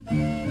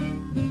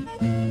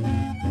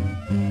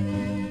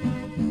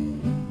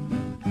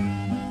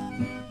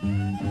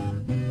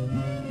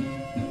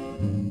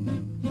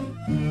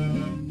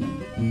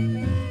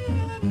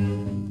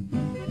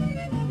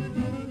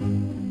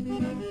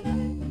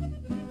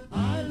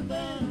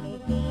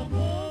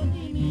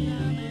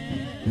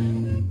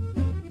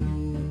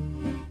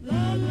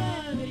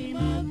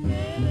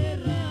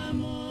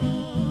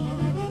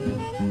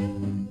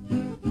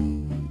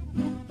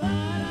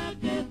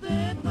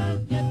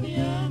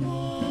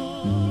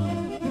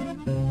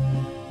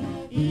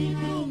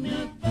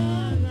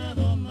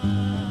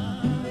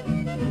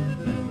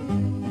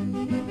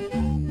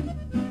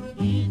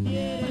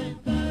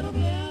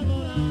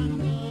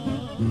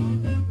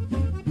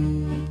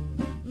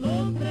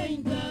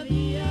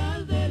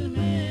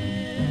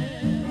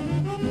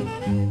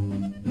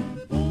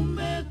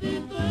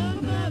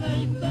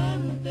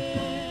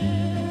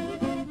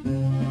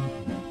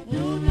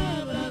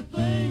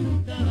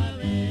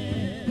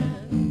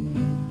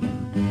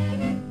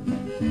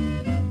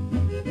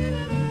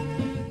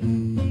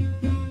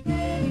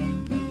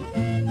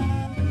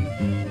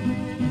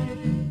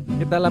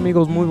tal,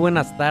 amigos? Muy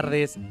buenas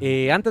tardes.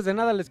 Antes de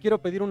nada les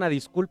quiero pedir una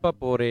disculpa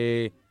por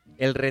el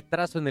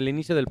retraso en el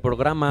inicio del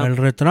programa. El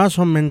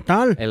retraso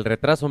mental. El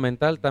retraso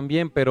mental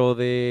también, pero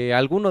de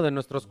alguno de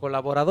nuestros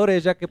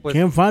colaboradores, ya que pues...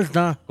 ¿Quién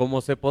falta?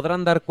 Como se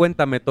podrán dar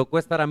cuenta, me tocó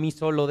estar a mí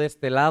solo de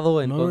este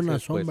lado, entonces... No, una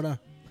sombra.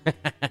 Pues,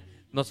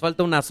 nos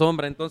falta una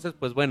sombra, entonces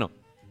pues bueno,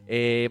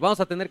 vamos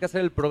a tener que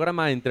hacer el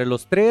programa entre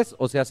los tres,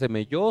 o sea,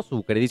 yo,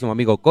 su queridísimo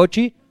amigo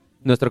Cochi,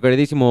 nuestro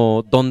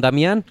queridísimo Don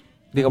Damián.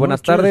 Diga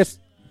buenas tardes.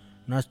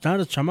 Buenas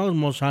tardes, chamacos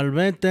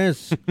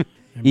mozalbetes.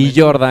 Y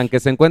Jordan, que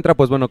se encuentra,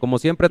 pues bueno, como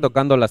siempre,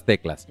 tocando las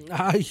teclas.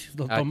 Ay,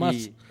 don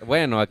Tomás.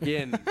 Bueno, aquí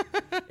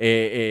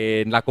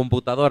en la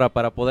computadora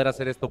para poder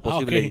hacer esto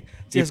posible. Okay.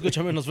 Sí,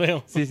 escucha menos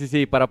feo.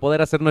 Sí, para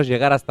poder hacernos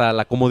llegar hasta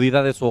la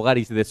comodidad de su hogar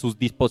y de sus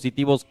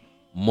dispositivos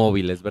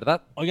móviles,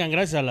 ¿verdad? Oigan,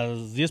 gracias a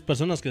las 10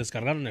 personas que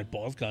descargaron el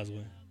podcast,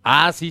 güey.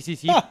 Ah, sí.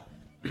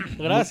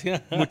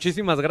 Gracias.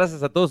 Muchísimas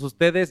gracias a todos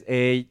ustedes.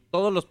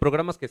 Todos los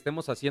programas que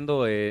estemos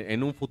haciendo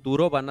en un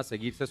futuro van a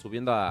seguirse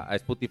subiendo a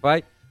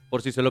Spotify.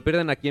 Por si se lo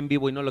pierden aquí en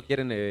vivo y no lo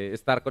quieren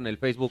estar con el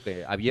Facebook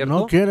abierto.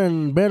 No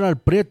quieren ver al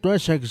prieto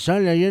ese que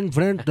sale ahí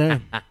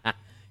enfrente.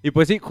 Y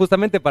pues sí,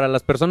 justamente para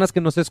las personas que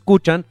nos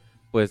escuchan,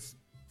 pues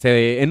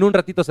en un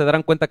ratito se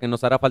darán cuenta que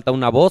nos hará falta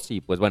una voz y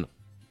pues bueno,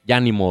 ya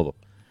ni modo.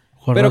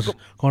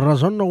 Con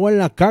razón no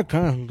huele a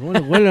caca,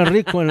 huele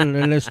rico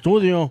el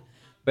estudio.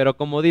 Pero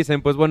como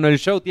dicen, pues bueno, el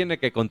show tiene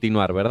que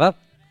continuar, ¿verdad?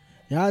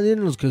 Ya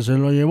dinos que se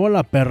lo llevó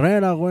la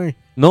perrera, güey.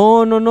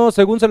 No,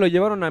 según se lo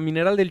llevaron a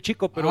Mineral del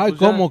Chico, pero ay, pues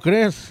 ¿cómo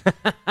crees?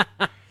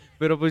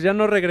 Pero pues ya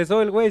no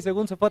regresó el güey,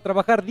 según se fue a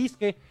trabajar,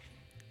 disque.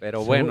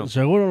 Pero bueno.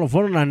 Seguro lo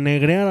fueron a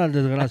negrear al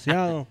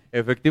desgraciado.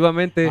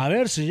 Efectivamente. A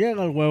ver si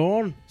llega el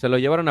huevón. Se lo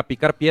llevaron a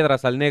picar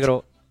piedras al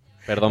negro.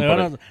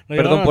 Perdón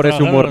por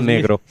ese humor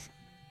negro.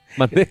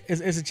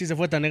 Ese chiste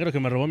fue tan negro que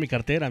me robó mi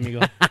cartera, amigo.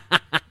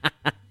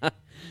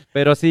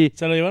 Pero sí.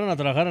 Se lo llevaron a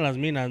trabajar a las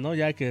minas, ¿no?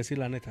 Ya hay que decir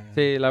la neta.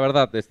 Sí, la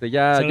verdad, Se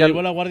lo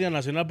llevó la Guardia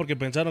Nacional porque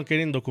pensaron que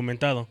era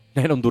indocumentado.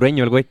 Era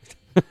hondureño el güey.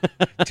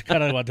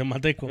 Cara de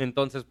guatemalteco.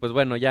 Entonces, pues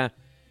bueno, ya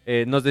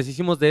nos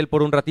deshicimos de él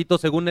por un ratito.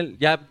 Según él,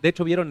 ya, de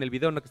hecho vieron el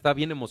video, ¿no? Que estaba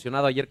bien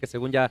emocionado ayer, que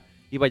según ya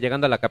iba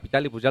llegando a la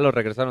capital y pues ya lo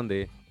regresaron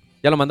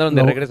ya lo mandaron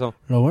de regreso.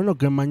 Lo bueno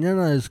que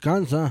mañana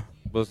descansa.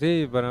 Pues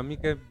sí, para mí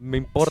que me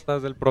importa,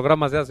 el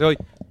programa se hace hoy.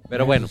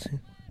 Pero bueno, sí.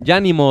 Ya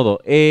ni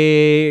modo.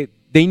 De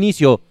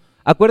inicio,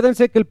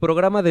 acuérdense que el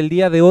programa del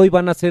día de hoy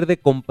van a ser de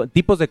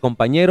tipos de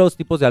compañeros,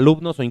 tipos de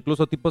alumnos o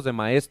incluso tipos de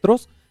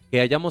maestros que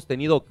hayamos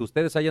tenido, que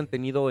ustedes hayan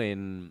tenido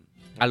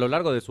a lo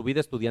largo de su vida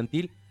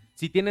estudiantil.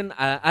 Si tienen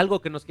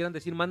algo que nos quieran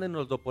decir,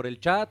 mándenoslo por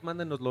el chat,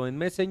 mándenoslo en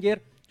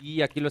Messenger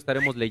y aquí lo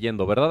estaremos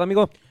leyendo, ¿verdad,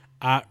 amigo?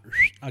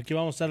 Aquí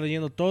vamos a estar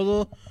leyendo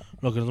todo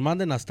lo que nos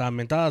manden, hasta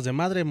mentadas de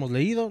madre hemos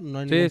leído, no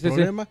hay ningún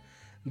problema. Sí.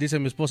 Dice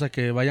mi esposa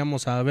que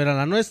vayamos a ver a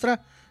la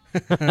nuestra.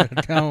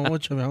 Te amo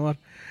mucho, mi amor.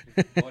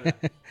 Hola.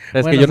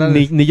 Es que yo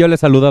ni yo le he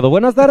saludado.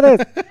 Buenas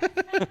tardes.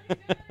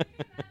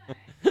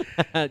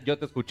 Yo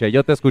te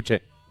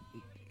escuché.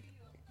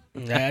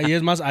 Y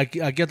es más,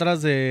 aquí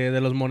atrás de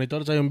los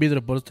monitores hay un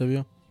vidrio, por eso te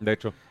vio. De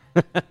hecho.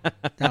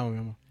 Te amo, mi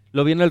amor.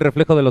 Lo vi en el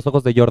reflejo de los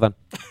ojos de Jordan.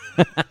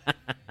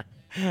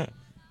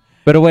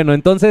 Pero bueno,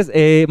 entonces,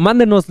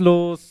 mándenos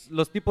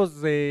los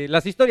tipos de...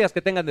 las historias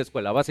que tengan de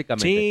escuela,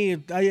 básicamente.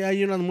 Sí,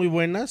 hay unas muy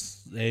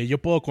buenas. Yo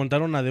puedo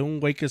contar una de un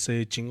güey que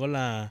se chingó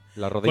la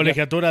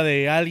colegiatura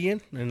de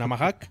alguien en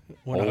Amajac.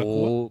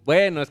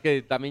 Bueno, es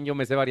que también yo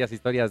me sé varias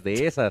historias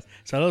de esas.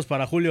 Saludos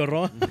para Julio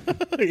Ro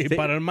y sí,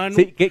 para el Manu.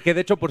 Sí, que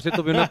de hecho, por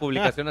cierto, vi una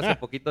publicación hace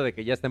poquito de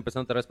que ya está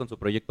empezando otra vez con su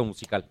proyecto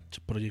musical.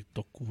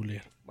 Proyecto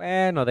culero.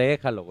 Bueno,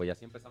 déjalo, güey,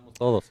 así empezamos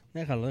todos.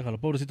 Déjalo,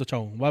 pobrecito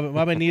chavo.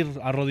 Va a venir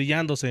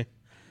arrodillándose.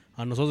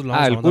 A nosotros lo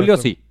vamos a mandar. Julio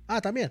sí.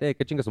 También. Sí,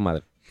 que chingue su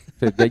madre.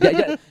 Sí,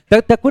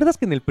 ya. ¿Te acuerdas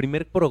que en el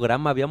primer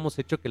programa habíamos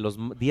hecho que los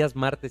días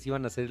martes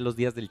iban a ser los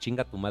días del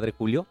chinga tu madre,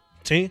 Julio?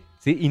 Sí.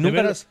 Sí, y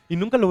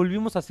nunca lo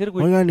volvimos a hacer,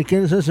 güey. Oigan, ¿y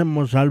quién es ese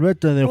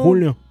mozalbete de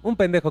Julio? Un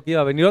pendejo que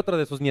iba a venir, otro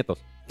de sus nietos.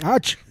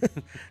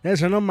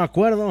 Ese no me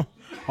acuerdo.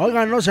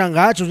 Oigan, no sean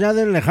gachos, ya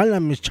denle jale a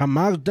mis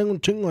chamacos. Tengo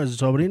un chingo de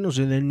sobrinos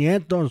y de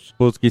nietos.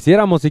 Pues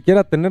quisiéramos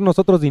siquiera tener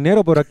nosotros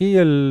dinero, por aquí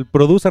el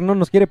producer no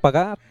nos quiere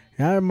pagar.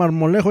 Ya, el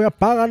marmolejo, ya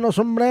páganos,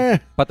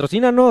 hombre.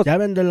 Patrocínanos. Ya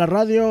vende la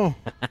radio.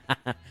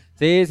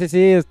 Sí,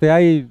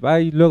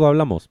 ahí luego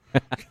hablamos.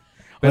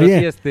 Pero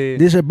oye, sí,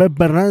 dice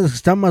Pepe Hernández que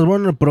está más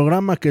bueno el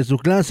programa que su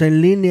clase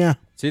en línea.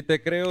 Sí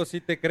te creo,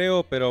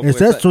 pero...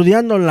 Está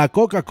estudiando la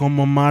coca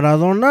como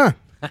Maradona.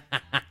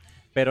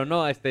 Pero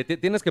no,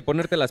 tienes que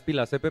ponerte las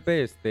pilas,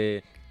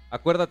 Pepe,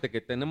 acuérdate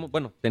que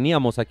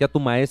teníamos aquí a tu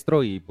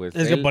maestro y pues...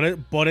 Es él... que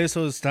por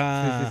eso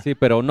está... Sí,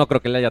 pero no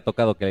creo que le haya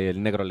tocado que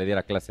el negro le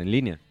diera clase en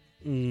línea.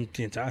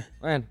 ¿Quién sabe?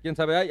 Bueno, quién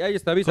sabe, ahí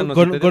está, avísanos.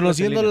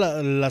 Conociendo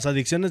las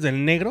adicciones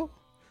del negro,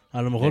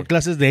 a lo mejor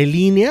clases de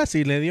línea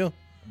sí le dio.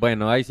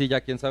 Bueno, ahí sí ya,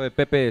 quién sabe.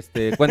 Pepe,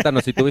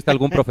 cuéntanos si tuviste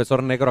algún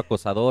profesor negro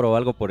acosador o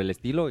algo por el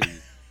estilo y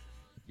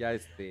ya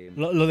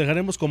Lo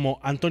dejaremos como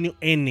Antonio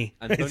N.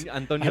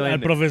 Antonio N. Al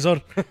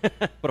profesor.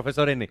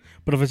 Profesor N.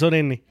 Profesor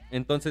N.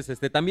 Entonces,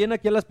 también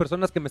aquí a las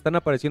personas que me están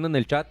apareciendo en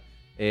el chat,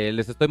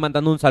 Les estoy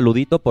mandando un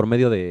saludito por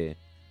medio de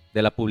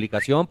la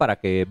publicación para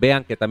que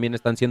vean que también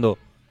están siendo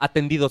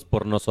atendidos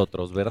por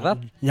nosotros, ¿verdad?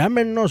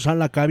 Llámenos a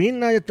la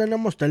cabina, ya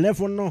tenemos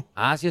teléfono.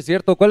 Ah, sí es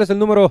cierto. ¿Cuál es el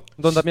número,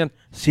 don Damián?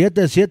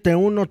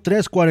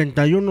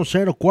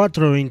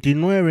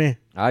 771-341-0429.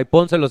 Ay,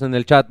 pónselos en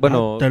el chat.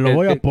 Bueno, te lo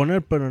voy a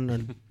poner, pero en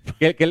el...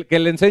 que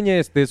le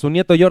enseñe su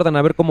nieto Jordan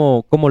a ver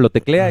cómo lo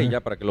teclea y ya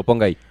para que lo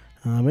ponga ahí.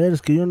 A ver,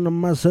 es que yo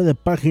nomás sé de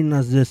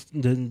páginas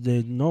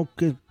de no,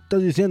 ¿qué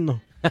estás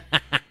diciendo?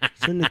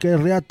 Sé ni qué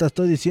riata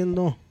estoy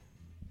diciendo.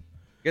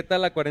 ¿Qué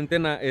tal la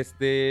cuarentena?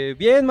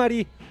 Bien,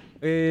 Mari.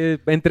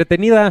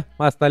 Entretenida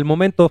hasta el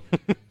momento.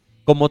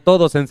 Como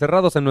todos,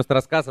 encerrados en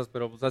nuestras casas,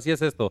 pero pues así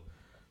es esto.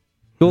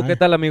 ¿Tú qué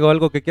tal, amigo?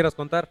 ¿Algo que quieras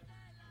contar?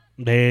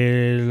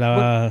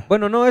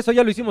 Bueno, no, eso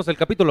ya lo hicimos el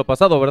capítulo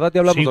pasado, ¿verdad? Ya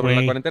hablamos sobre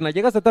la cuarentena.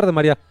 Llegaste tarde,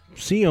 María.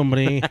 Sí,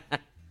 hombre.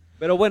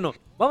 Pero bueno,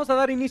 vamos a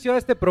dar inicio a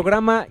este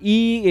programa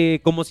y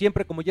como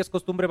siempre, como ya es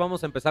costumbre,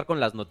 vamos a empezar con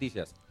las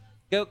noticias.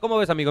 ¿Cómo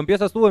ves, amigo?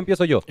 ¿Empiezas tú o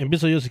empiezo yo?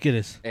 Empiezo yo si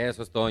quieres.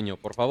 Eso es, Toño,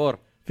 por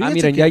favor. Fíjense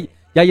miren, que...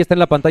 ya ahí está en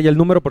la pantalla el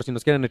número por si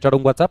nos quieren echar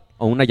un WhatsApp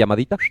o una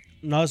llamadita.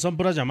 No, son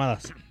puras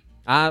llamadas.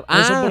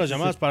 Son puras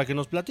llamadas para que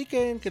nos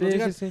platiquen, que nos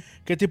digan sí.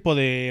 qué tipo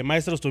de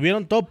maestros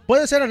tuvieron. Todo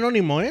puede ser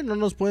anónimo, ¿eh? No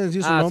nos pueden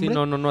decir su nombre. Sí,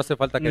 no hace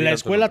falta que la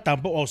escuela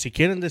tampoco, o si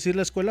quieren decir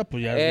la escuela,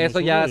 pues ya. Eso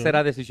ya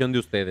será decisión de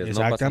ustedes.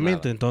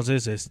 Exactamente, no pasa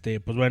nada. Entonces,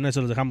 pues bueno,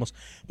 eso los dejamos.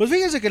 Pues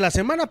fíjense que la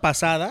semana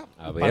pasada,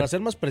 para ser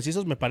más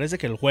precisos, me parece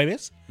que el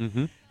jueves,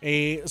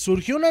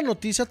 surgió una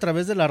noticia a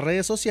través de las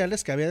redes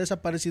sociales que había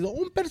desaparecido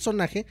un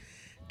personaje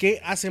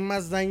que hace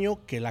más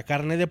daño que la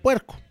carne de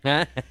puerco.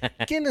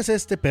 ¿Quién es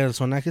este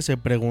personaje? Se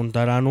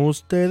preguntarán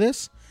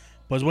ustedes.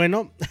 Pues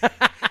bueno,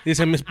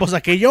 dice mi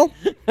esposa que yo.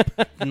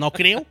 No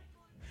creo.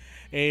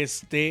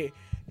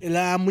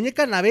 La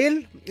muñeca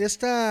Anabel,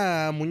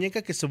 esta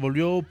muñeca que se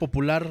volvió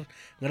popular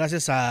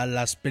gracias a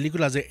las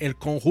películas de El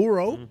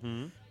Conjuro.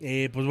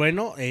 Pues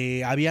bueno,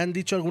 habían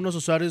dicho algunos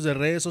usuarios de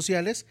redes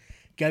sociales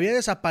que había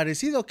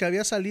desaparecido, que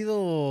había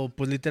salido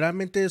pues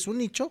literalmente de su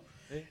nicho.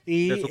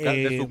 Y,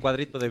 de su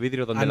cuadrito de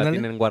vidrio donde la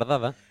tienen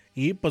guardada.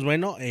 Y pues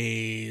bueno,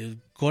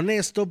 con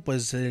esto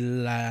pues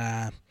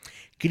la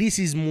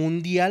crisis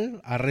mundial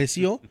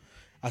arreció,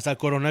 hasta el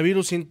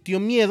coronavirus sintió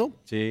miedo.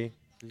 Sí.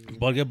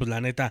 Porque pues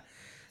la neta,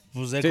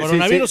 pues del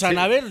coronavirus a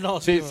Anabel,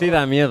 no. Sí,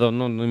 da miedo,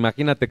 no,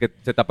 imagínate que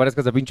se te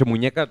aparezca esa pinche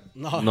muñeca.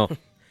 No.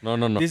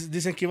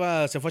 Dicen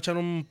que se fue a echar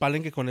un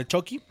palenque con el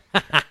Chucky.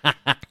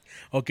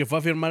 O que fue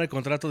a firmar el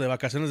contrato de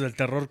Vacaciones del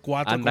Terror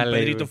 4 con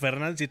Pedrito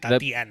Fernández y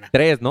Tatiana.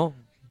 3, ¿no?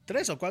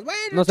 3 o 4, bueno.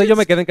 No sé, yo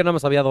me quedé en que nada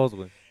más había 2,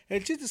 güey.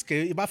 El chiste es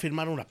que va a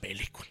firmar una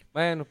película.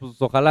 Bueno, pues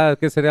ojalá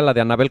que sería la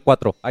de Anabel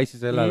 4. Ahí sí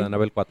sería la de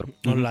Anabel 4.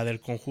 O la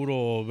del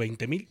Conjuro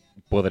 20,000.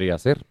 Podría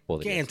ser.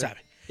 ¿Quién sabe?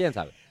 ¿Quién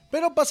sabe?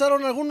 Pero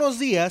pasaron algunos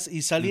días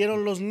y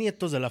salieron los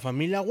nietos de la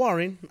familia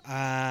Warren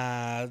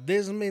a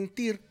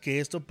desmentir que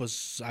esto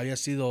pues había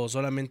sido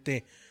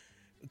solamente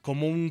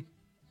como un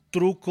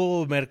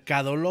truco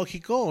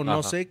mercadológico o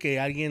no sé, que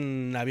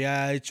alguien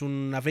había hecho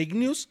una fake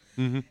news,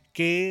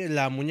 que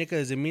la muñeca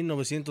desde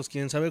 1900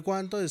 quién sabe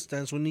cuánto está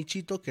en su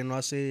nichito, que no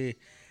hace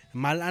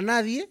mal a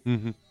nadie,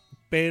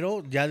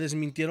 pero ya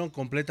desmintieron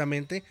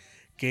completamente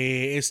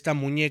que esta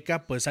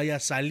muñeca pues haya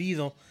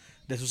salido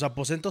de sus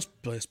aposentos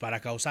pues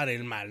para causar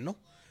el mal, ¿no?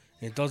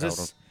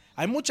 Entonces,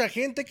 hay mucha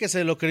gente que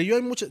se lo creyó,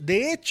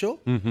 de hecho,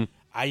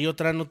 hay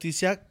otra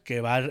noticia que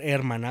va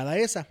hermanada a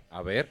esa.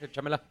 A ver,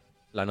 échamela,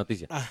 la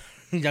noticia.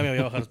 Ya me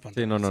había bajado los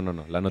pantalones. Sí,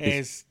 no, la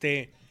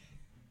noticia.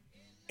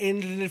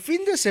 En el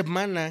fin de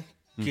semana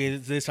que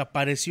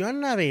desapareció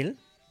Anabel,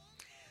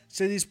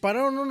 se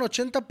dispararon un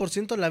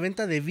 80% la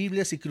venta de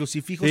Biblias y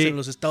crucifijos en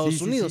los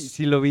Estados Unidos.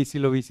 Sí, lo vi.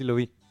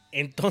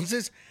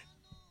 Entonces,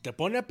 te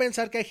pone a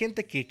pensar que hay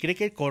gente que cree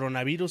que el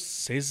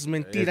coronavirus es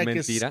mentira, que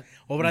es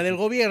obra del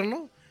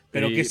gobierno,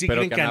 pero que sí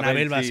creen que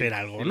Anabel va a hacer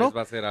algo, ¿no?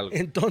 Va a hacer algo.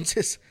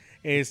 Entonces,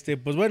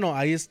 pues bueno,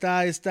 ahí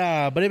está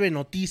esta breve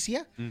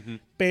noticia,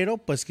 pero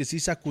pues que sí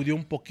sacudió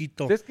un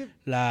poquito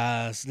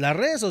las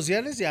redes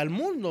sociales y al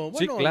mundo,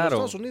 bueno, en los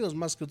Estados Unidos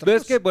más que otra cosa.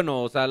 Es que,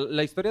 bueno, o sea,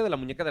 la historia de la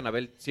muñeca de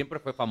Anabel siempre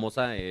fue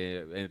famosa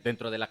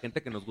dentro de la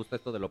gente que nos gusta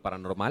esto de lo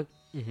paranormal,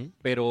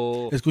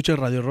 pero... Escuchen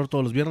Radio Horror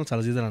todos los viernes a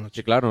las 10 de la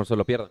noche. Sí, claro, no se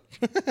lo pierdan.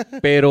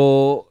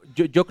 Pero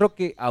yo creo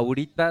que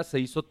ahorita se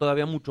hizo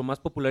todavía mucho más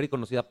popular y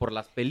conocida por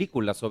las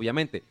películas,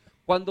 obviamente.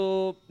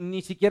 Cuando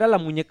ni siquiera la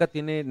muñeca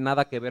tiene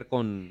nada que ver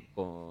con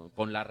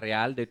la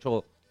real. De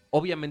hecho,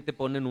 obviamente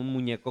ponen un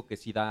muñeco que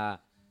sí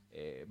da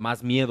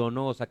más miedo,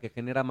 ¿no? O sea, que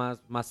genera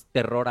más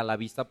terror a la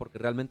vista, porque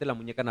realmente la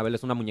muñeca Anabel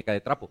es una muñeca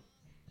de trapo.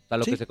 O sea,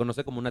 lo que se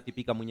conoce como una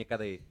típica muñeca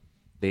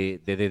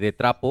de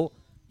trapo.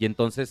 Y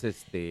entonces,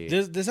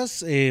 De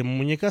esas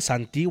muñecas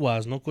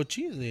antiguas, ¿no,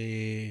 Cochi?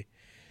 De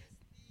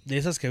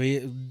esas que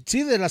veía...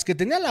 Sí, de las que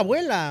tenía la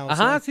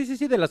abuela.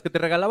 Sí, de las que te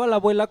regalaba la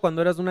abuela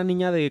cuando eras una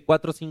niña de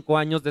 4 o 5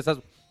 años, de esas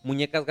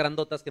muñecas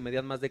grandotas que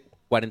medían más de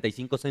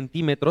 45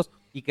 centímetros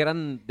y que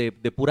eran de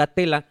pura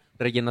tela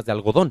rellenas de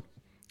algodón.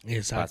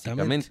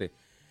 Exactamente.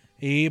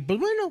 Y pues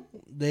bueno,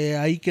 de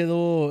ahí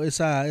quedó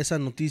esa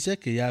noticia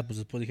que ya pues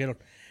después dijeron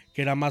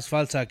que era más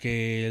falsa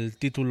que el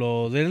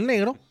título del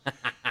negro.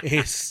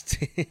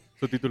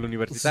 Su título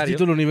Su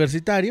título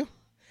universitario.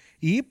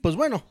 Y pues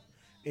bueno,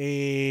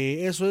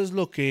 eso es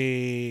lo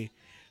que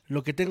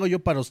tengo yo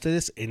para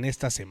ustedes en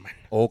esta semana.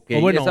 Okay.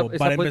 O bueno,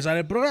 para empezar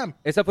el programa.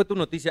 Esa fue tu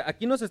noticia.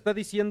 Aquí nos está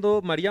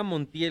diciendo María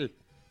Montiel.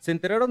 ¿Se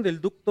enteraron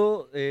del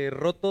ducto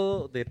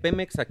roto de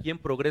Pemex aquí en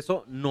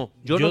Progreso? No,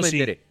 yo no me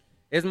enteré.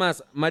 Es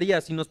más, María,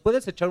 si nos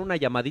puedes echar una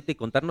llamadita y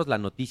contarnos la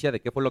noticia de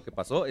qué fue lo que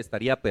pasó,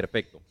 estaría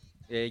perfecto.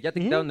 Ya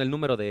te quitaron el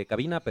número de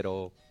cabina,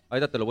 pero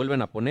ahorita te lo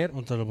vuelven a poner.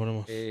 ¿Dónde te lo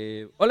ponemos?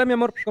 Hola, mi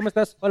amor, ¿cómo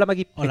estás? Hola,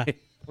 Maggie. Hola.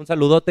 Un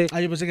saludote.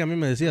 Yo pensé que a mí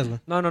me decías,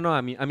 ¿no? No,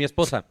 a mi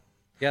esposa,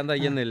 que anda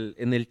ahí en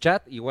el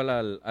chat, igual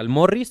al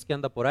Morris, que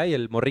anda por ahí,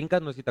 el Morrinca,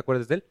 no sé si te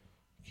acuerdas de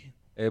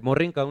él.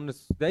 Morrinca,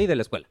 de ahí de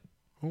la escuela.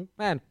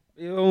 Bueno,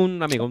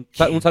 un amigo,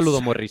 un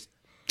saludo, Morris.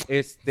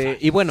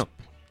 Y bueno,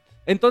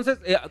 entonces,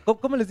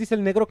 ¿cómo les dice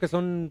el negro que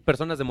son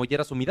personas de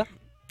mollera sumida?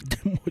 De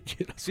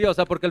mollera. Sí, o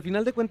sea, porque al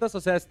final de cuentas,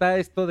 o sea, está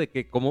esto de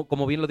que,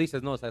 como bien lo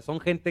dices, ¿no? O sea, son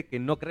gente que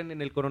no creen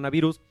en el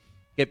coronavirus,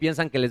 que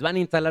piensan que les van a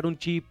instalar un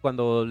chip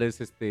cuando les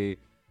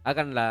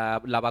hagan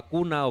la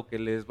vacuna o que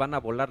les van a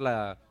volar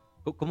la...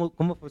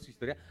 ¿Cómo fue su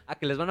historia?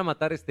 Que les van a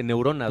matar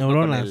neuronas.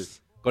 ¿No?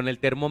 Con el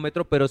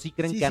termómetro, pero sí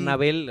creen que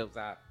Anabel, o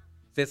sea,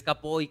 se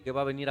escapó y que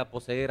va a venir a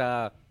poseer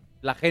a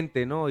la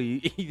gente, ¿no? Y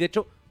de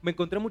hecho, me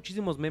encontré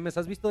muchísimos memes.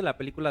 ¿Has visto la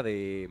película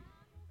de...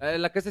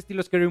 la que es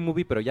estilo Scary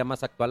Movie, pero ya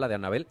más actual, la de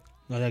Anabel?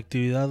 La de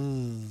actividad...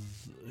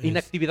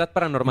 Inactividad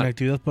paranormal.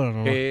 Inactividad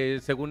paranormal. Que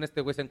según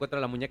este güey se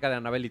encuentra la muñeca de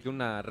Anabel y tiene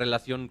una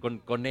relación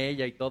con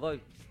ella y todo.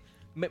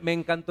 Me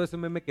encantó ese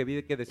meme que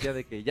vi que decía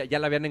de que ya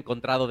la habían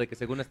encontrado, de que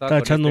según estaba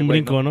echando un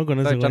brinco, ¿no?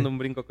 Estaba echando un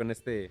brinco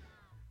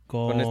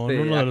con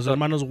uno de los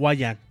hermanos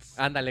Wyatt.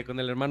 Ándale, con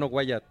el hermano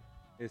Wyatt.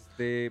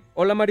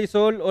 Hola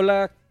Marisol,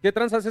 hola, ¿qué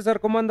tranza César?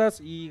 ¿Cómo andas?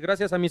 Y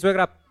gracias a mi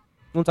suegra,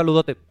 un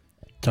saludote.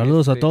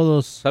 Saludos a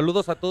todos.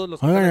 Saludos a todos los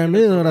que oigan,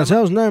 amigos,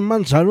 desgraciados, nada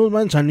más, salud,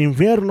 van al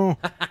infierno.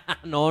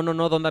 No,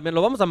 don Damián,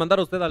 lo vamos a mandar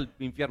a usted al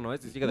infierno,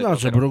 si sigue de No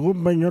se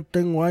preocupen, yo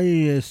tengo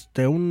ahí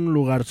un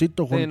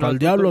lugarcito junto al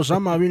diablo,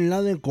 Osama Bin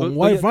Laden con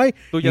Wi-Fi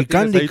y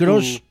Candy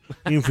Crush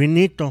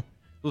infinito.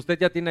 Usted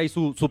ya tiene ahí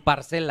su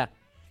parcela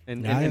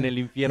en el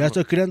infierno. Ya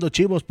estoy criando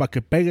chivos para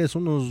que pegues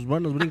unos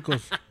buenos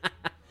brincos.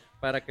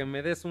 Para que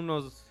me des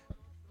unos...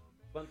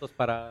 ¿Cuántos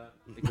para...?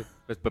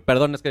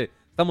 Perdón, es que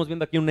estamos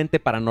viendo aquí un ente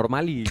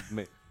paranormal y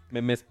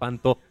me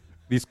espantó.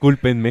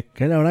 Discúlpenme.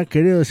 ¿Qué le habrá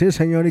querido decir,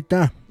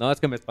 señorita? No, es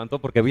que me espantó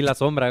porque vi la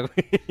sombra,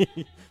 güey.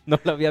 No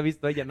la había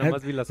visto ella, nada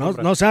más vi la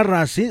sombra. No sea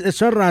racista,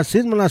 eso es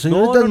racismo, la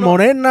señorita es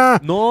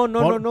morena. No.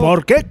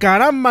 ¿Por qué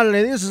caramba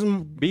le dices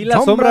Vi la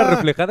sombra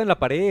reflejada en la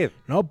pared.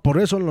 No, por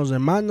eso los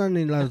demandan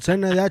y la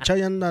CNDH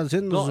ahí anda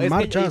haciendo sus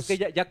marchas. Es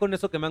que ya con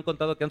eso que me han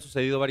contado que han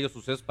sucedido varios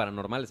sucesos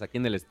paranormales aquí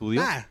en el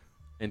estudio.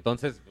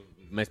 Entonces...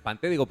 me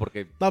espanté, digo,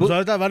 porque... No, pues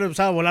ahorita van a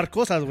empezar a volar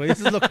cosas, güey.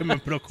 Eso es lo que me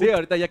preocupa. Sí,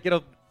 ahorita ya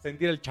quiero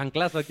sentir el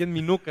chanclazo aquí en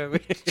mi nuca,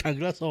 güey.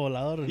 Chanclazo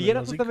volador. Y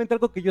era justamente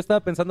algo que yo estaba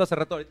pensando hace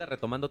rato, ahorita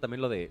retomando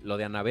también lo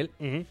de Anabel,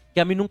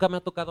 que a mí nunca me ha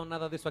tocado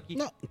nada de eso aquí.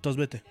 No,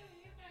 entonces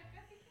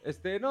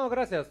vete. No,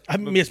 gracias.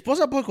 Mi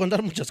esposa puede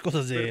contar muchas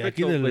cosas de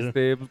perfecto, aquí del...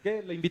 pues,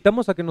 ¿qué? ¿Le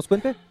invitamos a que nos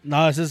cuente?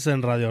 No, ese es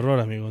en Radio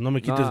Horror, amigo. No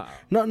me quites...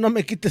 No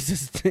me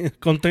quites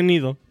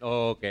contenido.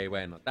 Ok,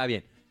 bueno, está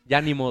bien. Ya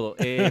ni modo.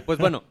 Pues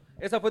bueno...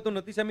 Esa fue tu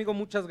noticia, amigo.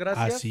 Muchas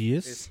gracias. Así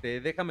es.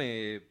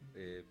 Déjame,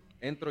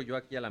 entro yo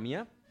aquí a la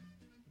mía.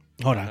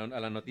 Ahora. A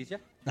la noticia.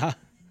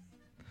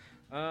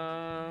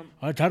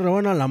 Está re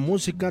buena la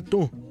música,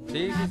 tú.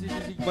 Sí.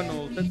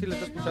 Bueno, usted sí la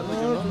está escuchando,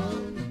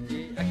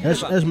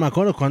 yo no. Me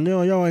acuerdo cuando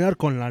iba yo a bailar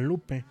con la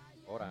Lupe.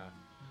 Ahora.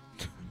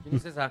 ¿Quién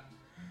es esa?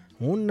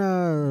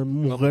 Una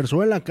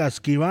mujerzuela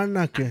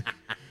casquivana que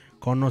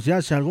conocí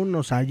hace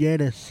algunos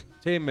ayeres.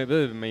 Sí,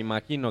 me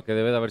imagino que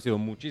debe de haber sido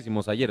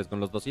muchísimos ayeres. Con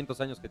los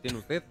 200 años que tiene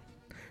usted,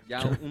 ya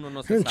uno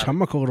no se sabe. sabe.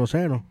 Chamaco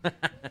grosero.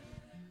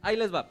 Ahí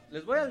les va.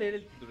 Les voy a leer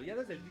el título. Ya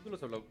desde el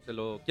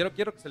título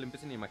quiero que se lo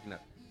empiecen a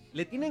imaginar.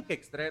 Le tienen que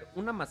extraer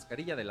una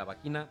mascarilla de la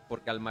vagina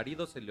porque al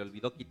marido se le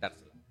olvidó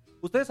quitársela.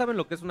 ¿Ustedes saben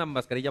lo que es una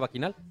mascarilla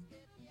vaginal?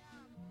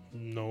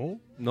 No.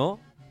 ¿No?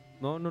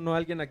 No.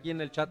 ¿Alguien aquí en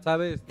el chat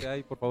sabe?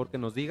 Ahí, por favor, que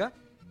nos diga.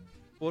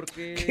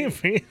 Porque... ¡Qué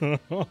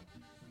feo!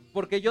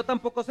 Porque yo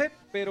tampoco sé,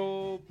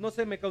 pero no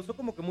sé, me causó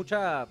como que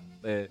mucha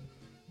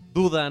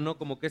duda, ¿no?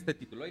 Como que este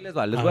título. Ahí les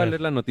va, les voy a leer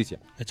la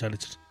noticia. Échale.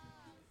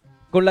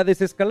 Con la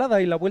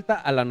desescalada y la vuelta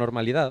a la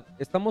normalidad,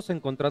 estamos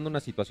encontrando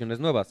unas situaciones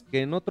nuevas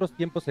que en otros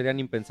tiempos serían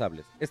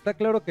impensables. Está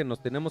claro que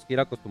nos tenemos que ir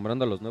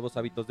acostumbrando a los nuevos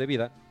hábitos de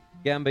vida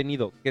que han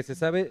venido, que se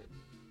sabe...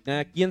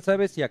 ¿Quién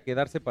sabe si a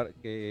quedarse para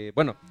que...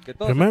 Bueno, que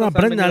todos... Primero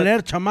aprende a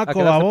leer,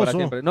 chamaco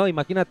baboso. No,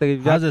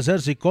 imagínate... Has de ser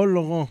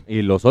psicólogo.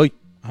 Y lo soy.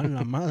 A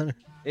la madre.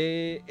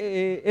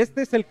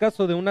 Este es el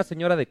caso de una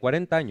señora de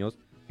 40 años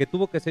que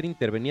tuvo que ser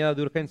intervenida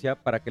de urgencia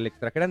para que le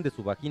extrajeran de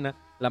su vagina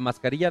la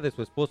mascarilla de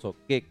su esposo,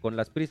 que con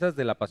las prisas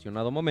del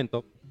apasionado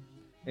momento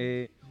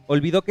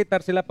olvidó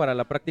quitársela para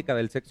la práctica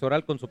del sexo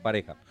oral con su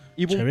pareja.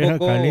 Iba un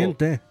poco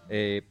caliente.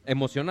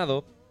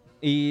 Emocionado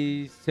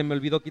y se me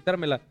olvidó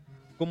quitármela.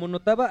 Como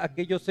notaba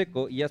aquello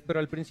seco y áspero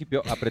al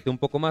principio, apreté un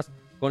poco más,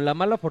 con la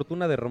mala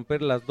fortuna de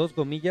romper las 2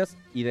 gomillas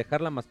y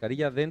dejar la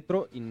mascarilla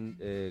dentro,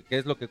 que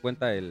es lo que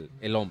cuenta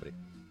el hombre.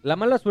 La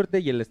mala suerte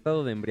y el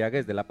estado de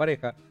embriaguez de la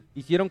pareja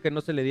hicieron que no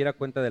se le diera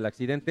cuenta del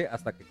accidente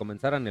hasta que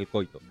comenzaran el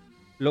coito.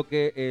 Lo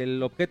que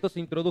el objeto se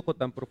introdujo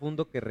tan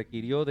profundo que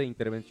requirió de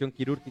intervención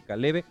quirúrgica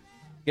leve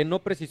que no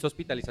precisó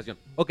hospitalización.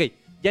 Ok,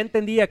 ya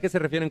entendí a qué se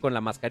refieren con la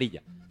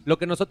mascarilla. Lo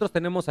que nosotros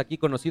tenemos aquí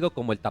conocido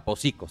como el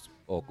tapahocicos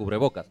o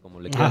cubrebocas, como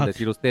le quieran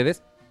decir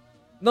ustedes.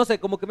 No sé,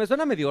 como que me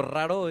suena medio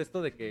raro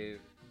esto de que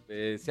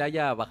se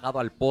haya bajado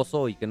al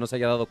pozo y que no se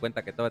haya dado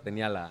cuenta que todavía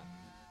tenía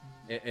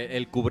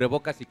el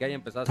cubrebocas y que haya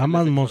empezado a... Está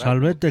más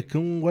mozalbete que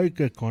un güey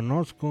que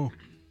conozco.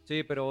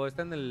 Sí, pero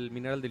está en el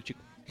mineral del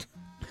Chico.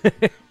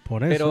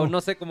 Por eso. Pero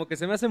no sé, como que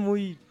se me hace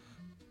muy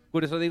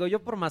curioso. Digo, yo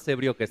por más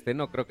ebrio que esté,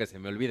 no creo que se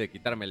me olvide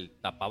quitarme el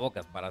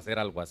tapabocas para hacer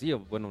algo así. O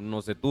bueno,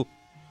 no sé tú.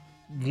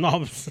 No,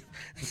 pues,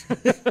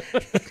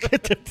 ¿qué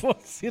te puedo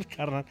decir,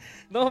 carnal?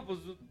 No, pues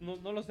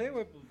no lo sé,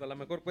 güey. Pues a lo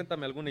mejor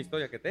cuéntame alguna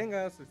historia que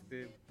tengas.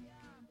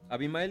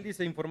 Abimael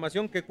dice,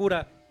 información que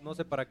cura. No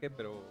sé para qué,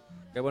 pero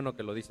qué bueno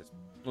que lo dices.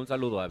 Un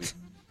saludo, Abi.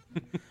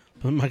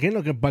 Pues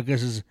imagino que para que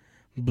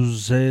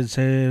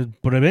se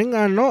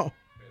prevengan, ¿no?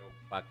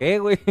 Pero ¿para qué,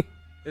 güey?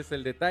 Es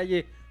el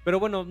detalle. Pero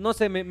bueno, no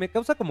sé, me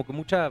causa como que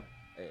mucha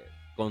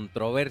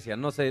controversia.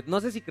 No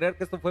sé si creer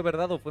que esto fue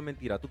verdad o fue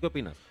mentira. ¿Tú qué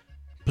opinas?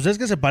 Pues es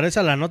que se parece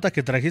a la nota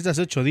que trajiste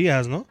hace 8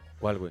 días, ¿no?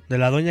 ¿Cuál, güey? De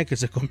la doña que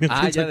se comió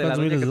ya de la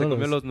doña que se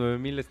comió los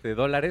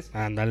 $9,000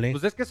 Ándale.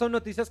 Pues es que son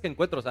noticias que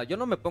encuentro. O sea, yo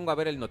no me pongo a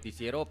ver el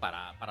noticiero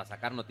para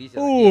sacar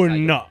noticias.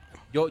 No.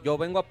 Yo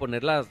vengo a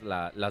poner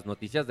las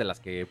noticias de las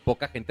que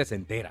poca gente se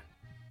entera.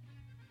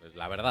 Pues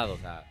la verdad, o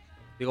sea...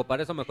 Digo,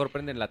 para eso mejor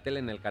prenden la tele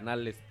en el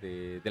canal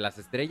de las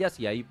estrellas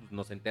y ahí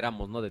nos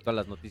enteramos, ¿no? De todas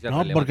las noticias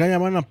No, porque allá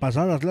van a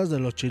pasar las de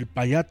los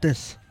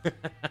chilpayates.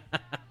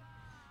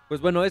 Pues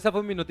bueno, esa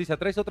fue mi noticia.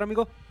 ¿Traes otra,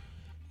 amigo?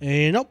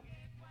 No.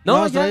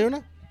 ¿No? ¿Ya trae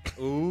una?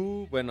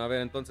 Bueno, a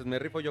ver, entonces me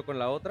rifo yo con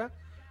la otra.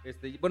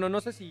 Bueno, no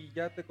sé si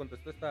ya te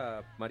contestó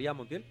esta María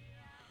Montiel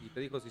y te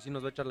dijo si sí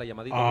nos va a echar la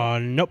llamadita.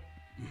 No.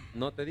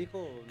 ¿No te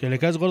dijo? Que le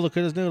caes gordo que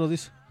eres negro,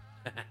 dice.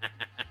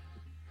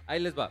 Ahí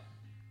les va.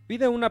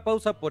 Pide una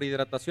pausa por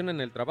hidratación en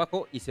el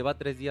trabajo y se va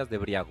 3 días de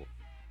briago.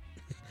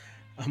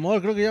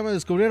 Amor, creo que ya me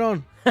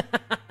descubrieron.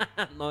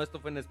 No, esto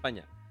fue en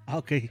España.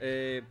 Ok.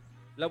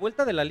 La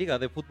vuelta de la Liga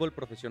de Fútbol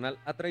Profesional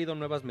ha traído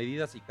nuevas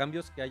medidas y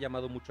cambios que ha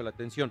llamado mucho la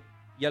atención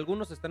y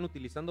algunos se están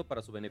utilizando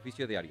para su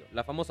beneficio diario.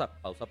 La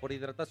famosa pausa por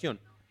hidratación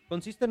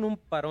consiste en un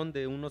parón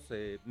de unos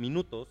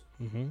minutos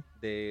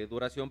de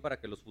duración para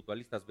que los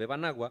futbolistas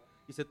beban agua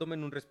y se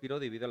tomen un respiro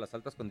debido a las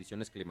altas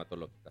condiciones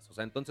climatológicas. O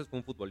sea, entonces fue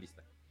un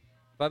futbolista.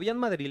 Fabián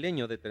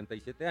Madrileño, de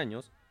 37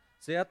 años,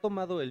 se ha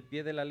tomado el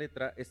pie de la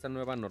letra esta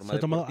nueva norma deportiva.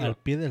 Se ha tomado al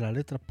pie de la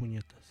letra,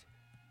 puñetas.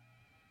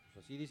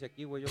 Pues así dice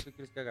aquí, güey, ¿yo qué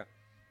quieres que haga?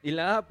 Y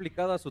la ha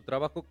aplicado a su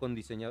trabajo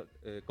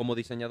como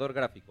diseñador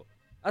gráfico.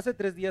 Hace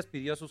 3 días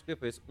pidió a sus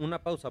jefes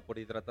una pausa por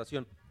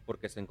hidratación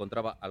porque se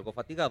encontraba algo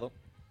fatigado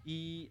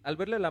y al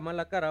verle la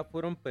mala cara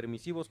fueron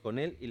permisivos con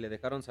él y le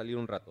dejaron salir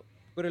un rato.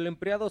 Pero el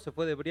empleado se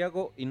fue de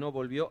briago y no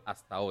volvió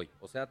hasta hoy,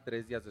 o sea,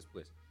 3 días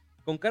después.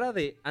 Con cara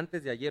de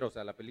antes de ayer, o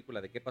sea, la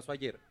película de ¿Qué pasó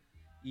ayer?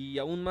 Y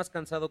aún más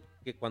cansado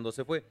que cuando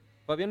se fue.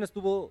 Fabián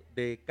estuvo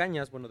de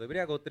cañas, de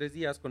briago, 3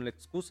 días con la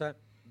excusa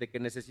de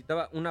que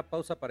necesitaba una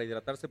pausa para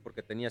hidratarse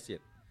porque tenía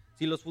sed.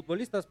 Si los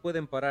futbolistas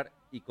pueden parar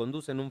y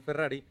conducen un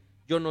Ferrari,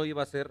 yo no lo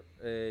iba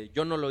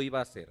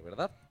a hacer,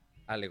 ¿verdad?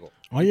 Alegó.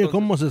 Oye, entonces,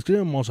 ¿cómo se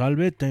escribe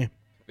mozalbete?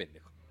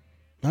 Pendejo.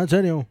 ¿En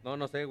serio?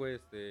 No sé,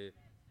 güey,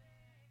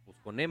 pues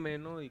con M,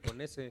 ¿no? Y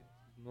con S,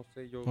 no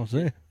sé, yo... No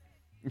sé.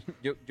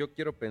 Yo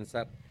quiero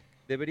pensar.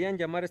 Deberían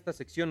llamar esta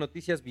sección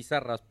Noticias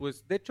Bizarras.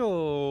 Pues, de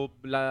hecho,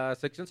 la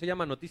sección se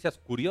llama Noticias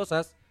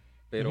Curiosas,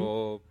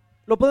 pero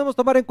lo podemos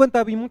tomar en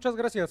cuenta, Avi. Muchas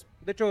gracias.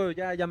 De hecho,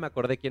 ya me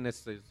acordé quién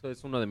es.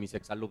 Es uno de mis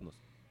exalumnos,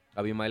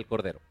 Abimael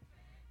Cordero.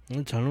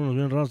 Muchos alumnos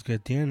bien raros que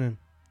tienen.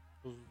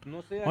 Pues,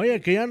 no sé. Oye,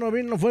 que ya no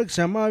vino, fue el que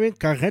se llamaba bien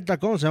cajeta.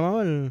 ¿Cómo se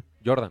llamaba el...?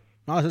 Jordan.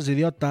 No, ese es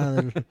idiota.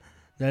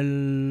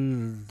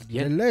 Del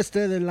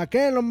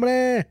aquel,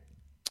 hombre.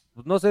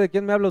 Pues no sé de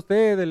quién me habla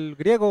usted, del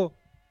griego.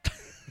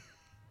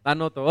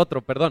 No,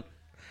 otro, perdón.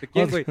 ¿De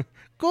quién, güey?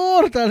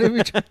 Córtale,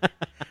 bicho.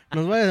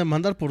 Nos vaya a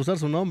demandar por usar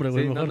su nombre,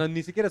 güey. Sí, no,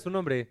 ni siquiera es su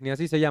nombre, ni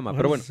así se llama,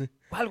 pero bueno. Sí.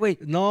 ¿Cuál, güey?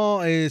 No,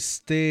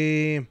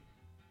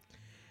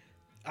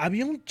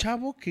 había un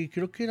chavo que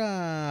creo que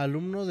era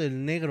alumno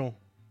del negro.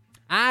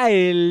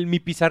 Mi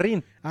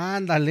pizarrín.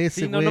 Ándale,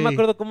 ese, güey. Sí, no me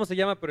acuerdo cómo se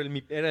llama, pero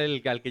era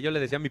el al que yo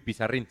le decía mi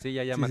pizarrín. Sí,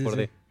 ya me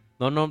acordé. Sí.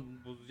 No,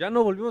 pues ya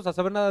no volvimos a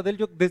saber nada de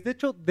él. De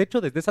hecho,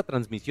 desde esa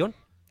transmisión,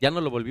 ya no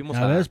lo volvimos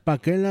a ver. ¿Sabes para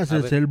qué le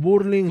haces el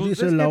burling? Pues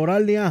dice la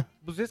Oralia.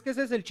 Pues es que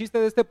ese es el chiste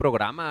de este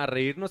programa,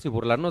 reírnos y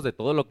burlarnos de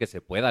todo lo que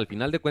se pueda. Al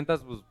final de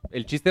cuentas, pues,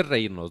 el chiste es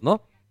reírnos,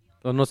 ¿no?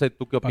 No sé,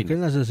 ¿tú qué opinas? ¿Para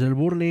qué le haces el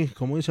burling?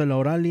 Como dice la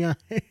Oralia.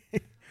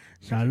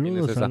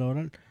 Saludos a la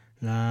Oralia.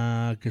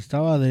 La que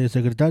estaba de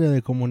secretaria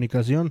de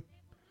comunicación.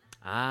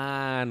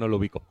 No lo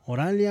ubico.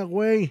 Oralia,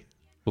 güey.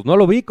 Pues no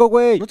lo ubico,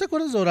 güey. ¿No te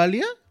acuerdas de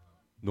Oralia?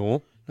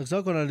 No. La que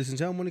estaba con la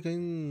licenciada Mónica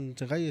en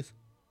Cejayes.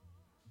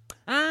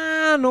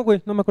 Ah, no,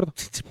 güey, no me acuerdo.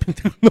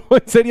 No,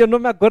 en serio, no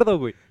me acuerdo,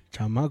 güey.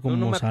 Chamaco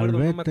No me acuerdo,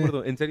 mozalbete. no me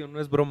acuerdo. En serio, no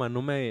es broma,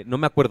 no me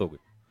acuerdo, güey.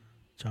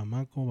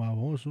 Chamaco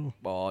baboso.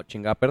 Oh,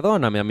 chinga,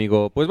 perdóname,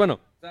 amigo. Pues bueno,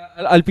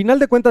 al final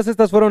de cuentas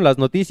estas fueron las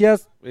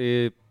noticias.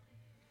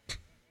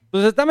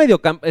 Pues está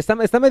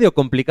medio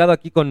complicado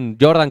aquí con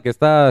Jordan, que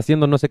está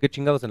haciendo no sé qué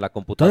chingados en la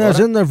computadora.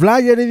 Estoy haciendo el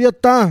flyer,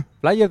 idiota.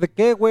 ¿Flyer de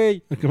qué,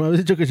 güey? El que me habías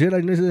dicho que hiciera,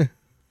 Inés,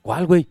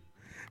 ¿Cuál, güey?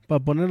 para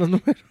poner los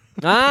números.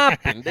 Ah,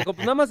 pendejo,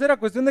 pues nada más era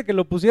cuestión de que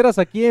lo pusieras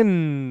aquí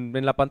en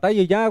la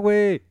pantalla y ya,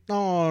 güey.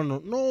 No.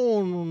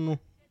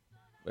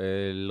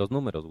 Los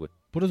números, güey.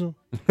 Por eso.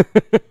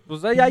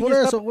 Pues ahí Por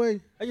está, eso,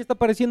 güey. ahí está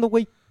apareciendo,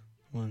 güey.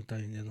 Bueno, está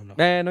bien, ya no lo hago.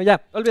 Bueno,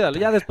 ya, olvídalo,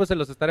 ya después se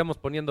los estaremos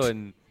poniendo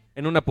en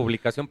una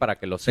publicación para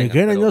que los Si tengan.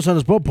 quieren, pero yo se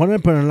los puedo poner,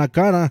 pero en la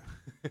cara.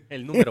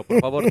 el número, por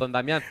favor, don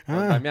Damián,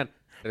 don Damián,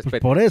 Pues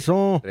respete. por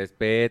eso.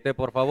 Respete,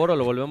 por favor, o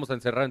lo volvemos a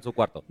encerrar en su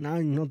cuarto.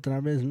 Ay, no,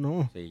 otra vez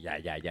no. Sí, ya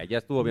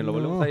estuvo bien. Lo No.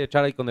 volvemos a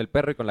echar ahí con el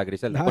perro y con la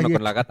Griselda. Ay, Bueno,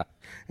 con la gata.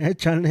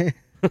 Échale.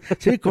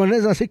 Sí, con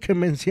eso así que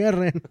me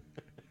encierren.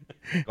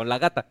 Con la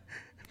gata.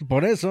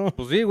 Por eso.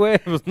 Pues sí, güey,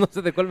 pues no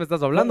sé de cuál me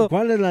estás hablando.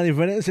 ¿Cuál es la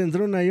diferencia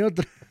entre una y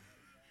otra?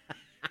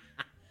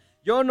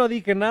 Yo no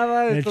dije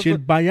nada. El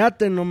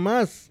chilpayate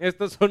nomás.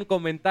 Estos son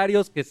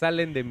comentarios que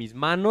salen de mis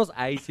manos.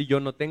 Ahí sí yo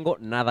no tengo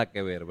nada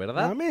que ver,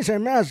 ¿verdad? A mí se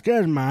me hace que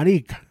es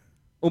marica.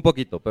 Un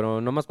poquito,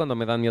 pero nomás cuando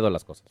me dan miedo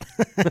las cosas.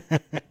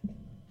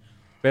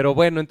 Pero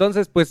bueno,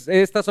 entonces, pues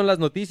estas son las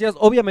noticias.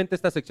 Obviamente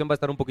esta sección va a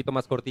estar un poquito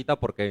más cortita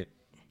porque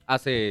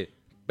hace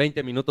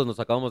 20 minutos nos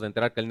acabamos de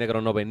enterar que el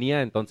negro no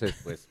venía. Entonces,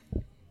 pues,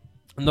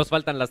 nos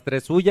faltan las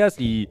 3 suyas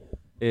y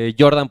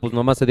Jordan, pues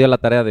nomás se dio la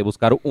tarea de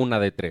buscar una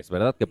de 3,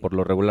 ¿verdad? Que por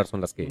lo regular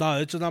son las que... No,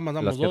 de hecho nada más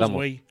las damos que 2, damos.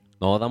 güey.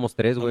 No, damos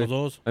 3, güey.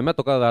 Damos 2. A mí me ha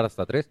tocado dar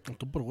hasta 3.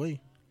 Tú por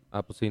güey.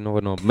 Ah, pues sí, no,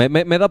 bueno.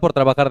 Me da por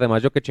trabajar de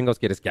más. ¿Yo qué chingados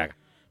quieres que haga?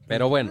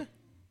 Pero bueno.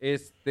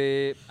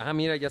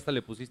 Mira, ya hasta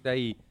le pusiste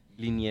ahí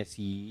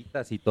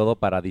lineecitas y todo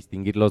para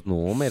distinguir los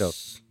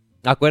números.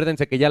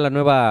 Acuérdense que ya la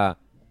nueva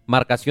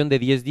marcación de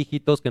 10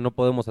 dígitos, que no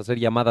podemos hacer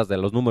llamadas de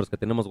los números que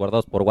tenemos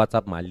guardados por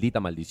WhatsApp,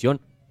 maldita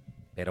maldición.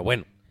 Pero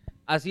bueno,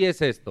 así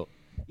es esto.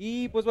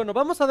 Y pues bueno,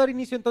 vamos a dar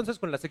inicio entonces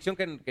con la sección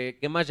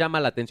que más llama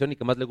la atención y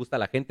que más le gusta a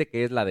la gente,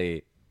 que es la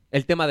de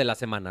el tema de la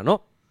semana,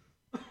 ¿no?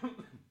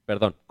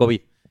 Perdón,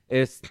 COVID.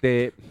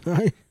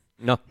 Ay,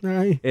 No.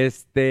 ay.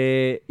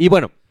 Y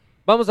bueno,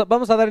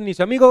 vamos a dar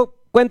inicio.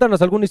 Amigo,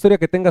 cuéntanos alguna historia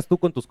que tengas tú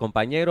con tus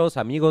compañeros,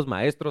 amigos,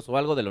 maestros o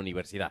algo de la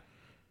universidad.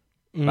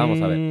 Vamos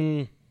a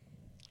ver.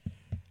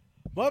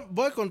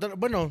 Voy a contar.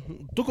 Bueno,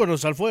 tú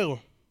conoces al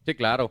fuego. Sí,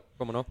 claro,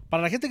 ¿cómo no?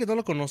 Para la gente que no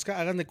lo conozca,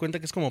 hagan de cuenta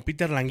que es como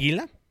Peter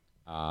Languila,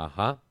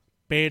 Ajá.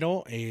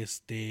 pero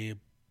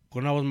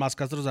con una voz más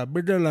castrosa.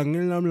 Peter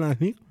Languila habla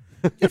así.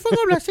 Y el fuego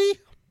habla así.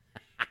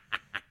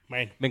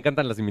 Bueno, Me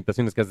encantan las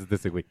imitaciones que haces de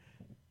ese güey.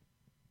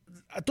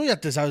 tú ya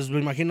te sabes, me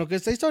imagino que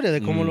esta historia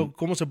de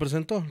cómo se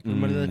presentó el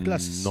primer día de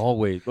clases. No,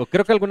 güey.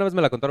 Creo que alguna vez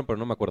me la contaron, pero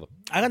no me acuerdo.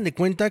 Hagan de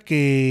cuenta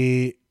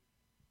que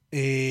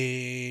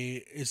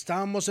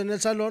estábamos en el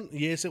salón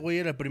y ese güey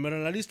era el primero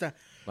en la lista.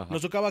 Ajá.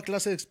 Nos tocaba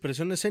clase de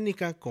expresión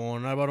escénica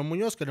con Álvaro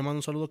Muñoz, que le mando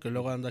un saludo, que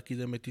luego anda aquí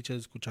de metiche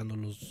escuchando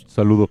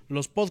Saludo.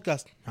 los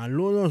podcasts.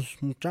 Saludos,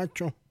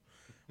 muchacho.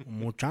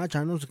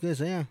 Muchacha, no sé qué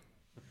sea.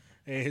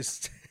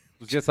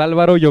 Pues si es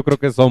Álvaro, yo creo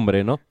que es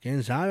hombre, ¿no?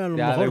 Quién sabe, a lo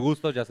Ya mejor. de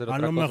gusto, ya será A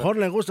otra lo cosa. mejor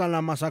le gusta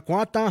la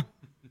mazacuata.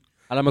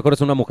 A lo mejor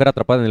es una mujer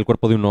atrapada en el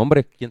cuerpo de un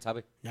hombre, quién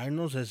sabe. Ya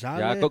no se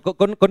sabe. Ya,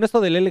 con esto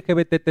del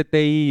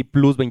LGBTTI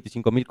plus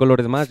 25,000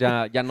 colores más,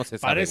 ya no se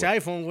sabe. Parece güey.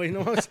 iPhone, güey,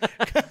 ¿no?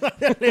 Cada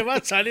día le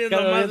van saliendo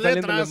Cada más vez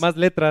saliéndole letras. más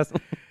letras.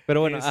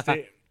 Pero bueno, ajá.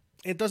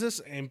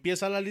 Entonces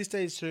empieza la lista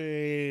y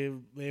dice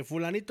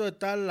fulanito de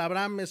tal,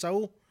 Abraham,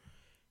 Esaú.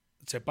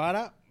 Se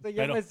para. Se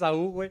llama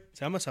Esaú, güey.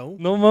 Se llama Esaú.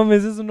 No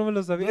mames, eso no me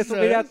lo sabía. ¿No Eso,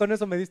 sabes? ya con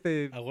eso me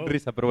diste A huevo.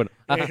 risa, pero bueno.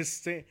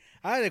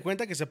 Ajá. De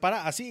cuenta que se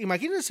para así.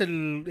 Imagínense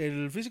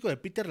el físico de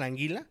Peter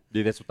Languila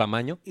 ¿Y de su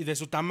tamaño? y de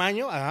su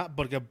tamaño,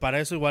 porque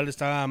para eso igual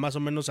está más o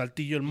menos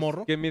altillo el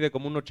morro. ¿Qué mide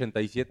como un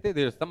 87?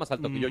 Está más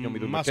alto que yo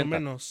mido un Más 80. o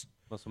menos.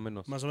 Más o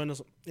menos. Más o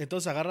menos.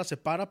 Entonces agarra, se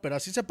para, pero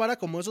así se para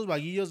como esos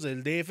vaguillos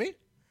del DF.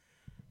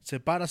 Se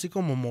para así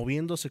como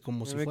moviéndose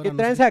como si fuera. ¿Qué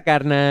tranza,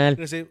 carnal?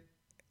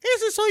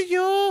 Ese soy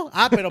yo.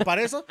 Ah, pero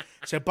para eso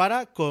se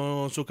para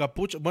con su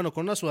capucha, bueno,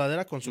 con una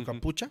sudadera con su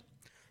capucha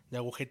de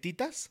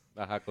agujetitas.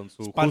 Ajá, con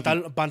su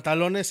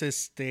Pantalones,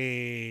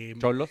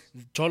 cholos.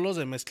 cholos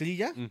de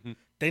mezclilla,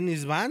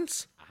 tenis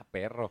Vans. Ah,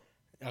 perro.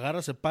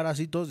 Agarra, se para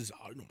así todos, dice,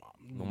 ay, no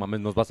mames. No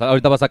mames,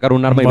 ahorita va a sacar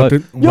un arma y va a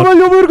decir, ¡Ya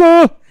valió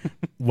verga!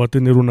 Va a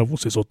tener una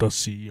vocesota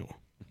así.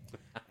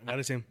 Agarra,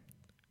 dice,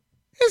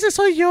 ese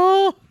soy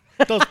yo.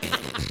 Todos,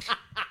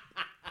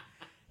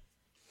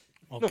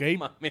 ok, No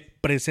mames.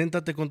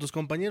 preséntate con tus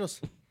compañeros.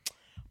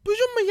 Pues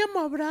yo me llamo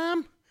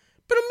Abraham,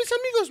 pero mis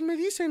amigos me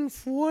dicen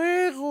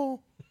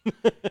Fuego.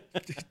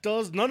 Y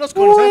todos no nos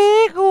conocemos.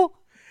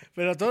 ¡Fuego!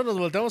 Pero todos nos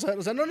volteamos a ver.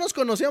 O sea, no nos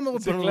conocíamos,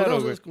 Sí, pero nos claro,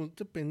 volteamos a güey. ver como,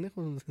 este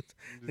pendejo,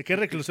 ¿de qué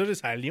reclusorio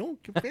salió?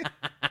 ¿Qué pedo?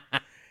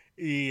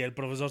 Y el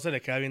profesor se le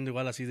queda viendo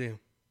igual así de...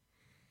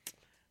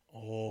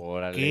 Ok.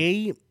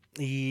 Órale.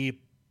 Y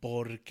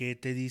 ¿por qué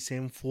te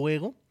dicen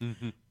fuego?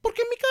 Ujú.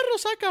 Porque mi carro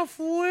saca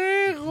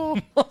fuego.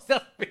 No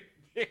seas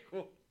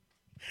pendejo.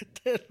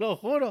 Te lo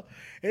juro.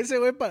 Ese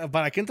güey,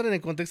 para que entren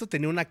en contexto,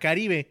 tenía una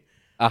Caribe.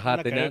 Ajá,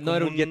 Una Caribe no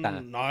era un como Jetta.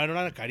 No, era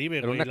una Caribe,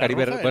 Era güey. una La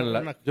Caribe. roja Bueno, era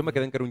una... yo me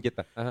quedé en que era un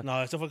Jetta. Ajá.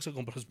 No, este fue que se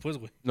compró después,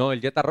 güey. No,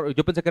 el Jetta rojo.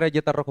 Yo pensé que era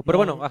Jetta rojo. Pero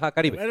No, bueno, ajá,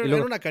 Caribe. Era, Y luego,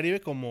 era una Caribe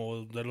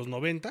como de los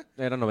 90.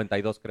 era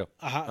 92, creo.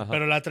 Ajá,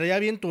 pero la traía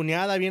bien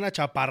tuneada, bien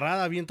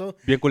achaparrada, bien todo.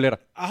 Bien culera.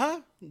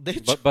 Ajá, de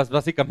hecho.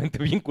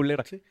 Básicamente bien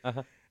culera. Sí.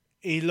 Ajá.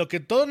 Y lo que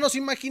todos nos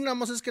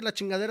imaginamos es que la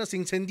chingadera se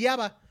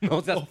incendiaba.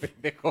 No seas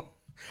pendejo.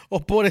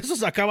 O por eso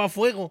sacaba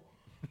fuego.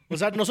 O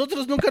sea,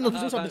 nosotros nunca nos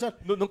pusimos a pensar.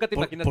 Nunca te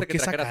imaginaste ¿por que qué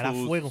trajera sacará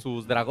fuego?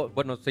 sus dragones.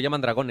 Bueno, se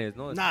llaman dragones,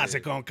 ¿no? Nah, sé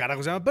cómo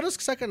carajo se llama. Pero es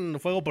que sacan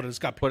fuego por el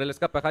escape. Por el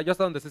escape, ajá. Yo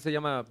hasta donde sé se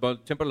llama. Bueno,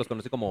 siempre los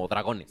conocí como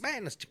dragones.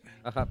 Bueno, es chingada.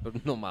 Ajá, pero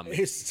no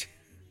mames.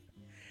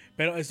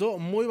 Pero estuvo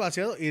muy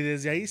vaciado y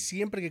desde ahí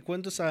siempre que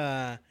cuento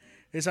esa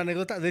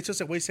anécdota, de hecho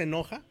ese güey se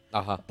enoja.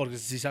 Ajá. Porque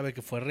sí sabe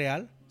que fue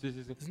real. Sí.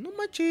 Dice, no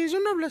manches, yo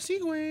no hablo así,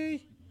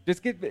 güey.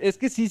 Es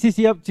que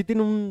sí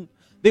tiene un...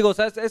 Digo, o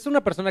sea, es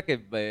una persona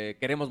que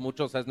queremos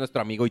mucho, o sea, es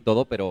nuestro amigo y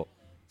todo, pero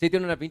sí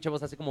tiene una pinche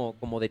voz así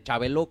como de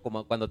Chabelo,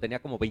 como cuando tenía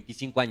como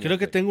 25 años. Creo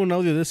que tengo un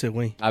audio de ese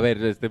güey. A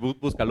ver,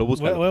 búscalo.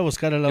 Voy a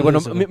buscar el audio Y bueno,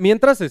 de ese güey.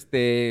 mientras,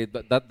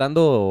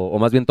 dando, o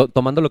más bien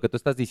tomando lo que tú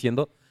estás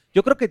diciendo,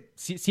 yo creo que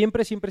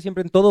siempre,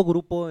 en todo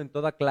grupo, en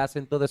toda clase,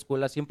 en toda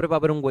escuela, siempre va a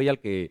haber un güey al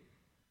que,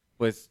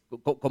 pues,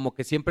 como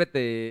que siempre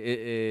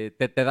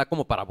te da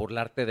como para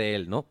burlarte de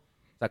él, ¿no?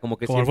 O sea, como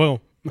que Como el siempre...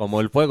 fuego.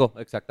 Como el fuego,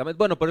 exactamente.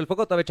 Bueno, pero el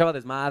fuego todavía echaba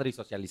desmadre y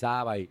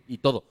socializaba y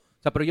todo.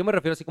 O sea, pero yo me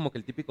refiero así como que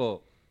el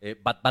típico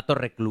vato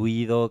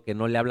recluido, que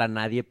no le habla a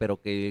nadie,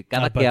 pero que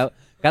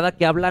cada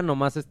que habla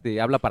nomás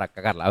habla para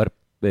cagarla. A ver,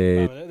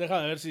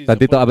 Déjame ver si...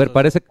 tantito, a ver,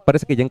 parece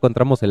que ya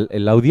encontramos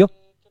el audio.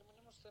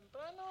 Terminemos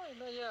temprano y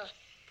no haya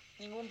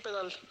ningún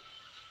pedal.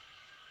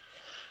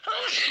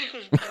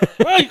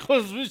 ¡Ay,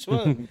 hijos de su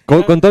madre!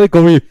 Con todo y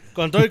COVID.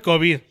 Con todo el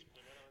COVID.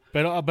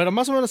 Pero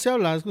más o menos se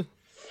habla.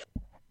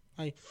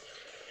 Ay.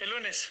 El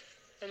lunes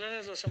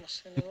lo hacemos,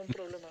 sin ningún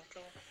problema.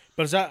 Cabrón.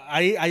 Pero o sea,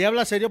 ahí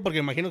habla serio porque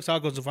imagino que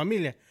estaba con su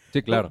familia.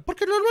 Sí, claro.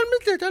 Porque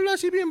normalmente te habla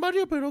así bien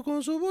barrio, pero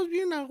con su voz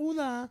bien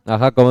aguda.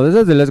 Ajá, como de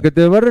esas de las que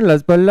te barren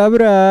las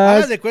palabras.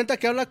 Haga de cuenta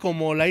que habla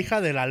como la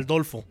hija del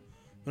Aldolfo.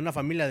 De una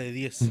familia de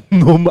 10. Sí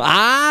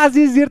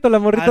es cierto, la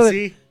morrita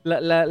Así.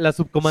 la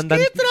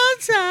subcomandante. ¡Qué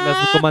tranza!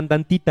 La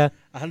subcomandantita.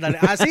 Ándale,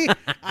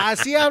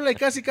 así habla y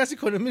casi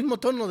con el mismo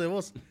tono de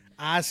voz.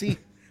 Así,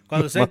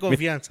 cuando está en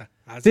confianza.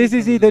 Así,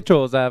 Sí, de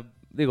hecho, o sea,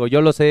 digo,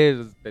 yo lo sé,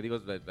 te digo,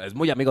 es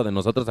muy amigo de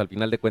nosotros al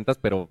final de cuentas,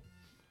 pero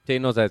sí,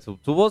 no sé, su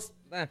voz...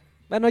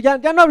 Bueno, ya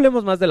no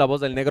hablemos más de la voz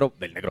del negro.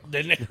 Del negro.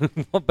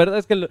 No, perdón,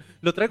 es que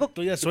lo traigo...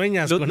 Tú ya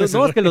sueñas con no, eso.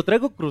 No, es que lo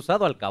traigo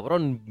cruzado al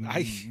cabrón.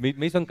 Ay.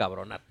 Me hizo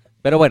encabronar.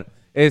 Pero bueno,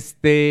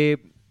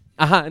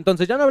 Ajá,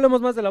 entonces ya no hablemos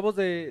más de la voz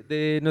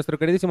de nuestro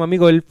queridísimo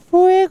amigo el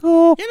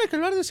fuego. Tiene que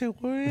hablar de ese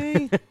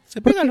güey.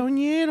 Se pega al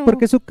oñero.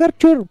 Porque su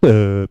carro...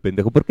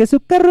 pendejo, porque su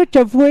carro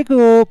echa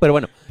fuego. Pero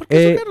bueno.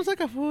 Porque su carro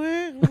saca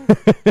fuego.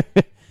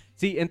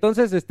 Sí,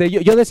 entonces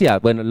yo decía,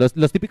 bueno,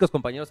 los típicos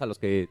compañeros a los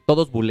que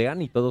todos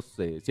bulean y todos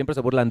siempre se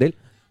burlan de él,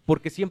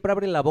 porque siempre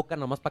abre la boca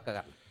nomás para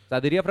cagar. O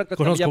sea, diría Franco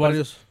Escamilla. Conozco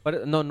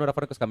varios. No era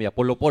Franco Escamilla,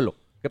 Polo,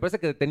 que parece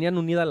que tenían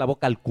unida la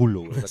boca al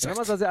culo. Güey. O sea, que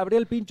nada más abría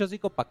el pincho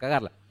hocico para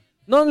cagarla.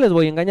 No les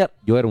voy a engañar,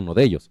 yo era uno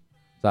de ellos.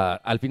 O sea,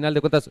 al final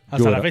de cuentas...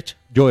 Hasta la fecha.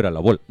 Yo era la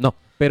bola. No,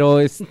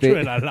 pero Yo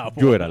era la bola.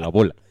 Yo era la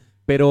bola.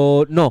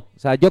 Pero no, o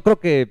sea, yo creo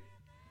que...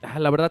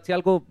 la verdad, si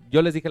algo...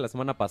 Yo les dije la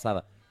semana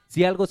pasada.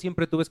 Si algo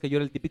siempre tuve es que yo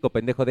era el típico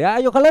pendejo de...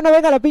 ¡Ay, ojalá no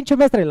venga la pinche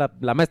maestra! Y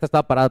la maestra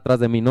estaba parada atrás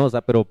de mí, ¿no? O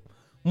sea, pero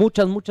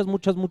muchas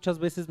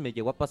veces me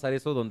llegó a pasar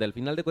eso donde al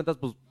final de cuentas,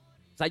 pues...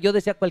 O sea, yo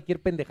decía cualquier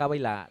pendejada y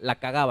la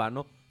cagaba,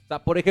 ¿no? O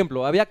sea, por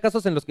ejemplo, había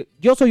casos en los que...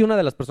 Yo soy una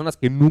de las personas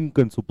que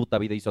nunca en su puta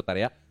vida hizo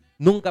tarea.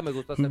 Nunca me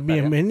gustó hacer tarea.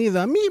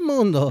 Bienvenido a mi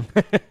mundo.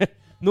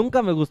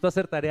 Nunca me gustó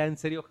hacer tarea, en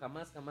serio,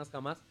 jamás.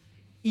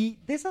 Y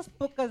de esas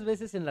pocas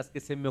veces en las que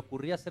se me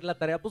ocurría hacer la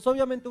tarea, pues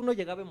obviamente uno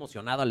llegaba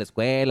emocionado a la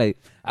escuela y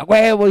a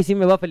huevo, y sí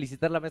me va a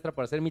felicitar la maestra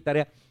por hacer mi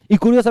tarea. Y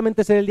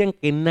curiosamente ese era el día en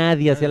que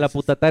nadie hacía la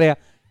puta tarea.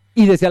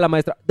 Y decía la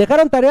maestra,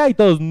 ¿dejaron tarea? Y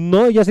todos,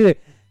 no, y yo así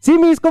de, sí,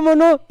 miss, ¿cómo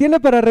no?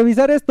 Tiene para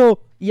revisar esto.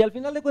 Y al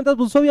final de cuentas,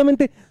 pues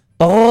obviamente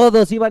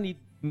todos iban y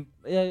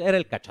era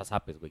el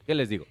cachazapes, güey, ¿qué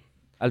les digo?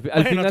 Al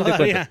final todavía. de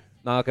cuentas.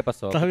 No, ¿qué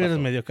pasó? Todavía eres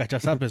medio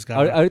cachazapes,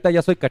 cabrón. Ahorita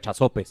ya soy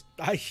cachazopes.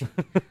 Ay.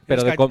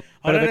 Pero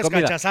Ahora de eres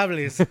comida.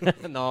 cachazables.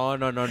 No.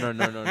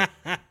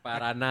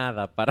 Para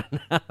nada.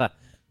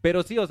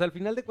 Pero sí, o sea, al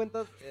final de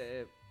cuentas,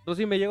 pues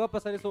sí, me llegó a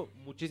pasar eso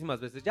muchísimas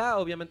veces. Ya,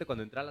 obviamente,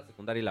 cuando entré a la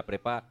secundaria y la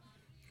prepa,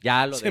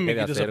 ya lo dejé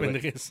de hacer,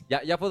 güey.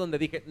 Ya fue donde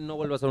dije, no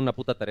vuelvo a hacer una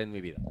puta tarea en mi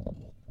vida.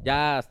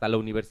 Ya hasta la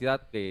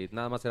universidad, que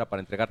nada más era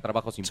para entregar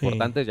trabajos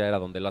importantes, ya era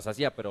donde las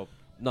hacía, pero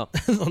no.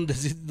 donde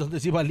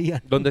sí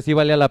valía. Donde sí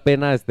valía la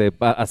pena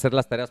hacer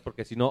las tareas,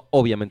 porque si no,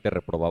 obviamente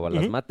reprobaba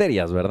las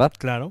materias, ¿verdad?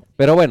 Claro.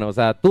 Pero bueno, o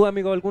sea, ¿tú,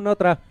 amigo, alguna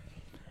otra?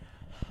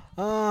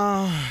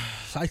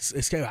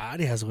 Es que hay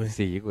varias, güey.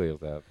 Sí, güey, o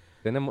sea...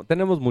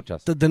 tenemos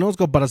muchas. Tenemos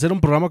como para hacer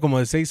un programa como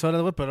de 6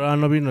 horas, güey, pero ahora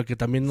no vino el que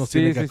también nos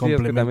tiene que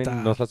complementar. Es que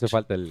también nos hace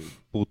falta el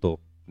puto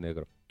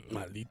negro.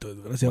 Maldito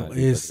desgraciado.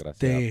 Maldito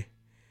desgraciado.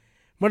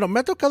 Bueno,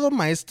 me ha tocado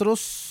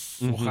maestros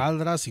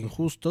hojaldras,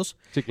 injustos.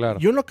 Sí, claro.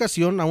 Y una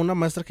ocasión a una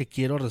maestra que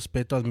quiero,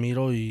 respeto,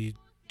 admiro y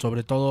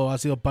sobre todo ha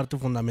sido parte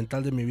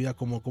fundamental de mi vida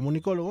como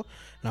comunicólogo,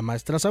 la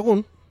maestra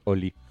Sagún.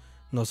 Oli.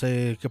 No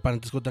sé qué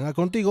parentesco tenga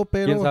contigo,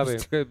 pero... ¿Quién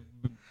sabe?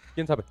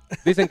 ¿Quién sabe?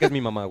 Dicen que es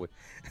mi mamá, güey.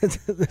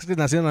 Es que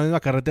nacieron en la misma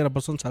carretera,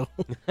 pues son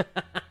Sagún.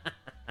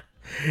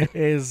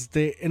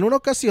 En una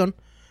ocasión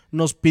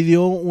nos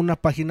pidió una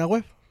página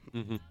web.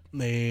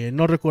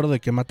 No recuerdo de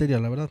qué materia,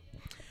 la verdad.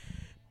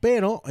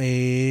 Pero,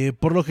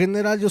 por lo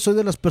general, yo soy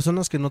de las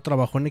personas que no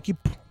trabajo en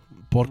equipo.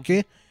 ¿Por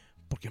qué?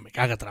 Porque me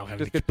caga trabajar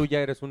en equipo. Es que tú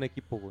ya eres un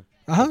equipo, güey.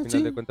 Ajá, al final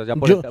sí. de cuentas, ya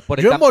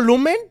Yo en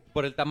volumen...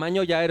 Por el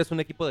tamaño ya eres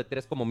un equipo de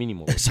 3 como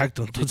mínimo, güey.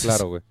 Exacto. Entonces, sí,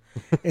 claro, güey.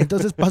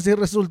 Entonces pasa y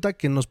resulta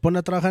que nos pone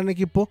a trabajar en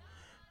equipo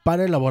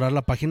para elaborar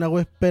la página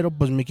web. Pero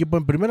pues mi equipo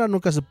en primera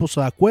nunca se puso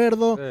de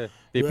acuerdo.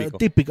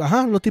 Típico.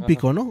 Ajá, lo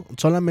típico, ¿no?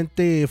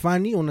 Solamente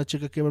Fanny, una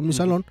chica que va en mi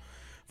salón,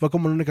 fue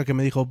como la única que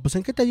me dijo, pues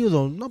 ¿en qué te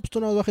ayudo? No, pues tú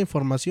no baja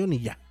información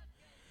y ya.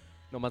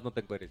 Nomás no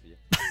te encueres y ya.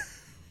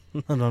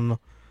 No.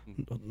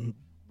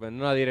 Bueno,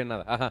 no diré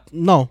nada. Ajá.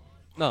 No,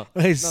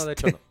 de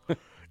hecho no.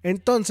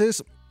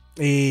 Entonces,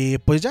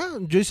 pues ya,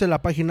 yo hice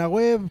la página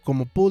web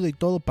como pude y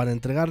todo para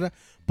entregarla,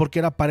 porque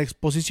era para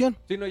exposición.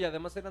 Sí, no, y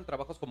además eran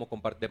trabajos como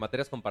de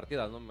materias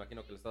compartidas, ¿no? Me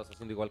imagino que lo estabas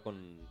haciendo igual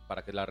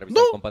para que la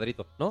revisara el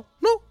compadrito, ¿no?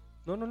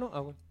 No. Ah,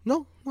 bueno.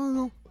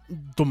 No.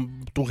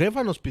 Tu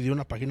jefa nos pidió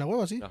una página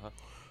web así. Ajá.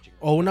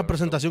 O una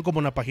presentación como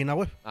una página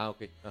web. Ah,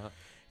 ok. Ajá.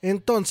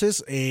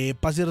 Entonces,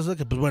 pasa y resulta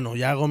que, pues bueno,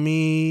 ya hago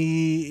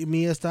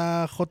mi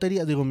esta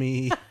jotería, digo,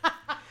 mi... ¿Ya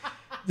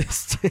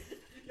viste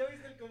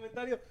el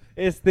comentario?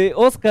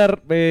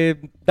 Oscar,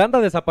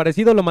 anda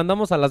desaparecido, lo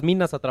mandamos a las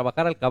minas a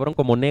trabajar al cabrón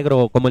como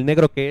negro, como el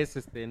negro que es,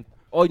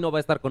 hoy no va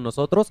a estar con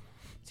nosotros.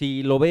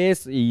 Si lo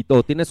ves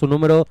o tienes su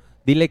número,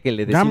 dile que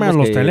le decimos llame a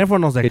los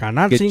teléfonos de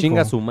Canal 5. Que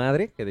chinga su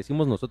madre, que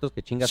decimos nosotros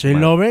que chinga su madre.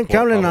 Si lo ven, que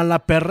hablen a la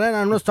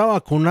perrera, no está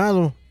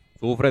vacunado.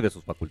 Sufre de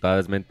sus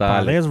facultades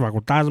mentales.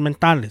 Facultades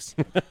mentales.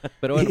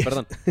 Pero bueno,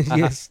 perdón.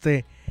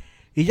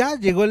 Y ya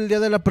llegó el día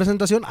de la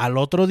presentación, al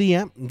otro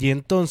día, y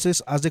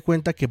entonces haz de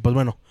cuenta que, pues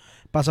bueno,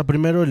 pasa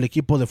primero el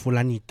equipo de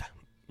fulanita.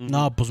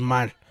 No, pues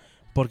mal,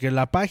 porque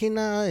la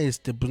página,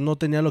 pues no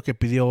tenía lo que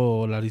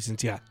pidió la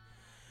licenciada.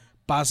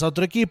 Pasa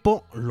otro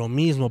equipo, lo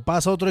mismo.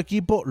 Pasa otro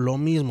equipo, lo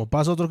mismo.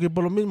 Pasa otro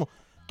equipo, lo mismo.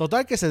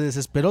 Total que se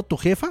desesperó tu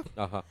jefa.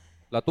 Ajá.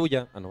 La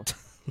tuya. Ah, no.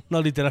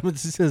 No, literalmente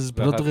sí se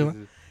desesperó tu jefa.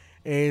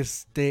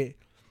 Sí.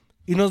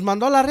 Y nos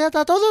mandó a la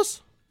reata a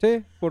todos.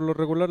 Sí, por lo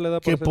regular le da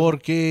por que hacer.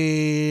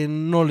 Porque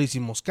no le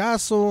hicimos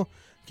caso,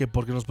 que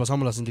porque nos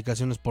pasamos las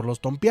indicaciones por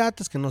los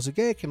tompiates, que no sé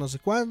qué, que no sé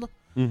cuándo.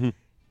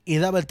 Y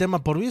daba el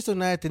tema por visto y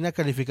nadie tenía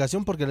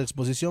calificación porque la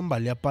exposición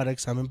valía para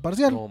examen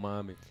parcial. No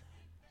mames.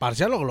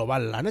 Parcial o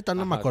global, la neta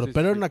no me acuerdo,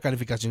 pero era una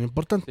calificación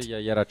importante. Sí, ya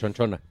era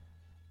chonchona.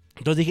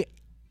 Entonces dije,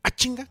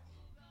 chinga,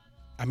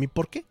 ¿a mí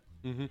por qué?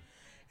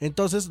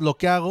 Entonces lo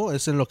que hago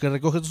es en lo que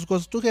recoge tus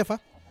cosas tu jefa.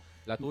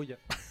 La tuya.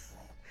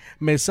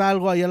 Me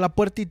salgo ahí a la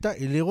puertita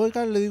y le digo,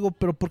 oigan, le digo,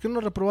 ¿pero por qué no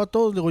reprobó a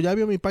todos? Le digo, ¿ya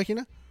vio mi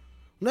página?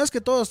 No es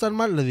que todos están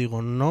mal. Le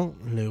digo, no.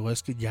 Le digo,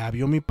 es que ya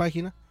vio mi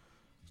página.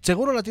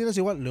 ¿Seguro la tienes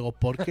igual? Le digo,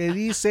 ¿por qué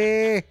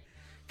dice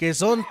que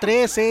son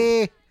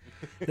 13?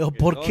 Le digo,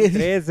 ¿por qué?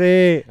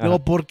 13. Le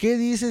digo, ¿por qué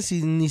dice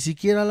si ni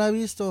siquiera la ha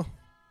visto?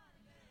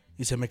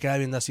 Y se me queda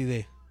viendo así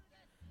de...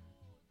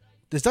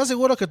 ¿Te estás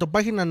seguro que tu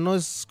página no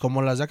es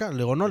como las de acá? Le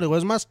digo, no. Le digo,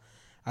 es más,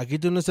 aquí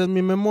tienes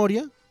mi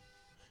memoria.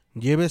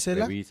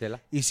 Llévesela.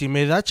 Revísela. Y si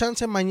me da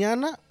chance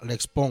mañana, la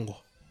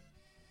expongo.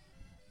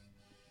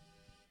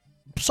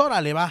 Pues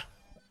órale, va.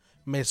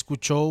 Me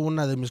escuchó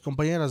una de mis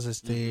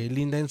compañeras,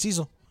 Linda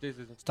Enciso. Sí.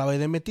 Estaba ahí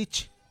de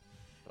metiche.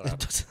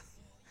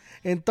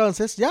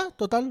 Entonces, ya,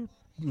 total.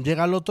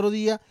 Llega el otro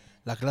día,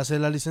 la clase de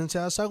la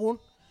licenciada Sagún.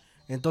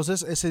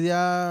 Entonces, ese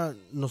día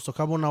nos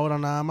tocaba 1 hora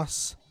nada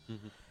más.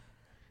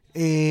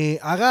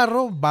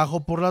 Agarro, bajo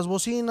por las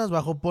bocinas,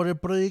 bajo por el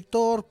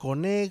proyector,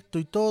 conecto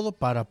y todo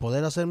para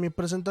poder hacer mi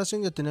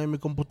presentación. Ya tenía mi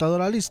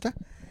computadora lista.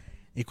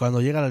 Y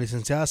cuando llega la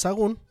licenciada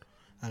Sagún,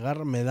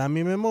 agarra, me da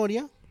mi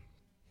memoria.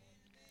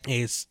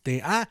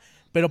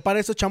 Pero para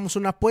eso echamos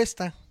una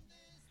apuesta.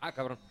 Ah,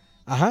 cabrón.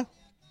 Ajá.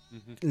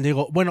 Le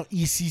digo, bueno,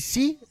 y si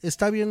sí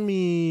está bien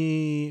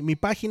mi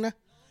página,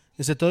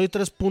 te doy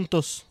 3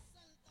 puntos.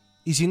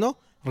 Y si no,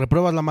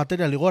 repruebas la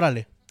materia. Le digo,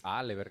 órale.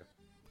 Le verga.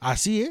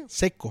 Así,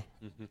 seco.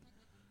 Le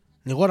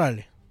digo,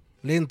 órale,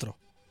 le entro.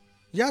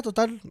 Ya,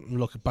 total,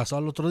 lo que pasó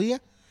al otro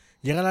día.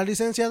 Llega la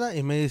licenciada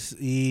y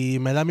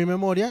me da mi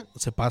memoria.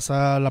 Se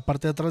pasa a la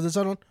parte de atrás del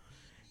salón.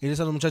 Y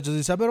dice a los muchachos,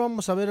 dice, a ver,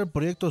 vamos a ver el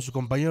proyecto de su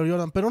compañero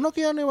Jordan. Pero no,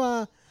 que ya no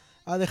iba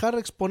a dejar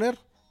exponer.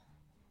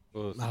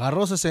 Pues...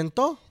 Agarró, se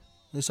sentó.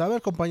 Dice, a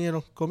ver,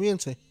 compañero,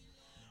 comience.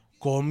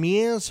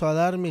 Comienzo a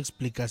dar mi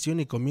explicación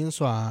y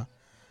comienzo a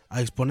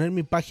exponer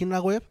mi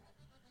página web.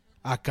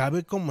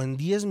 Acabé como en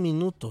 10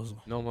 minutos.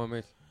 No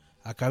mames.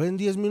 Acabé en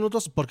 10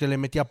 minutos porque le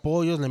metí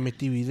apoyos, le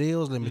metí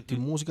videos, le metí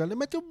música, le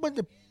metí un buen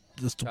de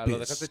estupidez. Lo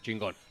dejaste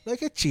chingón. Lo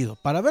dejé chido.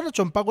 Para haberlo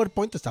hecho en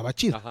PowerPoint estaba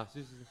chido. Ajá,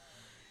 sí.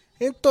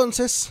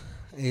 Entonces,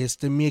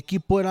 mi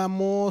equipo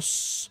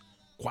éramos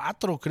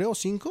 4, creo,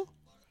 5.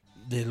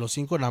 De los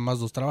 5 nada más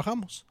 2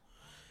 trabajamos.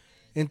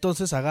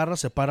 Entonces agarra,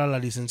 se para la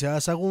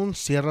licenciada Sagún,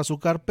 cierra su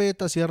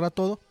carpeta, cierra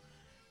todo,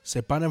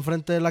 se para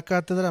enfrente de la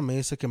cátedra, me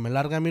dice que me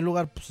larga a mi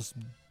lugar, pues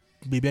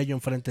vivía yo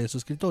enfrente de su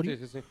escritorio.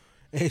 Sí.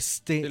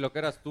 Sí, lo que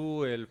eras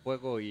tú, el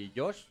Fuego y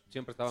Josh,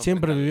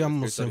 siempre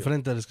vivíamos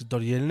enfrente del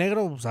escritorio y el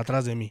negro pues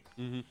atrás de mí.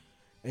 Uh-huh.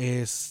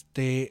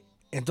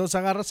 Entonces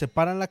agarra, se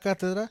para en la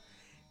cátedra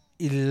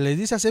y le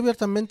dice así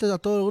abiertamente a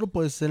todo el grupo,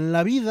 pues en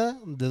la vida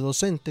de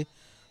docente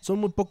son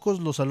muy pocos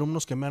los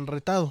alumnos que me han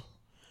retado,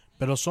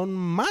 pero son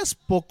más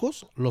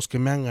pocos los que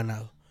me han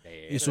ganado.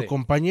 Y su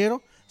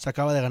compañero se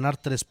acaba de ganar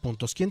 3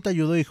 puntos. ¿Quién te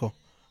ayudó, hijo?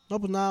 No,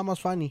 pues nada más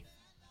Fanny.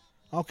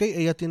 Ok,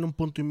 ella tiene 1.5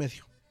 puntos.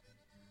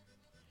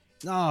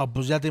 No,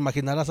 pues ya te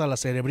imaginarás a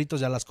las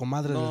cerebritos y a las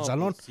comadres del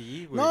salón. Pues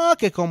sí, no,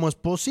 que cómo es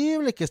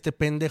posible que este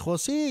pendejo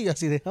sí, y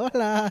así de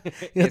hola.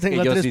 Ya es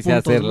tengo que yo 3 sí sé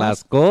hacer más.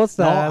 Las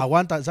cosas. No,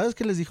 aguanta. ¿Sabes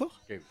qué les dijo?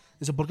 ¿Qué?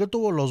 Dice, ¿por qué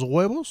tuvo los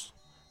huevos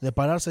de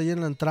pararse ahí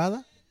en la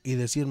entrada y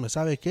decirme,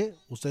 ¿sabe qué?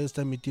 Usted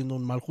está emitiendo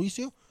un mal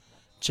juicio.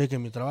 Cheque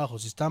mi trabajo,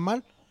 si está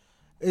mal.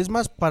 Es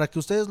más, para que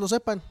ustedes lo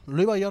sepan,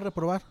 lo iba yo a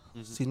reprobar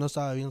si no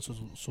estaba bien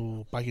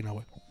su página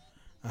web.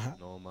 Ajá.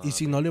 No, y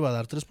si no, le iba a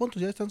dar 3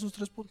 puntos. Ya están sus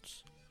 3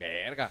 puntos.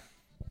 Verga.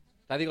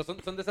 O sea, digo,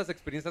 son de esas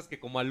experiencias que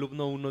como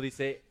alumno uno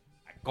dice,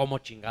 ¿cómo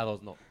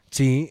chingados no?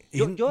 Sí,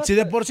 si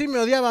de por sí me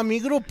odiaba mi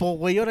grupo,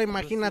 güey, ahora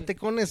imagínate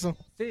con eso.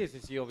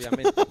 Sí,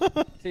 obviamente.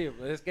 Sí,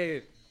 es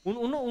que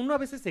uno a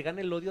veces se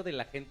gana el odio de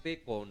la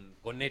gente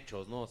con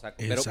hechos, ¿no? O sea,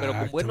 pero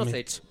con buenos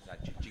hechos, o sea,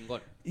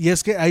 chingón. Y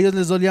es que a ellos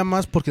les dolía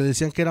más porque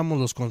decían que éramos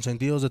los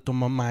consentidos de tu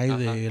mamá y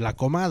de la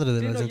comadre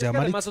de la licenciada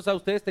Maritza. Además, o sea,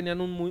 ustedes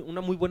tenían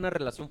una muy buena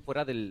relación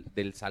fuera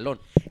del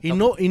salón. Y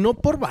no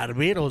por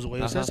barberos,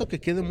 güey. O sea, eso que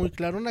quede muy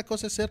claro. Una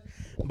cosa es ser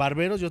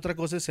barberos y otra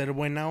cosa es ser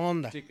buena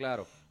onda. Sí,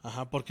 claro.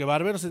 Ajá, porque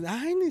barberos,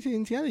 ay,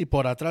 licenciada, y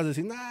por atrás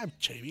decir,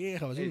 che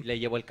vieja. Así. Le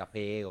llevo el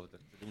café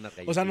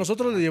o sea,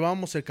 nosotros le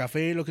llevábamos el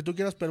café, lo que tú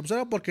quieras, pero pues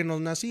era porque nos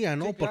nacía,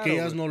 ¿no? Sí, porque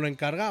claro, ellas no lo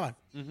encargaban.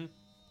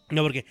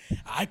 No, porque,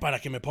 para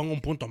que me ponga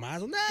un punto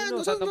más.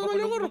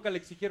 Nunca le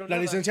exigieron la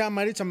nada. licenciada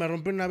Maritza me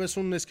rompió una vez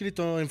un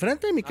escrito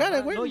enfrente de mi cara,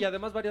 güey. No, y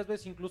además varias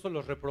veces incluso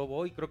los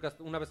reprobó y creo que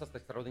una vez hasta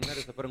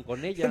extraordinarios se fueron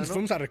con ella, ¿no?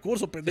 Fuimos a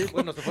recurso, pendejo. Sí,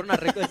 bueno, se fueron a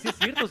recurso, sí es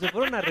cierto, se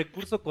fueron a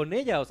recurso con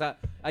ella. O sea,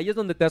 ahí es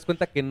donde te das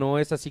cuenta que no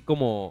es así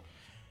como...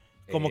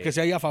 Como que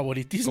se haya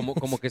favoritismo.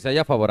 Como que se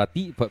haya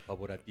favoritismo.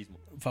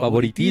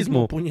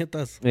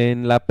 Puñetas.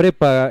 En la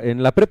prepa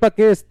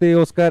que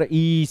Oscar.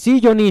 Y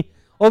sí, Johnny,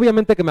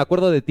 obviamente que me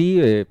acuerdo de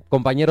ti,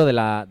 compañero de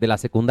la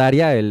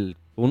secundaria.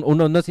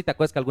 No sé si te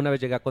acuerdas que alguna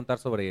vez llegué a contar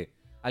sobre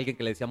alguien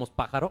que le decíamos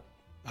pájaro.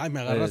 Ay,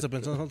 me agarraste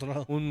pensando en otro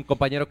lado. Un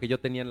compañero que yo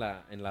tenía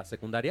en la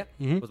secundaria.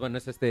 Pues bueno,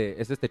 es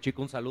este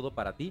chico, un saludo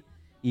para ti.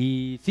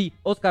 Y sí,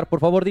 Oscar, por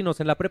favor, dinos,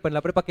 ¿en la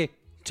prepa qué?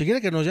 Si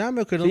quiere que nos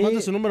llame o que nos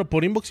mande su número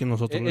por inbox y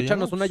nosotros le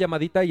échanos una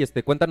llamadita y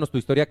cuéntanos tu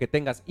historia que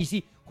tengas. Y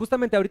sí,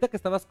 justamente ahorita que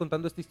estabas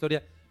contando esta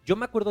historia, yo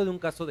me acuerdo de un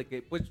caso de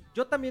que, pues,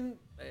 yo también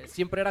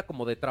siempre era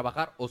como de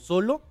trabajar o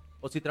solo,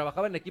 o si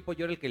trabajaba en equipo,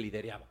 yo era el que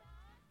lideraba.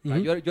 O sea,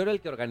 yo era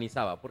el que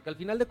organizaba, porque al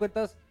final de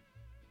cuentas,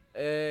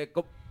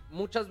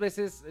 muchas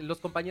veces los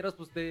compañeros,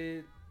 pues,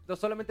 no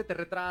solamente te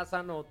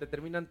retrasan o te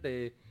terminan,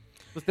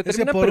 pues te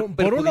terminan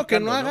por uno que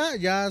no haga,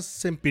 ya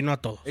se empinó a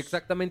todos.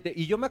 Exactamente.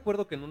 Y yo me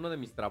acuerdo que en uno de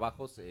mis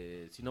trabajos,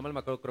 si no mal me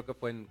acuerdo, creo que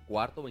fue en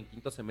 4º o en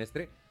 5º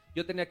semestre,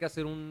 yo tenía que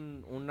hacer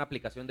una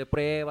aplicación de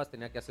pruebas,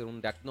 tenía que hacer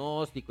un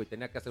diagnóstico y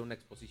tenía que hacer una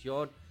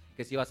exposición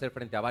que se iba a hacer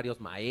frente a varios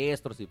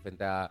maestros y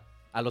frente a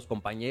los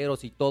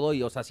compañeros y todo.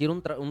 Y, o sea, sí era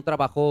un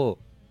trabajo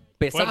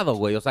pesado,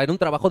 güey. O sea, era un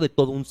trabajo de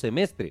todo un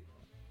semestre.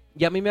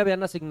 Y a mí me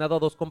habían asignado a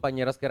 2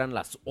 compañeras que eran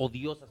las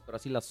odiosas, pero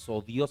así las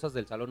odiosas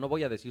del salón. No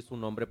voy a decir su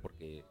nombre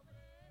porque...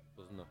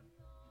 pues no.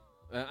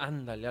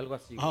 Ándale, algo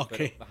así.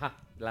 Okay. Pero,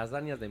 las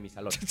dañas de mi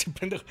salón.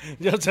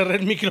 Yo cerré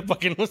el micro para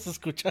que no se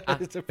escuchara.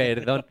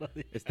 Perdón.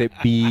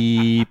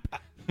 Bip.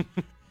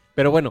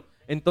 Pero bueno,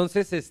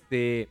 entonces,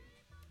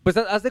 pues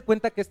haz de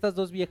cuenta que estas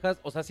 2 viejas,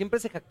 o sea, siempre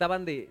se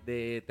jactaban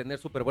de tener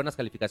súper buenas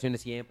calificaciones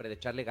siempre, de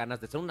echarle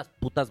ganas, de ser unas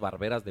putas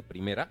barberas de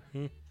primera.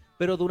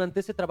 Pero durante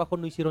ese trabajo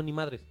no hicieron ni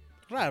madres.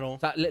 Raro. O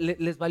sea,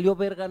 les valió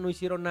verga, no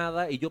hicieron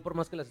nada. Y yo por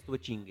más que las estuve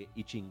chingue,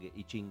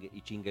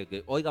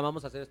 que, oiga,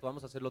 vamos a hacer esto,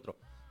 vamos a hacer lo otro.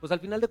 Pues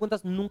al final de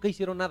cuentas nunca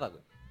hicieron nada,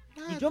 güey.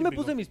 Y yo me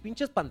puse mis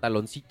pinches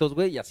pantaloncitos,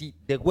 güey, y así,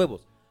 de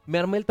huevos. Me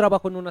armé el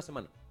trabajo en una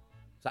semana.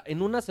 O sea,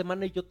 en una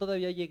semana y yo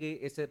todavía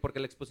llegué, porque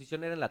la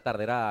exposición era en la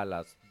tarde, era a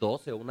las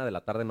 12 o 1 de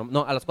la tarde,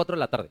 no, a las 4 de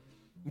la tarde.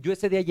 Yo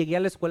ese día llegué a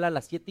la escuela a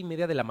las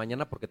 7:30 de la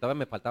mañana porque todavía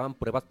me faltaban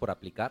pruebas por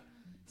aplicar.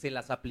 Se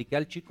las apliqué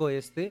al chico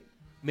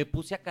me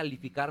puse a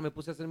calificar, me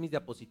puse a hacer mis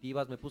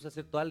diapositivas, me puse a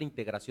hacer toda la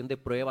integración de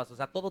pruebas, o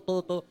sea,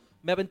 todo.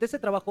 Me aventé ese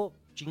trabajo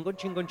chingón,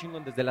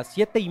 desde las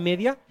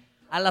 7:30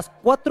 A las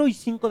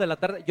 4:05 de la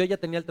tarde yo ya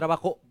tenía el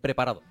trabajo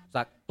preparado. O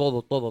sea,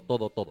 todo.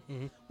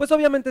 Pues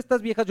obviamente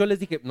estas viejas, yo les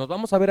dije, nos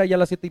vamos a ver allá a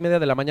las 7:30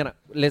 de la mañana.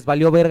 Les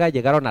valió verga,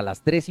 llegaron a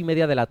las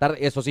 3:30 de la tarde.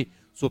 Eso sí,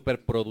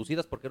 súper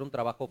producidas porque era un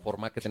trabajo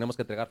formal que teníamos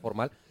que entregar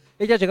formal.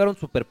 Ellas llegaron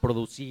súper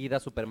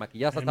producidas, súper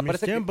maquilladas. Hasta En mis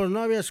tiempos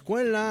no había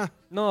escuela.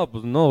 No,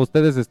 pues no,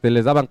 ustedes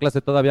les daban clase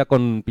todavía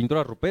con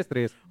pinturas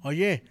rupestres.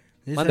 Oye,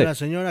 dice Mande. la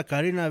señora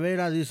Karina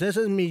Vera, dice,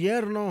 ese es mi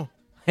yerno.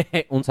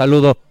 Un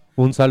saludo.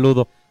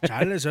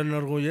 Chale, se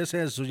enorgullece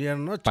de su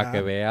yerno, chale. Para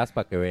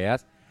que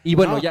veas. Y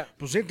bueno, No, ya.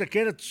 Pues sí te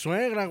quiere tu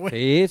suegra,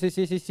 güey.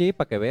 Sí,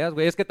 para que veas,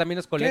 güey. Es que también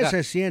es colega. ¿Qué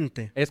se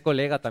siente? Es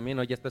colega también,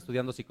 hoy ya está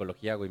estudiando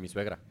psicología, güey, mi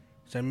suegra.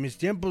 O sea, en mis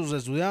tiempos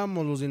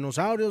estudiábamos los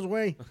dinosaurios,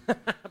 güey.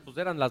 Pues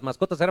eran las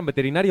mascotas, eran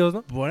veterinarios,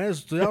 ¿no? Por eso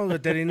estudiamos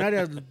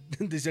veterinaria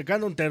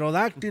disecando un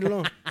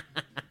pterodáctilo.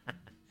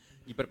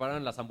 Y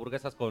prepararon las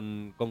hamburguesas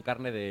con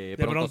carne de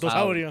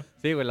brontosaurio.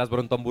 Sí, güey, las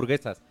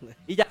brontohamburguesas.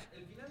 Y ya,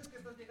 el final es que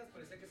estas viejas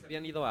parecía que se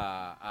habían ido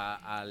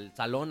al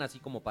salón así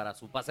como para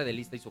su pase de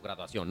lista y su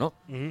graduación, ¿no?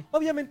 Uh-huh.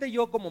 Obviamente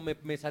yo como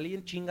me salí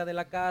en chinga de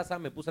la casa,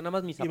 me puse nada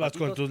más mis zapatitos.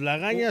 Ibas con tus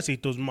lagañas y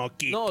tus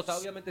moquitos. No, o sea,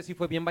 obviamente sí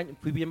fui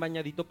bien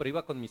bañadito, pero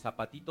iba con mis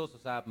zapatitos, o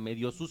sea,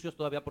 medio sucios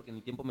todavía porque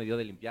ni tiempo me dio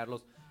de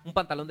limpiarlos. Un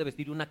pantalón de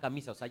vestir y una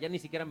camisa, o sea, ya ni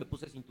siquiera me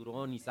puse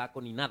cinturón, ni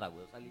saco, ni nada,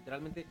 güey. O sea,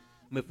 literalmente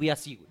me fui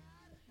así, güey.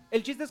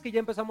 El chiste es que ya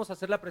empezamos a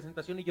hacer la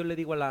presentación y yo le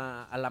digo a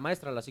la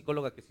maestra, a la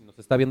psicóloga, que si nos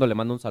está viendo le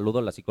mando un saludo,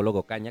 a la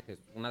psicóloga Caña, que es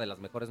una de las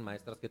mejores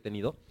maestras que he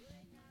tenido.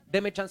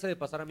 Deme chance de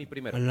pasar a mí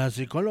primero. La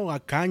psicóloga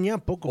Caña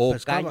poco o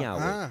pescaba.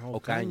 Caña, güey.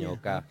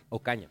 O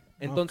Caña.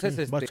 Entonces,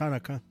 okay, va a estar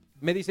acá.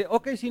 me dice,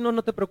 ok, sí,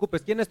 no te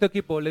preocupes. ¿Quién es tu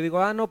equipo? Le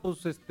digo, no,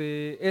 pues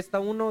esta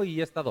 1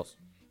 y esta 2.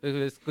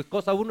 Es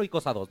cosa 1 y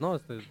cosa 2, ¿no?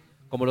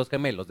 Como los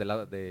gemelos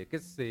de ¿qué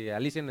es?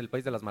 Alicia en el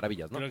País de las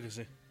Maravillas, ¿no? Creo que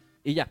sí.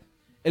 Y ya.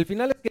 El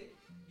final es que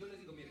yo les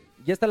digo, miren,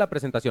 ya está la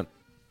presentación.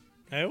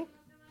 ¿Eh?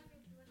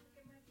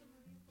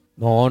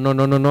 No.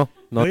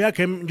 Yo ya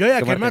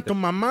quemé a tu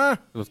mamá.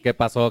 Pues, ¿qué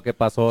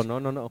pasó?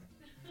 No.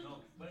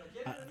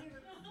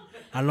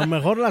 A lo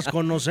mejor las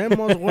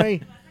conocemos,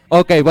 güey.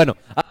 Ok, bueno.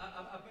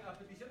 A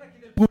petición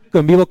aquí del público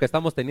en vivo que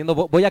estamos teniendo,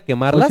 voy a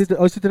quemarlas.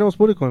 Hoy sí tenemos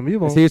público en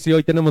vivo. Sí,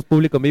 hoy tenemos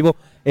público en vivo.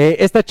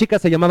 Estas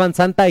chicas se llamaban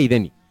Santa y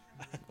Denny.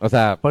 O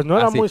sea, pues no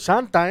era así. muy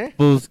santa, ¿eh?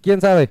 Pues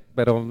quién sabe,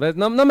 pero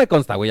no me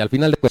consta, güey, al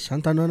final de cuentas.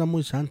 Santa no era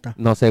muy santa.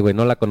 No sé, güey,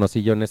 no la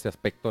conocí yo en ese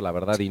aspecto, la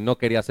verdad, y no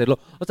quería hacerlo.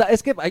 O sea,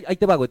 es que ahí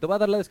te va, güey, te voy a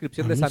dar la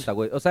descripción de Santa,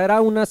 güey. O sea,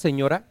 era una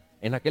señora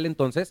en aquel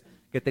entonces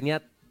que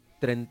tenía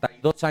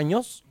 32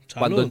 años. Salud.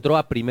 Cuando entró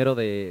a primero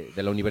de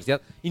la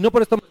universidad. Y no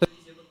por esto me estoy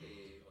diciendo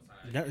que...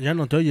 O sea, ya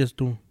no te oyes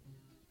tú.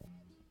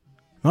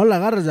 No la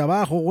agarres de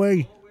abajo,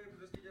 güey. No, güey,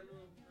 pues es que ya no.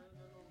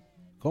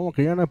 ¿Cómo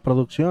que ya no hay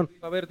producción?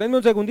 A ver, denme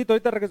un segundito,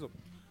 ahorita regreso.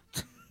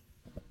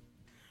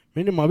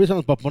 Mínimo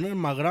avísanos para poner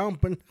Maground,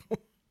 pendejo.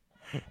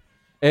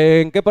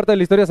 ¿En qué parte de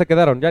la historia se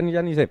quedaron? Ya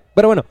ni sé.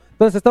 Pero bueno,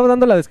 entonces estaba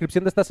dando la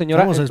descripción de esta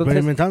señora. Estamos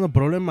experimentando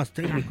problemas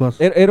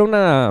técnicos. Era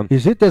una... Y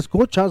sí te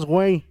escuchas,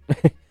 güey.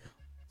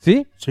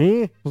 ¿Sí?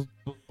 Sí. Pues,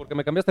 porque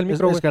me cambiaste el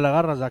micro, güey. Es que la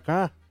agarras de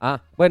acá.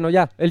 Bueno,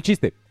 ya, el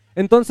chiste.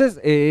 Entonces,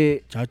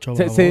 Chacho,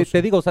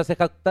 te digo, o sea,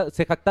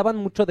 se jactaban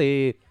mucho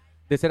de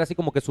ser así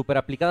como que súper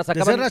aplicadas.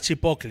 De ser las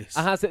chipocles.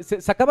 Ajá,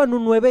 sacaban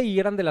un 9 y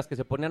eran de las que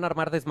se ponían a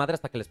armar desmadre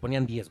hasta que les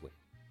ponían 10, güey.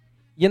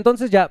 Y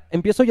entonces ya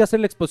empiezo yo a hacer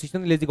la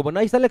exposición y les digo, bueno,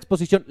 ahí está la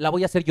exposición, la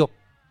voy a hacer yo.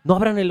 No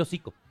abran el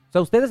hocico. O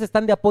sea, ustedes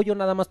están de apoyo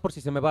nada más por si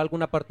se me va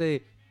alguna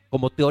parte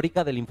como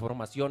teórica de la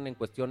información en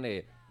cuestión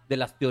de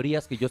las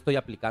teorías que yo estoy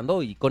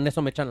aplicando y con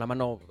eso me echan la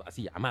mano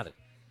así, a madre.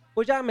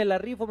 Pues ya me la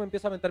rifo, me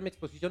empiezo a aventar mi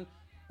exposición.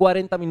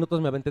 40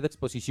 minutos me aventé de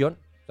exposición.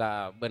 O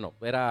sea, bueno,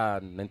 era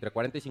entre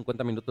 40 y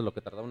 50 minutos lo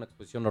que tardaba una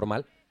exposición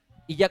normal.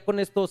 Y ya con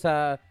esto, o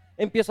sea,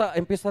 empiezo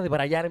a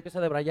debrayar, empiezo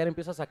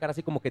a sacar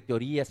así como que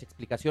teorías,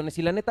 explicaciones.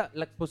 Y la neta,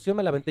 la exposición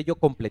me la aventé yo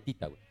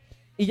completita, güey.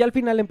 Y ya al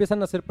final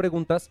empiezan a hacer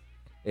preguntas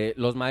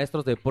los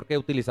maestros de por qué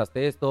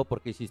utilizaste esto,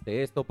 por qué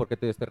hiciste esto, por qué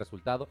te dio este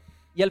resultado.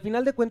 Y al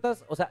final de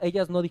cuentas, o sea,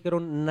 ellas no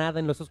dijeron nada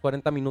en esos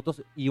 40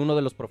 minutos y uno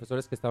de los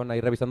profesores que estaban ahí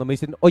revisando me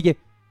dicen, oye,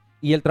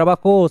 ¿y el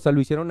trabajo, o sea,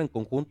 lo hicieron en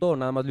conjunto o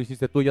nada más lo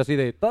hiciste tú? Yo así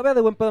de, todavía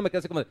de buen pedo me quedé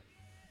así como de,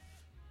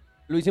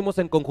 lo hicimos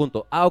en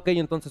conjunto. Ok,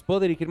 entonces,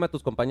 ¿puedo dirigirme a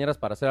tus compañeras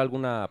para hacer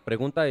alguna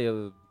pregunta? Y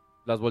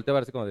las volteé a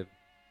ver así como de,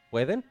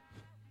 ¿pueden?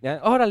 ¿Ya?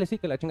 Órale, sí,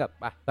 que la chinga,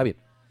 está bien.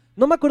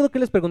 No me acuerdo qué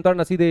les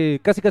preguntaron así de,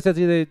 casi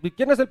así de,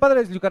 ¿quién es el padre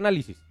del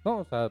psicoanálisis? ¿No?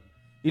 O sea,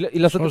 y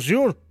las otras...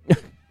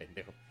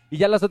 Pendejo. Y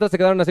ya las otras se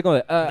quedaron así como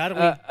de,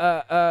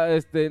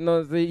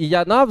 no, sí, y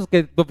ya, no, pues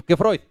que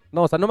Freud.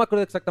 No, o sea, no me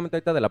acuerdo exactamente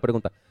ahorita de la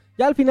pregunta.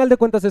 Ya al final de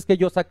cuentas es que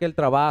yo saqué el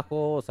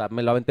trabajo, o sea,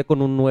 me lo aventé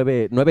con un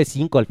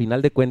 9.5 al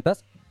final de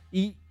cuentas.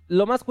 Y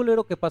lo más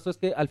culero que pasó es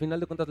que al final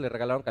de cuentas le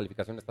regalaron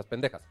calificación a estas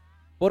pendejas.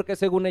 Porque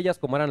según ellas,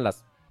 como eran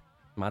las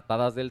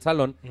matadas del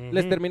salón,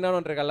 les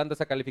terminaron regalando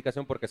esa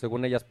calificación porque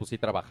según ellas pues sí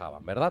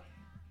trabajaban, ¿verdad?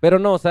 Pero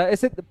no, o sea,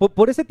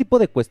 por ese tipo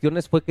de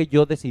cuestiones fue que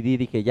yo decidí,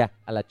 dije ya,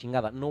 a la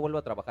chingada, no vuelvo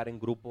a trabajar en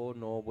grupo,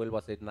 no vuelvo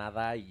a hacer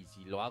nada y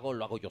si lo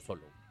hago yo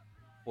solo.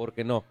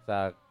 Porque no, o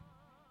sea,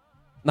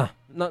 no,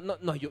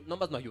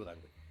 nomás no ayudan,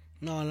 güey.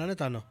 No, la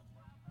neta no.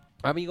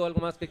 Amigo, ¿algo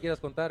más que quieras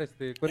contar?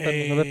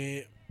 Cuéntanos, a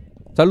ver.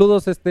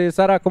 Saludos,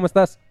 Sara, ¿cómo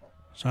estás?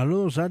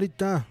 Saludos,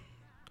 Sarita.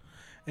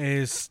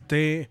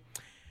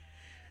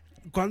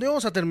 Cuando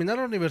íbamos a terminar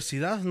la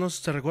universidad, no sé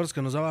si te recuerdas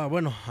que nos daba,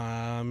 bueno,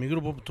 a mi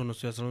grupo, tú no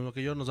estudias lo mismo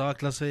que yo, nos daba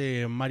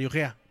clase Mario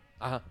Gea.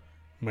 Ajá.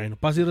 Bueno,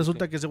 pasa y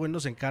resulta que ese güey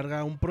nos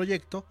encarga un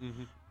proyecto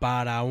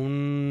para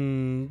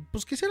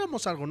pues que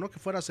hiciéramos algo, ¿no? Que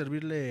fuera a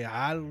servirle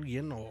a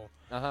alguien o...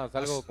 Ajá, o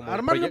sea, algo como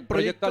armarle un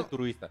proyecto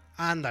altruista.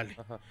 Ándale.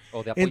 Ajá.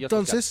 O de apoyo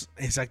Entonces,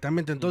 social.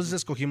 exactamente, entonces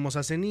escogimos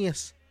a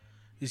CENIES.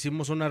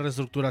 Hicimos una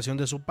reestructuración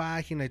de su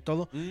página y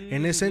todo.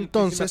 En ese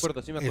entonces sí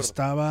me acuerdo.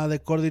 estaba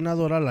de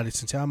coordinadora la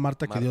licenciada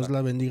Marta, que Dios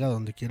la bendiga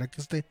donde quiera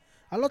que esté.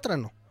 A la otra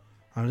no.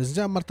 A la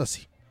licenciada Marta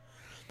sí.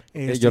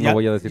 Yo no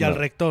voy a decir y al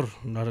nada.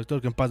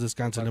 rector, que en paz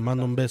descanse, le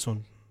mando un beso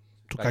en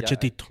tu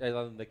cachetito. Ya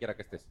donde quiera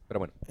que estés, pero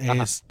bueno.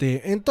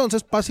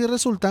 Entonces pasa y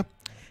resulta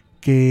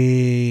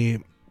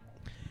que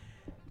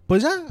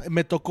pues ya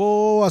me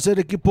tocó hacer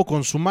equipo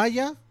con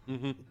Sumaya,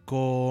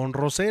 con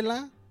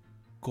Rosela,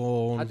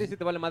 con... A ti sí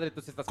te vale madre, tú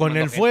sí estás con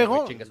quemando el gente, fuego.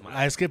 güey, chingue su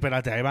madre. Es que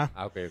espérate, ahí va.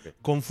 Ok.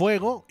 Con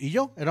Fuego y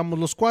yo, éramos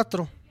los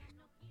 4.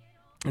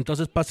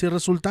 Entonces pasa y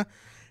resulta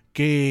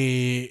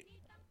que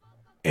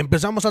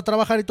empezamos a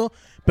trabajar y todo,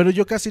 pero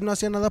yo casi no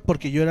hacía nada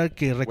porque yo era el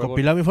que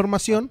recopilaba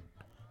información.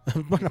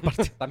 Buena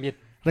parte. También.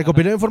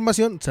 Recopilaba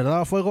información, se le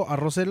daba fuego a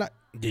Rosela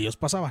y ellos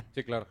pasaban.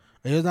 Sí, claro.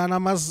 Ellos nada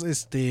más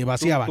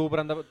vaciaban.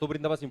 Tú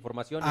brindabas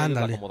información y ellos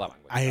Ándale. la acomodaban,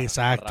 güey.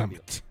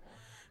 Exactamente.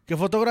 ¿Qué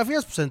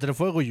fotografías? Pues entre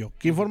Fuego y yo.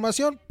 ¿Qué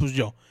información? Pues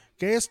yo.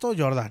 ¿Qué esto?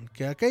 Jordan.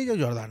 ¿Qué aquello?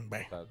 Jordan.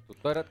 Bueno. O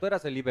sea, tú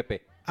eras el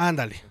IBP.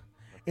 Ándale.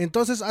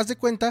 Entonces, haz de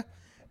cuenta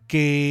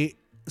que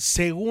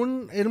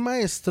según el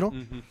maestro,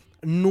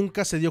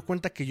 nunca se dio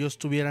cuenta que yo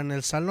estuviera en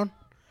el salón.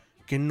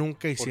 Que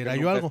nunca hiciera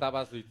yo algo.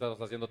 Estabas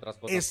haciendo otras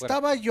cosas.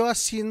 Estaba yo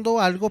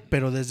haciendo algo,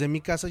 pero desde mi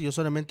casa yo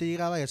solamente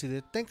llegaba y así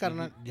de, ten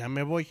carnal, ya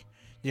me voy.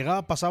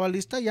 Llegaba, pasaba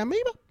lista y ya me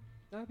iba.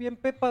 Ah, bien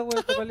Pepa, güey,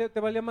 te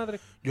valía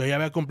madre. Yo ya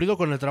había cumplido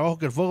con el trabajo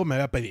que el Fuego me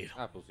había pedido.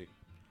 Ah, pues sí.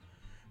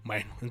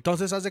 Bueno,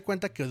 entonces haz de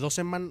cuenta que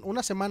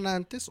una semana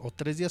antes o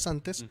 3 días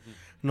antes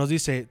nos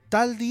dice,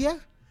 tal día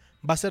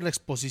va a ser la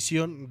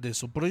exposición de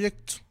su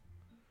proyecto.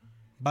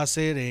 Va a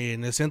ser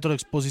en el centro de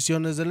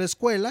exposiciones de la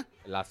escuela.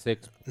 La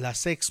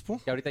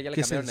Sexpo. Que ahorita ya le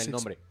cambiaron el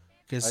nombre.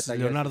 Que es ahorita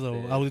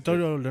Leonardo,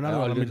 Auditorio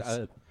Leonardo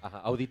Ramírez. Ajá,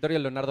 Auditorio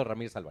Leonardo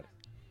Ramírez Álvarez.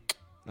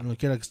 No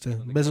quiera que esté.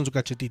 Ves en su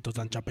cachetito,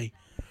 tan chapey.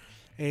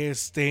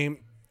 ¿Qué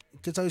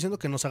estaba diciendo?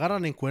 Que nos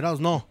agarran encuerados.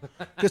 No.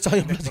 ¿Qué estaba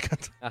yo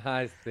platicando?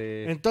 Ajá,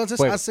 Entonces,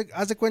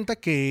 haz de cuenta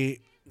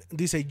que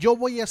dice, yo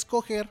voy a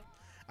escoger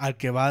al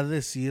que va a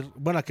decir,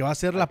 bueno, al que va a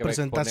hacer la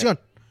presentación.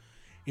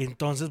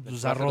 Entonces,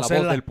 pues a Rosela.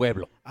 La voz del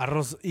pueblo.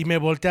 Y me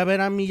volteé a ver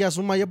a mí y a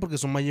Sumaya porque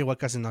Sumaya igual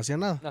casi no hacía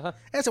nada. Ajá.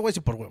 Ese güey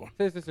sí por huevo.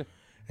 Sí.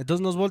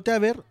 Entonces nos volteé a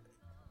ver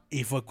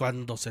y fue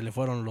cuando se le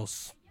fueron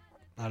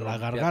a la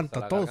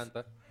garganta todos.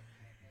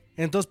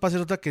 Entonces pasa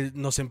otra que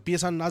nos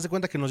empiezan, haz de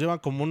cuenta que nos llevan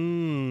como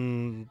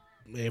un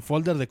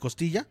folder de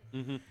costilla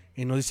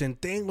y nos dicen,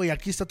 tengo y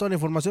aquí está toda la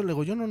información. Le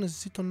digo, yo no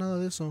necesito nada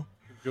de eso.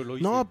 Yo lo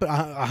hice. No, pero,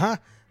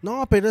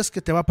 no, pero es que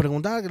te va a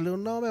preguntar. Le digo,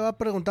 no me va a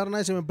preguntar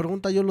nadie, si me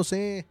pregunta yo lo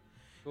sé.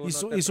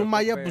 Y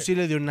Sumaya pues sí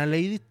le dio una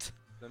leidit.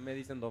 Me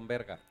dicen Don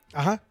Verga.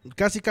 Ajá,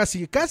 casi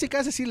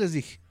sí les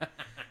dije.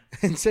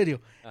 En serio.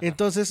 Ajá.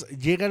 Entonces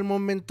llega el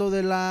momento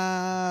de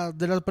la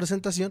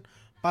presentación,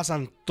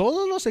 pasan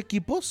todos los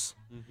equipos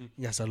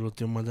y hasta el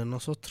último de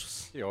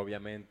nosotros. Sí,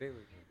 obviamente.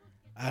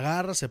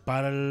 Agarra, se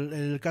para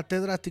el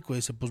catedrático y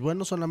dice, pues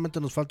bueno,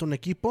 solamente nos falta un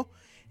equipo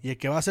y el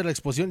que va a hacer la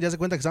exposición, ya se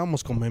cuenta que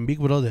estábamos como en Big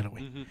Brother,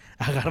 güey.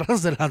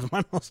 Agarrados de las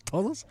manos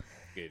todos.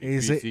 Qué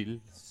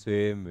difícil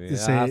se me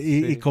hace.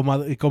 Y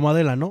como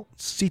Adela, ¿no?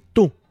 Sí,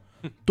 tú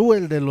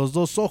el de los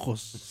 2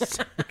 ojos.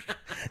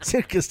 Sí,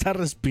 el que está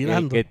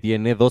respirando. El que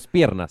tiene 2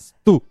 piernas.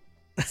 Tú.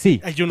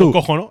 Sí. Yo no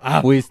cojo,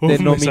 ¿no? Fuiste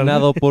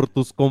nominado por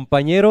tus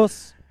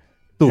compañeros.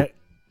 Tú.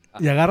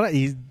 Y agarra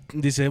y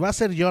dice, va a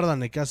ser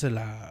Jordan el que hace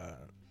la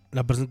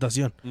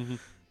presentación.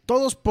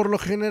 Todos por lo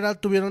general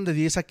tuvieron de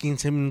 10 a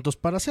 15 minutos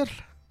para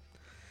hacerla.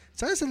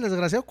 ¿Sabes el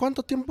desgraciado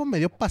cuánto tiempo me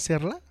dio para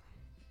hacerla?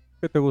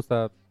 ¿Qué te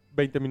gusta?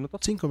 ¿20 minutos?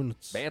 5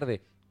 minutos.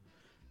 Verde.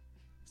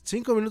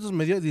 5 minutos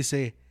me dio,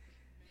 dice,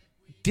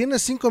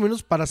 tienes 5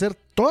 minutos para hacer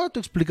toda tu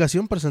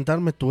explicación,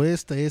 presentarme tu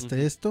esto,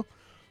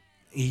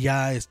 y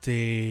ya,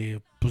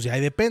 pues ya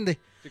ahí depende.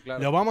 Sí,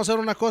 claro. Le vamos a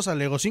hacer una cosa,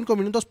 le digo 5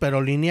 minutos,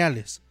 pero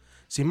lineales.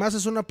 Si me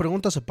haces una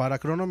pregunta, se para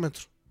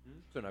cronómetro.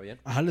 Suena bien.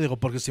 Ajá, le digo,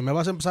 porque si me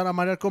vas a empezar a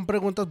marear con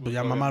preguntas, pues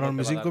ya mamaron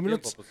mis 5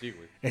 minutos. Pues sí,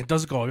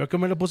 entonces, como vio que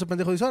me le puse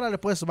pendejo, dice, órale,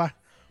 pues va.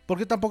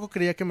 Porque tampoco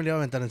creía que me le iba a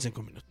aventar en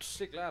 5 minutos.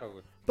 Sí, claro,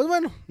 güey. Pues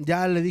bueno,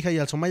 ya le dije ahí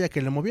al Somaya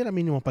que le moviera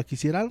mínimo para que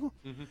hiciera algo.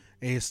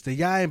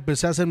 Ya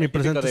empecé a hacer mi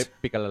presentación.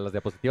 Pícala las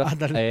diapositivas.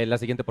 La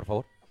siguiente, por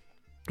favor.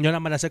 Yo la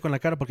me la hacía con la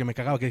cara porque me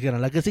cagaba que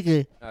dijeran, la que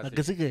sigue,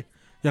 que sigue.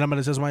 Yo la me la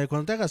decía a Somaya,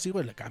 cuando te hagas así,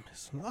 güey, le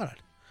cambies.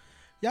 Órale.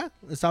 Ya,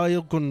 estaba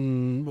yo con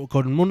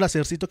un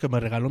lásercito que me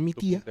regaló mi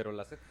tía. Puntero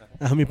láser.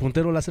 Mi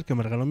puntero láser que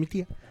me regaló mi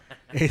tía.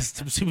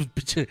 Sí,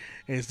 pinche,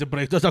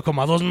 proyecto está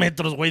como a 2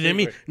 metros, güey, de Sí,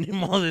 mí. güey. Ni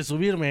modo de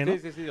subirme, ¿no?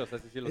 Sí, o sea,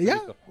 sí lo Y he ya,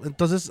 visto.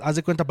 entonces, haz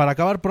de cuenta, para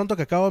acabar pronto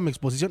que acabo mi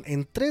exposición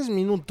en 3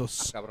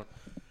 minutos. Cabrón.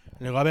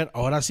 Le digo, a ver,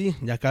 ahora sí,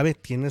 ya acabé.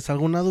 ¿Tienes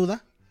alguna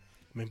duda?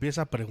 Me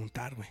empieza a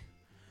preguntar, güey.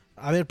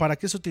 A ver, ¿para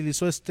qué se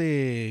utilizó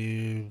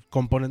este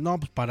componente? No,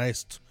 pues para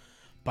esto.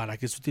 ¿Para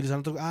qué se utilizan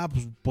otro?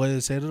 Pues puede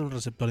ser un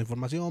receptor de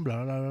información,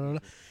 bla, bla, bla, bla,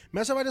 bla.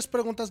 Me hace varias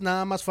preguntas,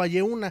 nada más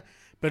fallé una.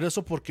 Pero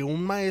eso porque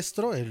un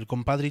maestro, el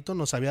compadrito,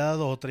 nos había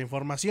dado otra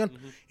información.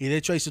 Uh-huh. Y de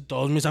hecho ahí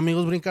todos mis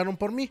amigos brincaron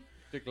por mí.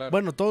 Sí, claro.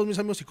 Bueno, todos mis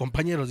amigos y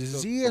compañeros. Dice,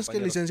 sí, compañeros. Es que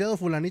el licenciado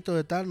fulanito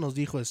de tal nos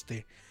dijo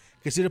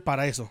que sirve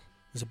para eso.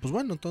 Dice, pues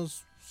bueno,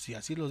 entonces, si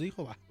así lo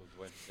dijo, va. Pues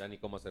bueno, ya ni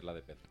cómo hacerla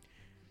de pedo.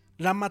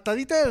 La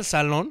matadita del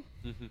salón,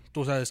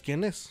 tú sabes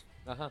quién es.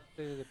 Ajá.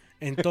 Sí.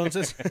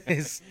 Entonces,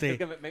 Es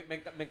que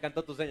me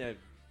encantó tu seña.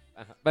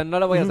 Ajá. Bueno, no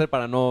la voy a hacer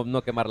para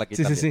no quemarla aquí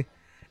también. Sí.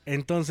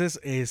 Entonces,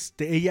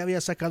 ella había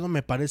sacado,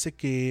 me parece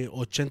que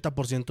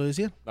 80% de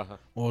 100. Ajá.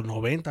 O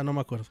 90, no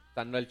me acuerdo. O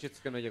sea, no, el chiste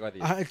es que no llegó a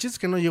 10. El chiste es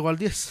que no llegó al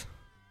 10.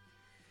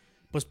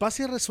 Pues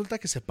pasa y resulta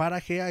que se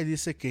para Gea y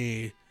dice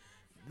que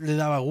le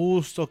daba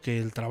gusto, que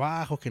el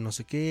trabajo, que no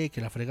sé qué,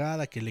 que la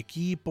fregada, que el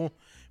equipo.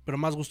 Pero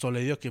más gusto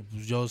le dio que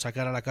pues, yo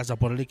sacara la casa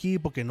por el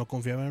equipo, que no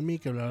confiaba en mí,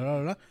 que bla, bla,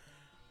 bla.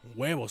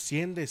 Huevo,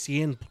 100 de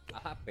 100. Puto.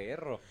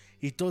 Perro.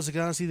 Y todos se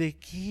quedan así de,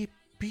 ¿qué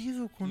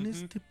pido con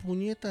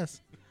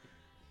puñetas?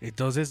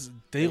 Entonces,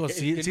 te digo,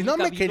 si no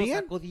me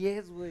querían... Sacó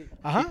 10, güey.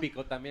 Ajá.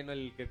 Típico también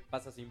el que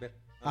pasa sin ver.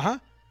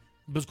 Ajá.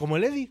 Pues como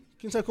el Eddie.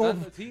 ¿Quién sabe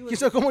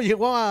cómo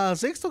llegó a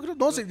sexto? Creo.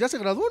 No, ya se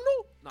graduó,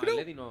 ¿no? No, creo. el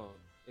Eddie no.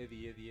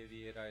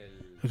 Eddie era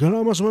el... El que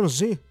hablaba más o menos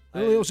así.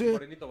 Sí.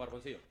 Morenito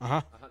barboncillo.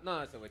 Ajá.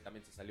 No, ese güey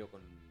también se salió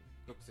con...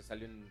 Creo que se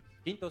salió en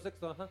quinto o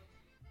sexto, ajá.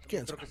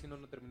 ¿Quién Creo sabe? que si no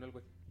terminó el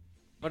güey.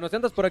 Bueno, si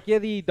andas por aquí,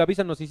 Eddie,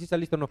 avísanos si sí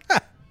saliste o no.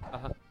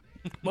 Ajá.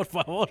 Por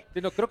favor.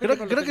 Sí, no, creo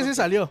que sí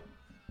salió.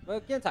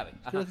 ¿Quién sabe?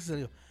 Ajá. Creo que sí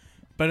salió.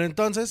 Pero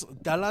entonces,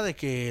 te habla de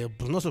que,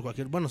 pues no soy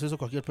cualquier... Bueno, sí soy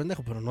cualquier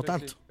pendejo, pero no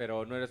tanto. Sí,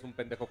 pero no eres un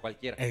pendejo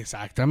cualquiera.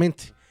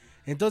 Exactamente.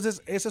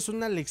 Entonces, esa es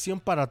una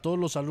lección para todos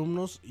los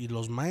alumnos y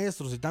los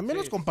maestros y también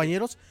los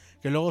compañeros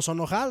que luego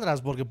son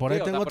hojaldras, porque por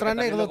ahí tengo otra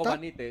anécdota. Luego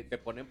van y te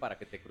ponen para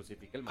que te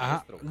crucifique el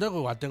maestro. Luego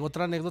igual tengo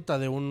otra anécdota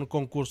de un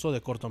concurso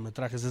de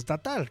cortometrajes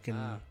estatal que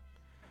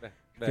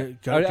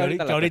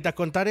ahorita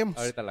contaremos.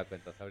 Ahorita la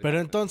cuentas.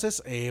 Pero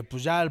entonces,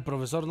 pues ya el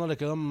profesor no le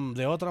quedó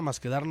de otra más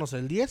que darnos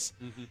el 10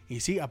 y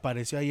sí,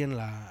 apareció ahí en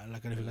la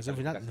calificación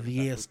final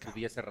 10.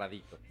 10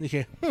 cerradito.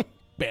 Dije,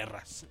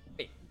 perras.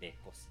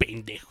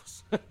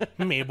 Pendejos.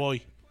 Me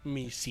voy,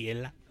 mi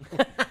ciela.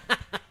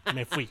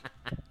 Me fui.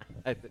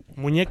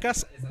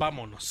 Muñecas,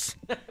 vámonos.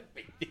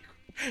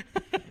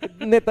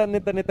 Neta,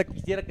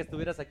 quisiera que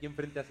estuvieras aquí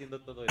enfrente haciendo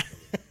todo eso,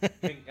 güey.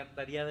 Me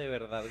encantaría de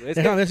verdad, güey.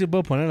 Déjame ver si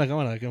puedo poner la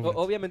cámara de aquí enfrente.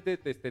 Obviamente,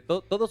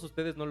 todos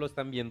ustedes no lo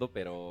están viendo,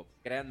 pero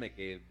créanme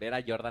que ver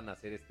a Jordan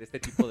hacer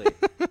este tipo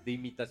de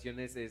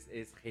imitaciones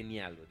es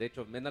genial, güey. De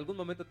hecho, en algún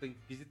momento te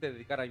quisiste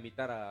dedicar a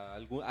imitar a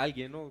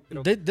alguien, ¿no?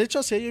 De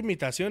hecho, sí hay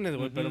imitaciones,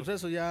 güey, pero pues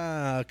eso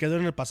ya quedó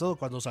en el pasado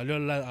cuando salió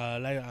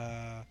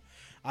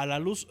a la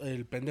luz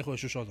el pendejo de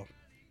Shushodo.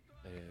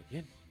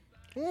 ¿Quién?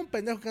 Un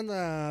pendejo que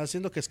anda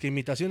haciendo que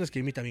imitaciones que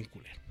imita bien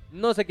culero.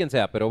 No sé quién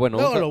sea, pero bueno.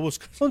 Luego lo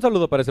buscas. Un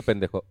saludo para ese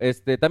pendejo.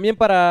 También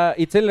para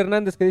Itzel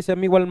Hernández, que dice a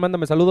mí igual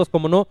mándame saludos,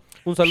 como no.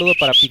 Un saludo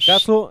para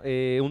Picasso,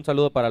 un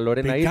saludo para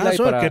Lorena Isla.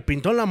 ¿Picasso, el que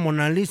pintó la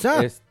Mona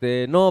Lisa?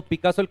 No,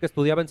 Picasso, el que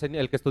estudió en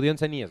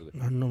CENIES,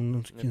 güey.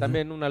 No sé quién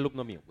también es. Un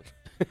alumno mío,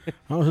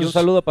 güey. Y un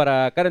saludo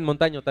para Karen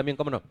Montaño también,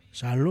 cómo no.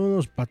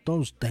 Saludos para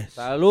todos ustedes.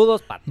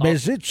 Saludos para todos.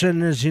 Besitos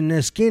en el sin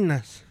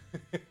esquinas.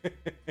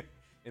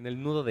 En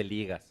el nudo de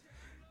ligas.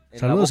 En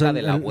saludos la boca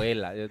de la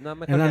abuela.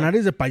 En la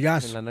nariz de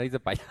payaso. En la nariz de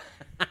payaso.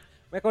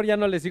 Mejor ya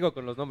no le sigo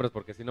con los nombres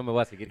porque si no me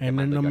voy a seguir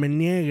quemando. En el no me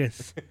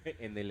niegues.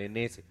 En el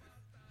NS.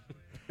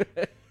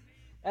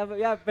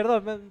 Ya,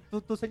 perdón,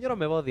 tu señora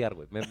me va a odiar,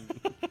 güey.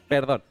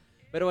 Perdón.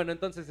 Pero bueno,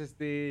 entonces,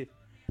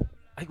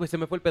 ay, güey, se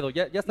me fue el pedo.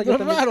 Ya está yo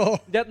también. Raro.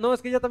 No,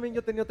 es que ya también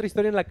yo tenía otra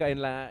historia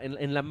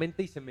en la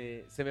mente y se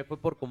me fue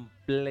por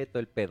completo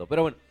el pedo.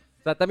 Pero bueno,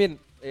 o sea, también...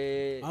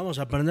 Vamos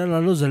a prender la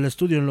luz del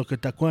estudio en lo que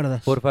te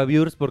acuerdas. Por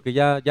favor, porque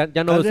ya no...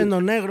 Estás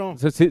viendo negro.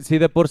 Si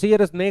de por sí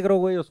eres negro,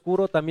 güey,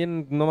 oscuro,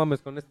 también, no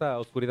mames, con esta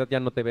oscuridad ya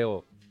no te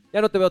veo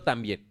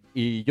tan bien.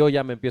 Y yo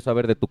ya me empiezo a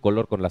ver de tu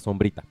color con la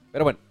sombrita.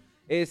 Pero bueno,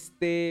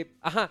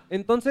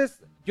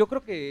 entonces, yo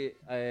creo que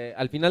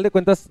al final de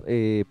cuentas...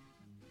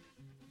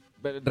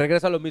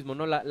 regresa a lo mismo,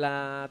 ¿no?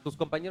 Tus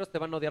compañeros te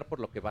van a odiar por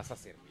lo que vas a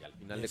hacer, güey, al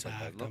final de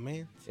cuentas, ¿no?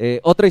 Exactamente.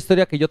 Otra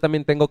historia que yo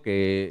también tengo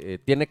que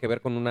tiene que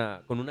ver con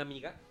una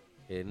amiga,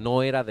 que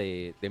no era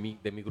de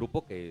mi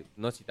grupo, que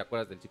no sé si te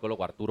acuerdas del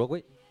psicólogo Arturo,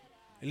 güey.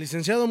 El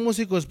licenciado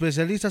músico,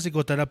 especialista,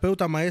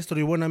 psicoterapeuta, maestro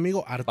y buen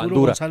amigo Arturo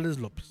Pandura. González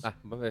López.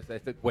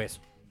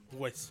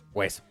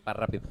 Hueso,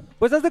 para rápido.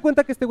 Pues haz de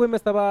cuenta que este güey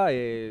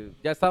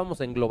ya estábamos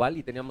en Global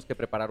y teníamos que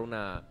preparar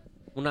una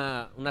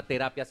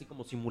terapia, así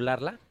como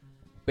simularla.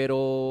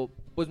 Pero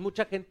pues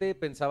mucha gente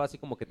pensaba así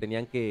como que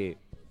tenían que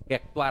que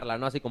actuarla,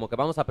 ¿no? Así como que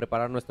vamos a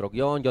preparar nuestro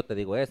guión, yo te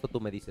digo esto,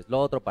 tú me dices lo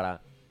otro,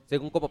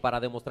 según como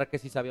para demostrar que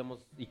sí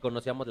sabíamos y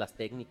conocíamos las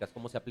técnicas,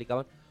 cómo se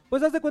aplicaban.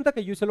 Pues haz de cuenta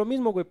que yo hice lo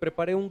mismo, güey,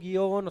 preparé un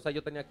guión, o sea,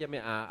 yo tenía aquí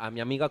a mi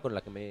amiga con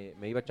la que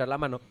me iba a echar la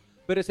mano,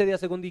 pero ese día,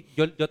 según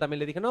yo también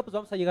le dije, no, pues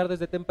vamos a llegar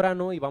desde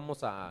temprano y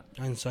vamos a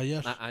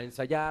ensayar. A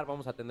ensayar,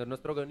 vamos a tener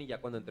nuestro guión y ya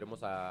cuando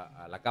entremos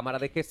a la cámara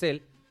de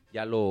Gesell,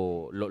 ya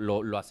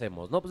lo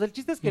hacemos, ¿no? Pues el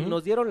chiste es que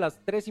nos dieron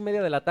las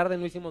 3:30 de la tarde,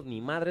 no hicimos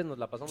ni madres, nos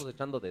la pasamos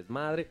echando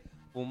desmadre,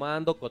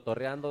 fumando,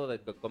 cotorreando,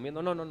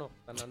 comiendo, no,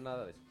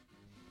 nada de eso.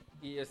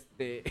 Y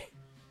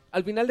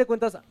al final de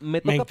cuentas,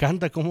 me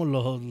encanta cómo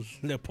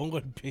le pongo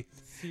el pie.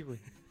 Sí, güey.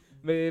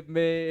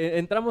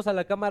 Entramos a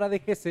la cámara de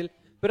Gesell,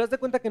 pero haz de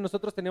cuenta que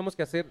nosotros teníamos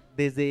que hacer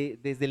desde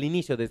el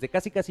inicio, desde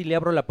casi le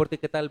abro la puerta y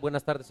 ¿qué tal?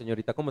 Buenas tardes,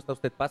 señorita, ¿cómo está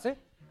usted? Pase.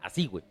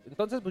 Así, güey.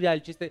 Entonces, pues ya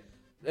el chiste...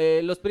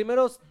 los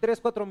primeros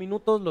 3-4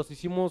 minutos los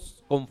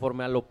hicimos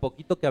conforme a lo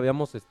poquito que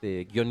habíamos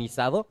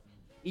guionizado.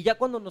 Y ya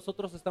cuando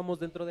nosotros estamos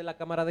dentro de la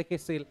cámara de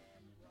Gesell,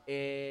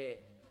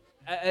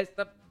 a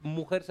esta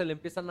mujer se le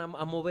empiezan a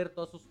mover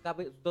todas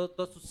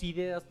sus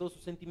ideas, todos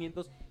sus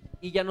sentimientos.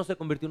 Y ya no se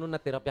convirtió en una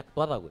terapia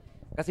actuada, güey.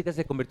 Casi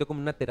se convirtió como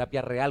una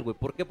terapia real, güey.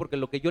 ¿Por qué? Porque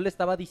lo que yo le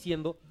estaba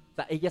diciendo, o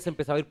sea, ella se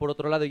empezaba a ir por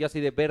otro lado. Y yo así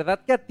de,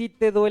 ¿verdad que a ti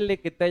te duele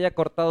que te haya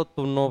cortado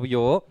tu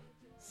novio?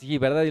 Sí,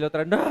 ¿verdad? Y la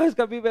otra, no, es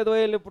que a mí me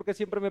duele porque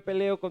siempre me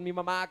peleo con mi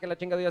mamá, que la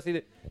chingada. Y así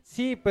de,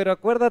 sí, pero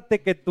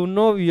acuérdate que tu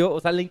novio,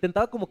 o sea, le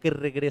intentaba como que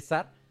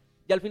regresar.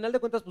 Y al final de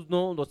cuentas, pues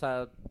no, o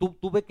sea,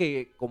 tuve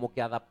que como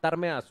que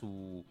adaptarme a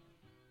su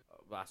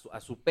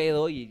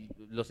pedo y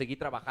lo seguí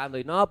trabajando.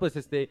 Y no,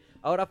 pues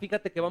ahora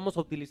fíjate que vamos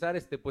a utilizar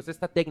pues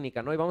esta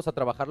técnica, ¿no? Y vamos a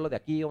trabajarlo de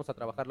aquí, vamos a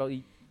trabajarlo.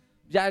 Y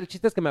ya el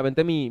chiste es que me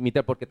aventé mi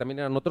porque también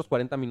eran otros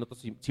 40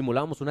 minutos,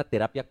 simulábamos una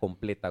terapia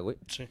completa, güey.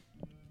 Sí.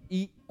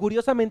 Y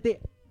curiosamente,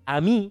 a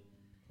mí,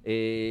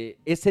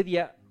 ese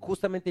día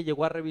justamente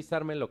llegó a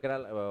revisarme lo que era,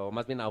 o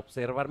más bien a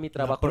observar mi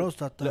trabajo,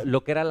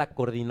 lo que era la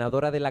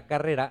coordinadora de la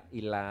carrera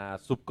y la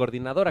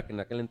subcoordinadora, que en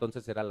aquel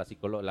entonces era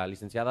la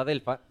licenciada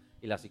Delfa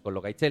y la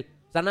psicóloga Itzel.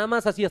 O sea, nada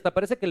más así, hasta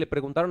parece que le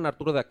preguntaron a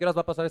Arturo de a qué horas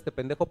va a pasar este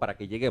pendejo para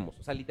que lleguemos.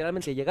 O sea,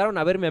 literalmente llegaron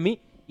a verme a mí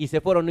y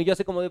se fueron. Y yo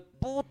así como de,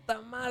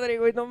 puta madre,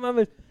 güey, no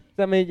mames. O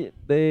sea,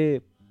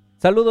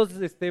 saludos,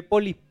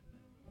 Poli.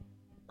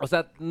 O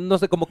sea, no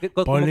sé, como que...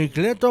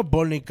 Policleto,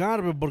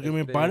 Policarpio, porque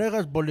mi pareja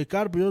es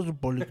Policarpio, yo soy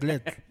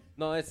Policleto.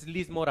 No, es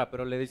Liz Mora,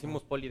 pero le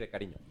decimos Poli de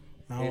cariño.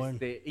 Bueno.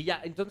 Y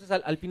ya, entonces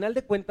al final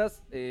de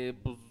cuentas,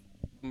 pues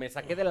me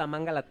saqué de la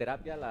manga la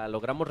terapia, la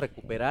logramos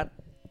recuperar.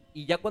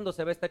 Y ya cuando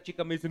se ve esta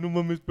chica me dice, no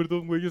mames,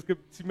 perdón, güey, es que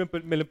sí me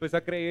la empecé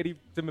a creer y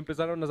se me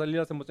empezaron a salir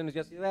las emociones. Y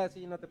así,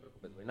 sí, no te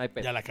preocupes, güey, no hay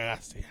pedo. Ya la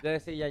cagaste.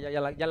 Sí, ya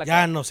la ya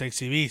cagaste. nos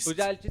exhibiste. Pues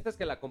ya el chiste es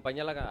que la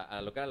acompañé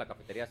a lo que era la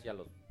cafetería, así a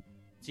los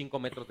 5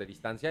 metros de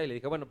distancia, y le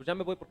dije, bueno, pues ya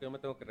me voy porque yo me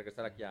tengo que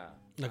regresar aquí a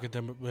que te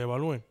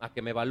evalúen. A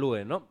que me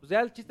evalúen, ¿no? Pues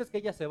ya el chiste es que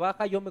ella se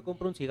baja, yo me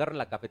compro un cigarro en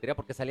la cafetería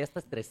porque salí hasta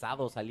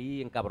estresado,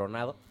 salí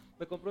encabronado.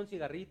 Me compré un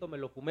cigarrito, me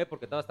lo fumé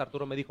porque todo hasta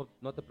Arturo me dijo,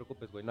 no te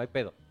preocupes, güey, no hay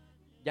pedo.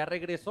 Ya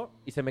regreso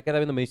y se me queda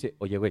viendo y me dice,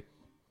 oye, güey,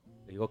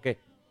 le digo, ¿qué?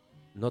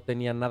 No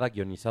tenía nada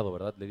guionizado,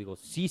 ¿verdad? Le digo,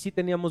 sí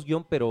teníamos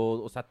guión, pero,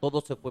 o sea,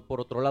 todo se fue por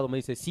otro lado. Me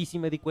dice, sí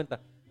me di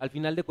cuenta. Al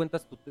final de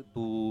cuentas,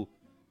 tu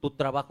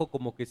trabajo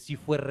como que sí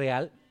fue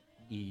real.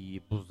 Y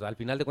pues al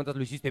final de cuentas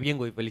lo hiciste bien,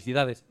 güey,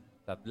 felicidades.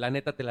 O sea, la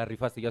neta te la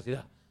rifaste. Y yo así,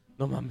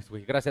 no mames,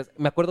 güey, gracias.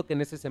 Me acuerdo que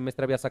en ese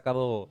semestre había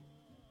sacado,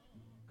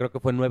 creo que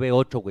fue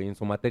 9.8, güey, en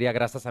su materia,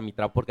 gracias a mi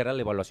trabajo, porque era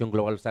la evaluación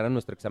global, o sea, era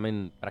nuestro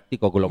examen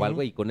práctico global,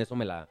 güey, y con eso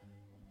me la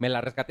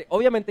rescaté.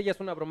 Obviamente ya es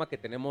una broma que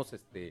tenemos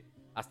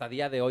hasta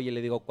día de hoy, y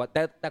le digo,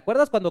 ¿te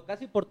acuerdas cuando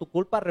casi por tu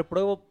culpa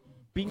repruebo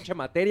pinche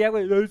materia,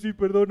 güey? Ay, sí,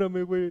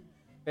 perdóname, güey.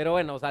 Pero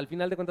bueno, o sea, al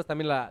final de cuentas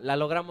también la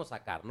logramos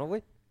sacar, ¿no,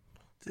 güey?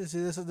 Sí,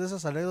 de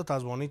esas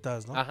anécdotas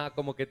bonitas, ¿no? Ajá,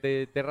 como que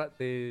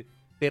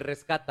te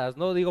rescatas,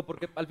 ¿no? Digo,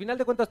 porque al final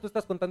de cuentas tú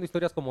estás contando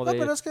historias como de...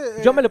 pero es que,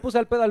 yo me le puse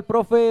al pedo al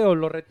profe o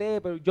lo reté,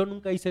 pero yo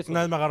nunca hice eso. Una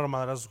vez me agarro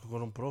madrazos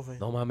con un profe.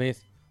 No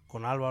mames.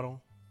 Con Álvaro.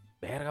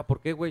 Verga, ¿por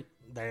qué, güey?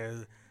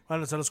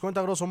 Bueno, se los cuento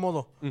a grosso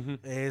modo.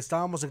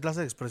 Estábamos en clase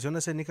de expresión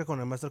escénica con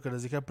el maestro que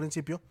les dije al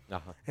principio.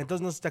 Ajá.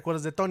 Entonces, no sé si te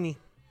acuerdas de Tony.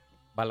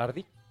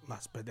 ¿Balardi?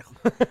 Más pendejo.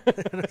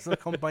 Nuestro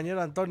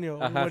compañero Antonio,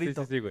 un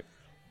güerito. Sí, güey.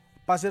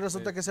 Pasa y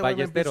resulta que ese güey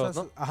me empieza a...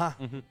 ¿no? Ajá.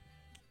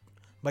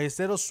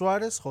 Ballesteros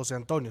Suárez, José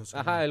Antonio.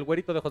 Ajá, el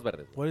güerito de ojos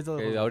verdes.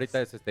 Que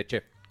ahorita es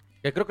chef.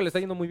 Que creo que le está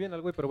yendo muy bien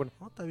al güey, pero bueno.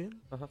 No, está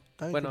bien. Ajá.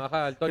 Está bien. Bueno,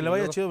 ajá, el Tony. Que le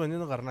vaya chido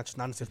vendiendo garnachos.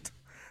 No, no es cierto.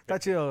 Está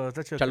chido.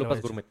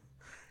 Chalupas gourmet.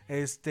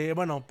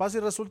 Bueno, pasa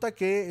y resulta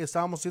que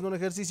estábamos haciendo un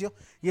ejercicio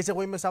y ese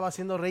güey me estaba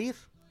haciendo reír.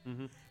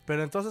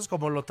 Pero entonces,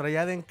 como lo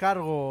traía de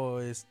encargo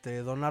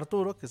don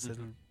Arturo, que es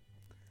el...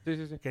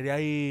 Sí. Quería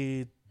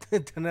ahí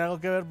tener algo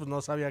que ver, pues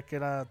no sabía que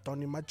era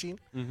Tony Machín.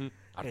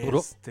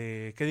 ¿Arturo?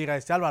 Que diga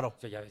Álvaro.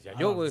 Sí, ya decía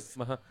yo, güey.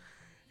 Ajá.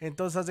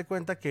 Entonces, haz de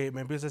cuenta que me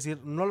empieza a decir,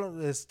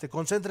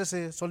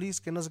 concéntrese, Solís,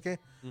 que no sé qué.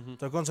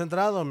 Estoy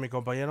concentrado, mi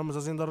compañero me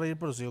está haciendo reír,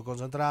 pero sigo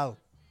concentrado.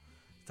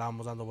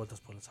 Estábamos dando vueltas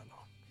por el salón.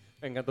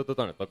 Me encantó tu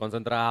tono, estoy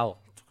concentrado.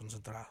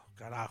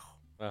 Carajo.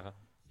 Ajá.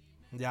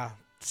 Ya,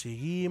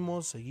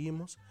 seguimos.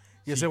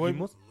 Y ese güey...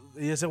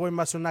 y ese güey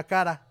me hace una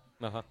cara.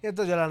 Ajá. Y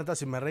entonces yo la neta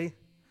sí me reí.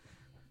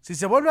 Si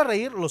se vuelve a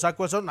reír, lo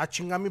saco eso. Ah,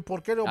 chingami,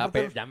 ¿por qué? ¿Por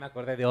qué? Ya me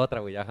acordé de otra,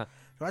 güey, ajá.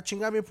 Ah,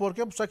 chingami, ¿por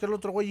qué? Pues saca el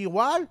otro güey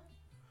igual.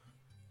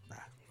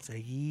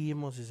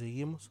 Seguimos y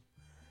seguimos.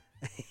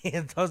 Y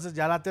entonces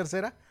ya la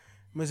tercera,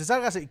 me dice,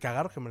 sálgase. Y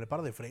cagaron que me le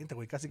paro de frente,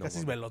 güey. Casi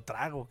me lo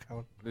trago,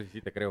 cabrón.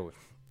 Sí, te creo, güey.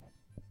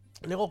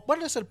 Le digo,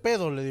 ¿cuál es el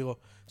pedo? Le digo,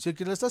 si el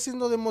que le está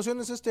haciendo de emoción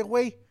es este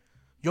güey,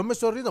 yo me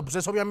estoy riendo, pues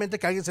es obviamente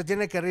que alguien se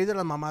tiene que reír de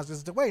las mamás de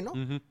este güey, ¿no?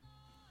 Uh-huh.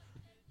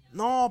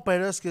 No,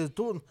 pero es que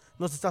tú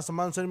no te estás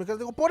tomando en serio mi casa. Le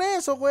digo, por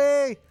eso,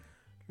 güey.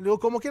 Le digo,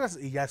 como quieras.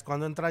 Y ya es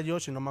cuando entra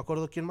Josh, y no me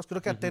acuerdo quién más,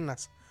 creo que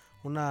Atenas,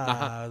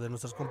 una de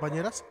nuestras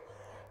compañeras,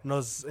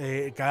 nos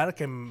cagaron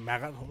que me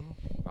hagan...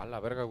 A la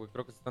verga, güey,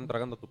 creo que se están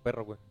tragando a tu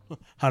perro, güey.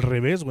 Al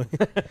revés, güey.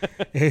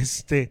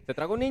 ¿Se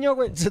tragó un niño,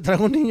 güey? Se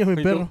tragó un niño,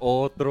 mi perro.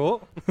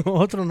 ¿Otro?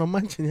 Otro, no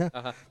manches, ya.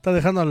 Ajá. Está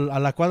dejando a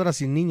la cuadra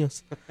sin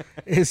niños.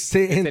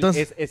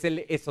 Entonces, es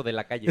el eso de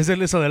la calle. es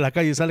el eso de la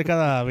calle, sale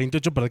cada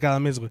 28 para cada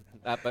mes, güey.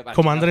 Como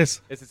chingado.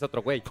 Andrés. Ese es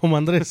otro güey. Como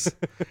Andrés.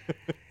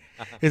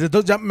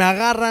 Entonces ya me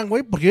agarran,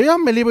 güey, porque yo ya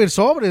me le iba a ir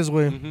sobres,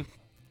 güey. Uh-huh.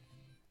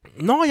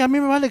 No, y a mí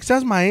me vale que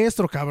seas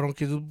maestro, cabrón,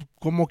 que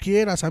como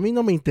quieras, a mí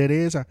no me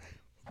interesa.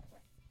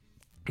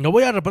 No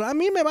voy a reportar, a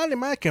mí me vale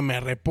más que me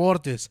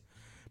reportes.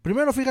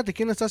 Primero fíjate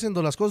quién está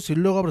haciendo las cosas y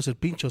luego abres el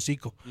pinche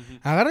hocico. Uh-huh.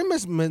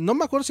 Agárrenme, no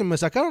me acuerdo si me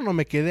sacaron o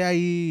me quedé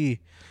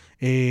ahí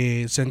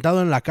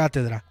sentado en la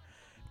cátedra.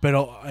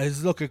 Pero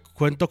es lo que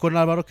cuento con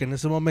Álvaro, que en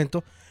ese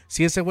momento,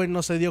 si ese güey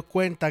no se dio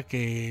cuenta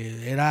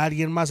que era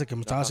alguien más el que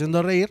me estaba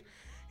haciendo reír,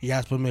 y ya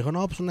después me dijo,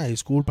 no, pues una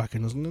disculpa, que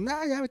nos... No,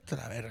 ya vete a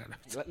la verga.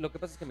 Lo que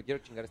pasa es que me quiero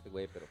chingar a este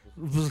güey, pero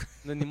pues,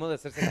 no es ni modo de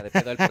hacerse la de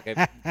pedo a él porque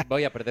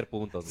voy a perder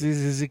puntos.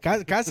 Sí,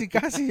 casi,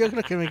 yo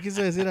creo que me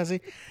quiso decir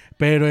así.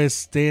 Pero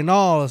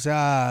no, o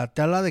sea,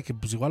 te habla de que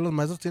pues igual los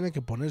maestros tienen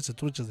que ponerse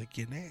truchas de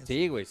quién es.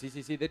 Sí, güey, sí.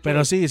 De hecho,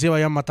 pero sí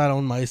vaya a matar a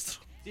un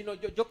maestro. Sí, no,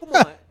 yo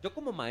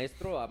como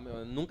maestro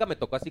nunca me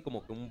tocó así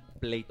como que un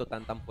pleito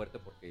tan fuerte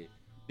porque...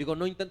 Digo,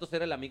 no intento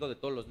ser el amigo de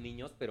todos los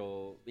niños,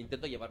 pero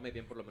intento llevarme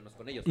bien por lo menos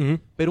con ellos. Uh-huh.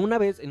 Pero una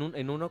vez,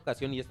 en una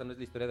ocasión, y esta no es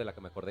la historia de la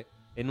que me acordé,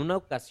 en una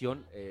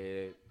ocasión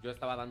yo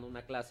estaba dando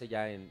una clase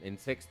ya en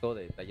sexto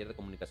de taller de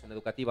comunicación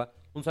educativa.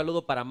 Un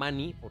saludo para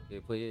Manny,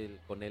 porque fue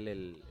con él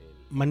el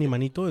Manny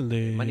Manito, el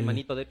de... Manny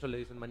Manito, de hecho le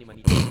dicen Manny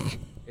Manito.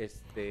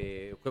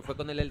 Fue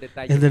con él el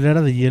detalle. ¿El de la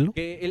era de hielo?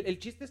 Que el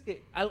chiste es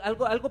que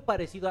algo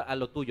parecido a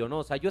lo tuyo, ¿no?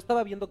 O sea, yo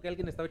estaba viendo que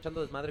alguien estaba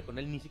echando desmadre con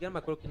él, ni siquiera me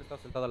acuerdo quién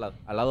estaba sentado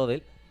al lado de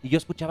él, y yo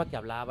escuchaba que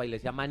hablaba y le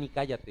decía, Manny,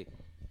 cállate.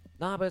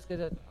 No, pero es que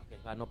okay,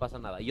 no pasa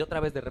nada. Y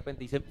otra vez de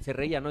repente y se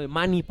reía, ¿no?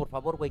 Manny, por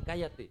favor, güey,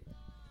 cállate.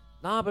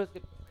 No, pero es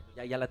que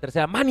ya la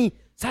tercera, Manny,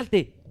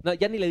 salte. No,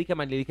 ya ni le dije a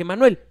Manny, le dije,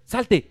 Manuel,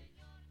 salte.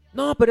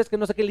 No, pero es que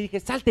no sé qué, le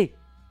dije, salte.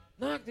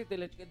 No,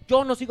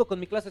 yo no sigo con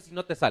mi clase si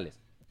no te sales.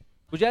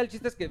 Pues ya el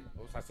chiste es que,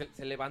 o sea,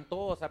 se levantó,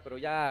 o sea, pero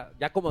ya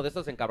como de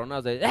esos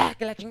encabronados de,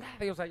 que la chingada,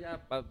 o sea,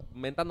 ya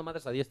mentando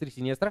madres a diestra y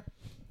siniestra.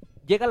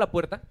 Llega a la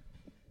puerta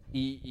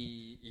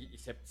y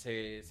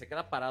se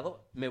queda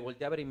parado, me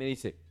voltea a ver y me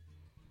dice,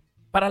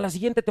 para la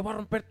siguiente te voy a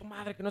romper tu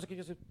madre, que no sé qué.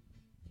 Yo sé,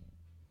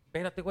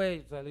 espérate,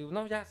 güey. O sea, le digo,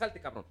 no, ya, salte,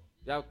 cabrón.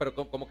 Ya, pero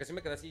como que sí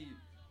me quedé así,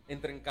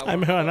 entre encabronado.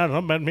 Ay, me van a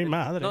romper mi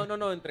madre.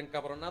 No, entre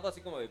encabronado,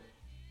 así como de,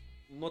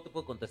 no te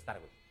puedo contestar,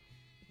 güey.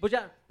 Pues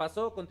ya,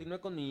 pasó, continué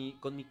con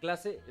mi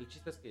clase. El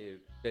chiste es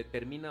que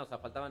termina, o sea,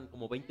 faltaban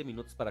como 20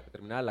 minutos para que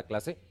terminara la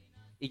clase.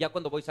 Y ya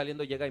cuando voy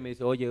saliendo llega y me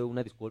dice, oye,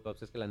 una disculpa,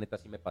 pues es que la neta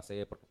sí me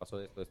pasé porque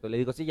pasó esto. Le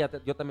digo, sí,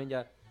 yo también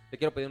ya te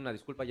quiero pedir una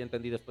disculpa, ya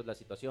entendí después la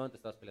situación, te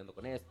estabas peleando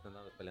con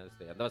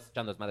andabas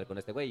echando desmadre con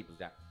este güey y pues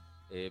ya,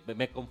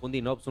 me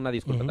confundí, ¿no? Pues una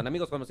disculpa, tan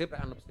amigos como siempre,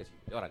 no, pues que sí,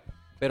 órale.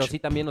 Pero sí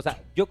también, o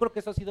sea, yo creo que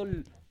eso ha sido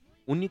el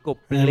único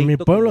pleito. En mi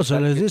pueblo se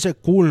les dice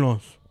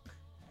culos.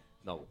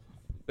 No,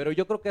 pero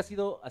yo creo que ha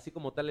sido así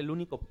como tal el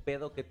único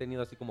pedo que he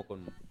tenido así como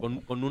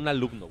con un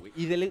alumno, güey.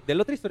 Y de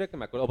la otra historia que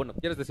me acuerdo, bueno,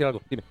 ¿quieres decir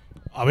algo? Dime.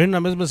 A ver, una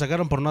vez me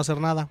sacaron por no hacer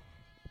nada.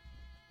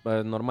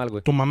 Normal,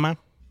 güey. Tu mamá.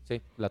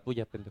 Sí, la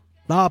tuya, pendejo.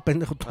 No,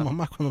 pendejo, tu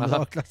mamá cuando me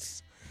daba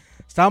clases.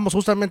 Estábamos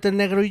justamente el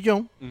negro y yo.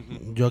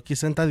 Uh-huh. Yo aquí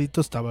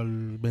sentadito, estaba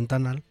el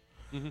ventanal.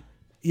 Uh-huh.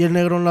 Y el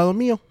negro a un lado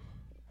mío.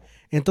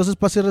 Entonces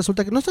pasa y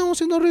resulta que no estábamos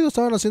haciendo ruidos,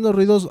 estaban haciendo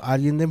ruidos a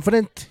alguien de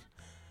enfrente.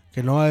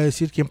 Que no va a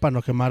decir quién para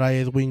no quemar a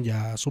Edwin y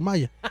a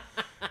Sumaya.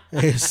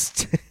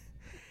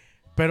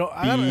 Pero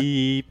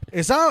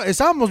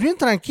estábamos bien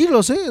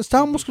tranquilos,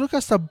 estábamos creo que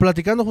hasta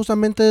platicando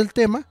justamente del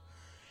tema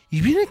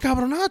y viene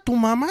cabronada tu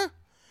mamá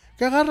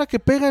que agarra, que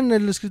pega en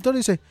el escritorio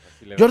y dice,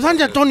 Jordán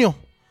y Antonio,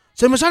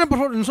 se me salen por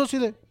favor. Nosotros sí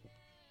de,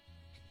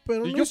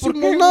 pero no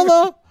hicimos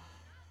nada,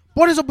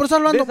 por eso estar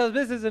hablando de esas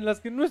veces en las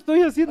que no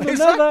estoy haciendo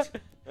nada,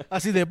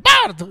 así de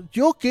Bart,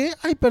 ¿yo qué?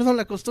 Ay, perdón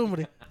la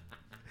costumbre.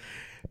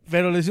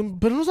 Pero le decimos,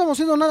 pero no estamos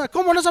haciendo nada.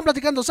 ¿Cómo no están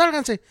platicando?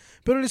 Sálganse.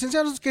 Pero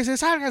licenciados, que se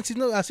salgan, si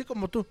no, así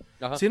como tú.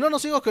 Ajá. Si no, no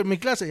sigo con mi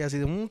clase. Y así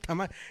de,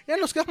 ya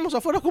nos quedamos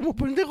afuera como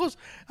pendejos.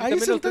 Ahí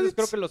también ustedes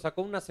creo que lo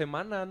sacó una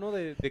semana, ¿no?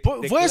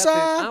 Fue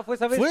esa. Fue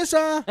esa vez. Fue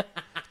esa.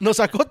 Nos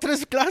sacó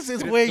 3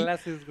 clases, güey. 3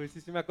 clases, güey.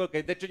 Sí, me acuerdo.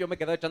 Que de hecho yo me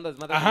quedaba echando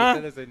desmadre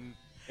con ustedes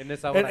En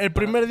esa hora. El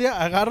primer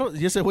día agarro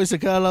y ese güey se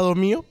queda al lado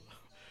mío.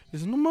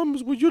 Dice, no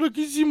mames, güey, ¿y ahora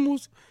qué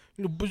hicimos?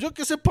 Y digo, pues yo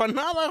que sepa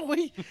nada,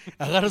 güey.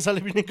 Agarro, sale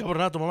bien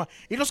encabronada a tu mamá.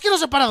 Y los quiero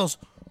separados,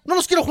 no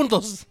los quiero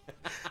juntos.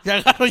 Y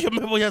agarro, yo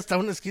me voy hasta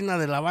una esquina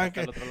de la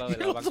banca. Al otro lado Y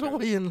de el la otro banca.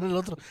 güey en el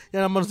otro. Ya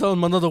nada más estamos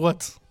mandando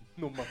WhatsApp.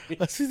 No mames.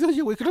 Así de,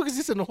 oye, güey, creo que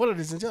sí se enojó la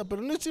licenciada,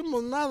 pero no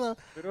hicimos nada.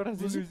 Pero ahora sí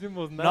Pues no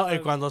hicimos nada. No, y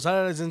cuando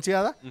sale la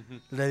licenciada, Ujú.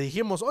 le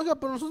dijimos, oiga,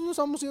 pero nosotros no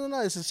estamos haciendo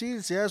nada. Dice, sí,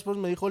 ya después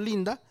me dijo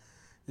Linda.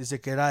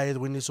 Dice que era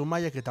Edwin y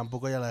Sumaya, que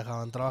tampoco ya la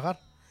dejaban trabajar.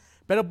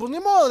 Pero pues ni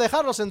modo de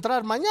dejarlos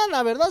entrar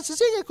mañana, ¿verdad? Se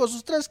sigue con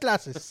sus 3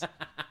 clases.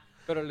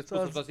 Pero les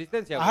puso su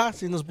asistencia, güey. Ajá,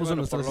 sí nos puso Bueno,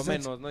 nuestra por lo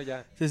asistencia. menos, ¿no?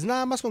 Ya. Dice,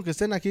 nada más con que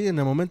estén aquí en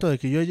el momento de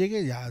que yo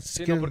llegue, ya. Si Sí,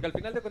 no, quieren... porque al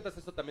final de cuentas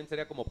esto también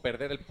sería como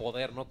perder el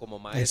poder, ¿no? Como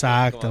maestro.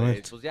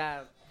 Exactamente. Pues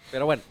ya,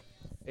 pero bueno.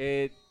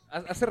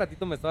 Hace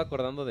ratito me estaba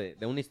acordando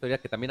de una historia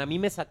que también a mí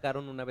me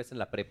sacaron una vez en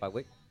la prepa,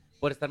 güey,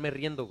 por estarme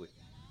riendo, güey.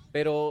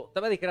 Pero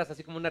todavía dijeras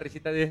así como una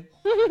risita de...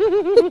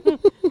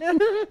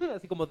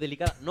 así como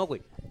delicada. No,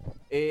 güey.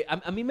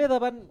 A mí me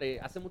daban,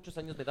 hace muchos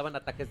años me daban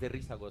ataques de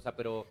risa, güey. O sea,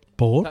 pero...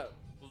 ¿Por? O sea,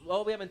 pues,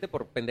 obviamente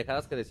por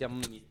pendejadas que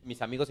decían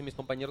mis amigos y mis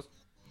compañeros,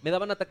 me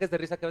daban ataques de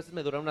risa que a veces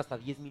me duraron hasta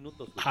 10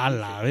 minutos. Güey. A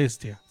la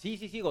bestia.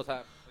 Sí, o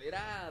sea,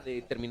 era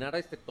de terminar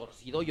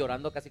torcido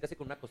llorando casi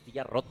con una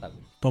costilla rota,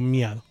 güey.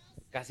 Tomiado.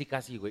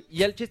 Casi, güey.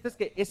 Y el chiste es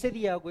que ese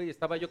día, güey,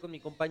 estaba yo con mi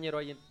compañero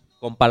ahí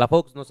con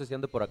Palafox, no sé si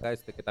ande por acá,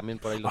 que también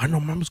por ahí lo... Ah, no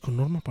mames, con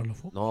Norma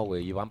Palafox. No,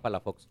 güey, Iván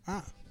Palafox.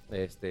 Ah.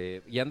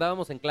 Y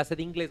andábamos en clase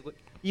de inglés, güey.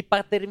 Y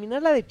para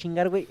terminarla de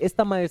chingar, güey,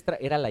 esta maestra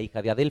era la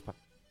hija de Adelfa.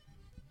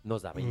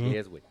 Nos daba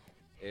inglés, güey.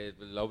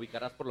 La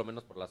ubicarás por lo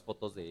menos por las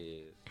fotos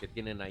que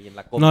tienen ahí en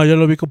la copa. No, yo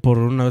lo ubico por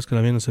una vez que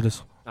la vi hacer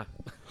eso. Ah.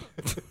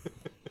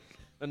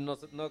 No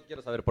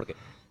quiero saber por qué.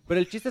 Pero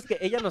el chiste es que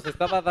ella nos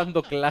estaba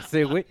dando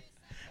clase, güey.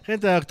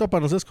 Gente de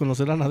Actopan, ustedes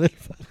conocerán a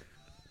Delfa.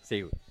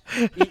 Sí, güey.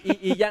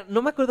 Y ya,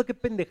 no me acuerdo qué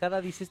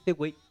pendejada dice este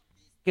güey,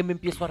 que me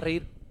empiezo a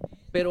reír.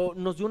 Pero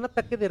nos dio un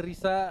ataque de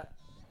risa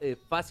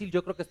fácil.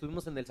 Yo creo que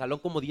estuvimos en el salón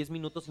como 10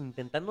 minutos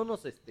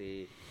intentándonos,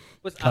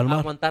 pues,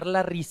 aguantar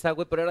la risa,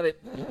 güey. Pero era de...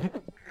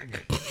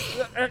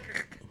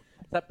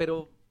 o sea,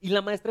 pero... Y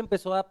la maestra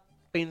empezó a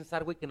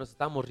pensar, güey, que nos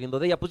estábamos riendo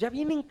de ella. Pues ya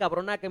viene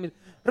encabronada que me dice,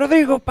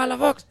 Rodrigo,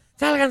 Palafox,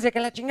 sálganse, que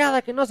la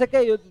chingada, que no sé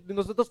qué. Y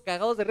nosotros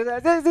cagados de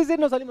risa, sí,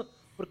 nos salimos.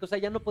 Porque, o sea,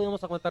 ya no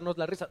podíamos aguantarnos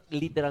la risa.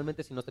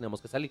 Literalmente, si nos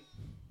teníamos que salir.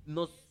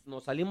 Nos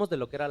salimos de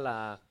lo que era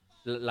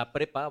la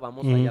prepa,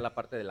 vamos allá a la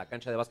parte de la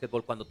cancha de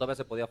básquetbol, cuando todavía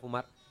se podía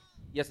fumar.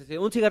 Y así,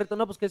 un cigarrito,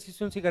 no, pues que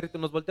sí, un cigarrito.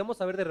 Nos volteamos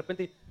a ver de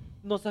repente y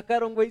nos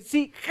sacaron, güey,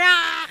 sí,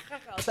 ja.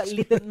 O sea,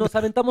 nos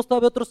aventamos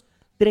todavía otros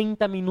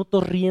 30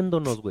 minutos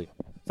riéndonos, güey.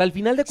 O sea, al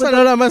final de cuentas... O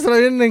sea, la maestra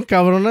viene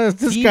encabronada,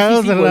 estés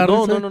cagados de la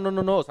risa.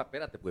 No, o sea,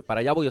 espérate, güey, para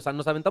allá voy. O sea,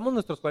 nos aventamos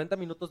nuestros 40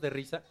 minutos de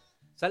risa,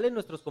 salen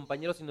nuestros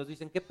compañeros y nos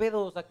dicen, ¿qué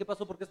pedo? O sea, ¿qué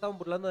pasó? ¿Por qué estaban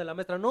burlando de la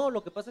maestra? No,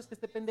 lo que pasa es que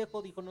este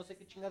pendejo dijo no sé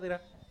qué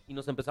chingadera y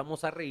nos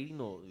empezamos a reír y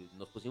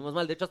nos pusimos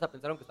mal. De hecho, hasta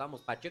pensaron que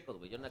estábamos pachecos,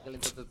 güey. Yo en aquel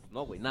entonces,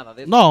 no, güey, nada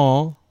de eso.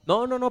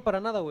 No,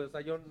 para nada, güey. O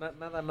sea, yo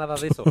nada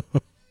de eso.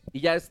 Y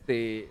ya,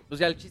 pues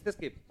ya el chiste es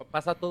que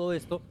pasa todo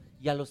esto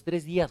y a los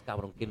 3 días,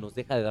 cabrón, que nos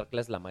deja de dar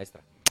clases la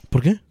maestra.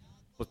 ¿Por qué?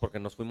 Pues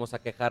porque nos fuimos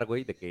a quejar,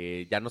 güey, de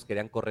que ya nos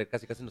querían correr,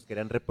 casi nos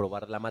querían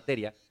reprobar la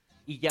materia.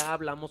 Y ya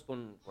hablamos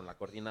con la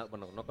coordinadora,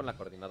 bueno, no con la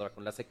coordinadora,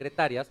 con las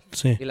secretarias.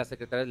 Sí. Y las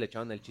secretarias le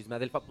echaban el chisme a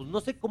Delfa. Pues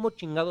no sé cómo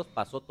chingados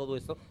pasó todo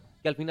eso,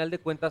 que al final de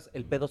cuentas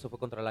el pedo se fue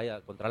contra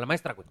la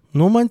maestra, güey.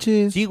 No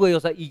manches. Sí, güey, o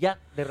sea, y ya,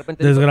 de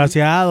repente...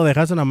 Desgraciado,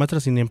 dejaste a una maestra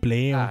sin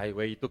empleo. Ay,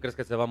 güey, ¿y tú crees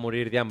que se va a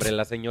morir de hambre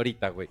la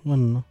señorita, güey?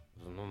 Bueno, no.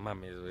 Pues no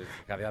mames, güey,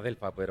 hija de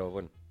Adelfa, pero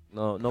bueno.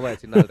 No voy a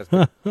decir nada al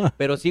respecto.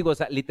 Pero sí, o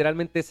sea,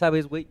 literalmente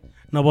sabes, güey.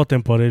 No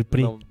voten por el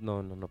PRI.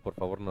 No, por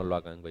favor, no lo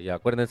hagan, güey.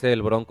 Acuérdense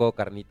del Bronco,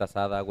 carnita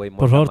asada, güey.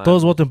 Por favor,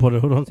 todos voten por el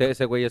Bronco. Sí,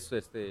 ese güey es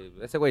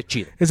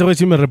chido. Ese güey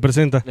sí me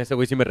representa. Ese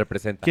güey sí me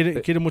representa.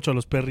 Quiere mucho a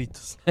los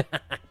perritos.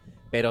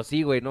 Pero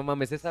sí, güey, no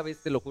mames, esa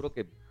vez te lo juro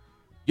que...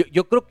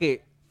 Yo creo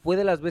que fue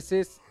de las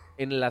veces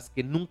en las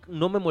que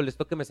no me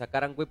molestó que me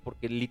sacaran, güey,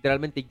 porque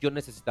literalmente yo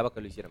necesitaba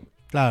que lo hicieran, güey.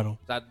 Claro.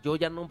 O sea, yo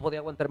ya no podía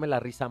aguantarme la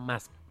risa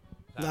más.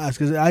 Es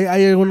que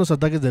hay algunos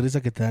ataques de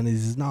risa que te dan y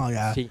dices, no,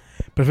 ya, sí.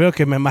 Prefiero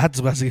que me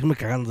mates, voy a seguirme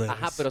cagando de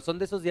risa. Ajá, pero son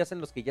de esos días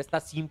en los que ya está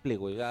simple,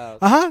 güey. Ya,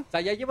 ajá. O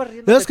sea, ya llevas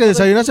riendo. Es que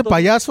desayunaste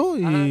payaso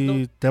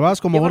y te vas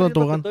como gordo en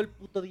tobogán. Todo el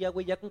puto día,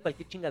 güey, ya con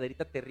cualquier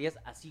chingaderita te ríes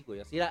así, güey.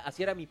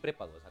 Así era mi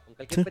prepa, güey. O sea, con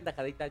cualquier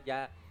pendejadita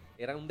ya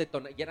era un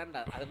detonador.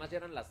 Además ya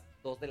eran las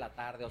 2 de la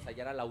tarde, o sea,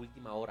 ya era la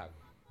última hora,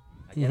 güey.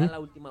 O sea, ya era la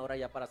última hora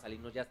ya para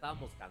salirnos. Ya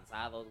estábamos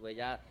cansados, güey,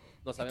 ya...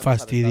 Nos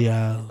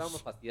fastidiados.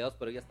 Estábamos fastidiados,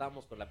 pero ya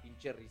estábamos con la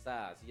pinche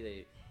risa así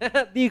de...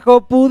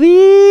 ¡Dijo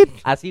Pudit!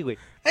 Así, güey.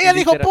 Ella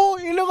dijo Pu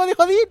y luego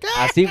dijo Dit.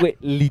 Así, güey.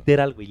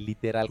 Literal, güey.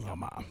 Literal. No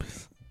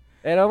mames.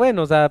 Pero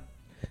bueno, o sea...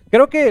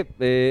 Creo que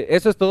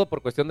eso es todo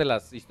por cuestión de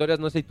las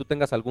historias. No sé si tú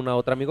tengas alguna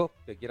otra, amigo,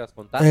 que quieras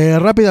contar.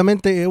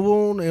 Rápidamente,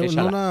 hubo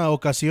una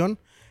ocasión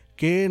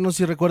que no sé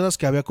si recuerdas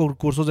que había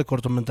concursos de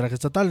cortometrajes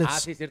estatales. Ah,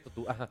 sí, cierto,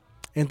 tú. Ajá.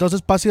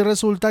 Entonces pasa y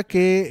resulta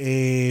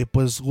que,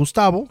 pues,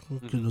 Gustavo,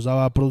 que nos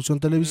daba producción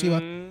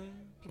televisiva,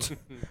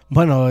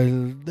 Bueno,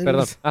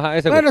 Perdón, ajá,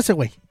 ese güey. bueno, ese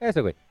güey.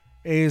 Ese güey.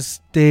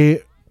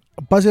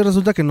 Pasa y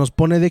resulta que nos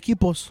pone de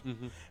equipos,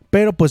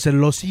 pero pues él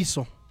los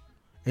hizo.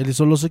 Él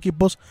hizo los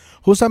equipos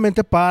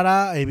justamente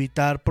para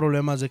evitar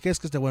problemas de que es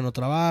que este güey no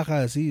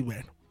trabaja, así,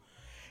 bueno.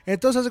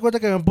 Entonces hace cuenta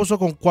que me puso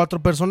con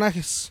 4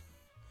 personajes.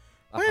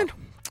 Ajá. Bueno,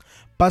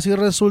 pasa y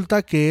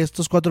resulta que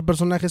estos 4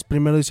 personajes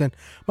primero dicen,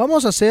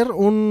 vamos a hacer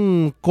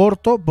un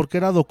corto, porque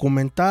era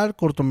documental,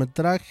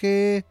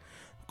 cortometraje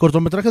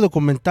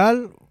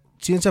documental,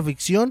 ciencia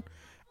ficción,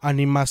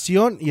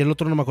 animación y el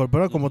otro no me acuerdo,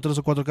 pero era como 3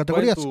 o 4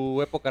 categorías. ¿Fue en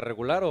tu época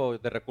regular o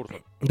de recurso?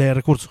 De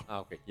recurso. Ah,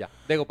 ok, ya.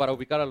 Digo, para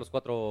ubicar a los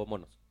 4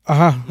 monos.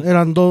 Ajá,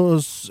 eran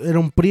 2, era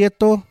un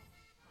prieto.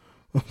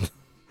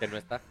 Que no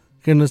está.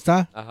 Que no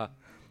está. Ajá.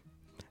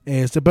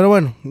 Pero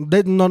bueno,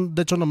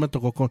 de hecho no me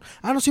tocó con...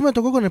 Ah, no, sí me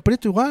tocó con el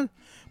prieto igual.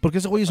 Porque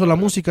ese güey hizo la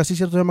música, sí,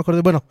 cierto, ya me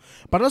acordé. Bueno,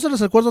 para no hacerles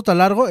el cuarto tan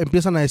largo,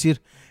 empiezan a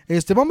decir,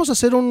 vamos a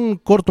hacer un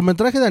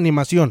cortometraje de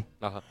animación.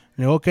 Ajá.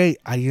 Le digo, ok,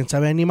 ¿alguien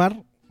sabe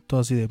animar?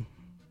 Todo así de...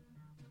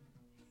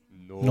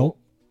 No.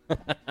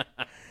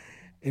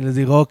 Y les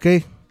digo, ok.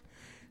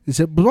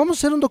 Dice, pues vamos a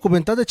hacer un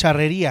documental de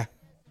charrería.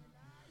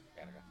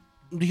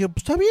 Dije, pues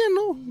está bien,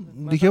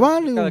 ¿no? Dije,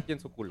 vale. Cada quien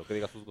su culo, que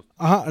diga sus gustos.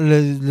 Ajá,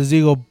 les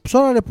digo, pues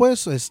órale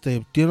pues,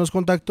 tiene los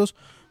contactos,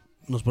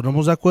 nos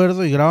ponemos de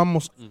acuerdo y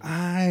grabamos.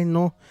 Ay,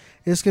 no,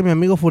 es que mi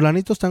amigo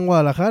fulanito está en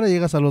Guadalajara y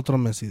llegas al otro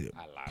mes. Y digo,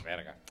 a la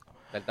verga.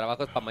 El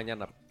trabajo es para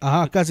mañana.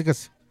 Ajá, casi.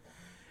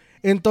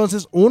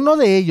 Entonces, uno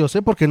de ellos,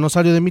 porque no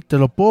salió de mí, te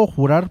lo puedo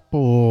jurar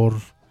por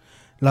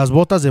las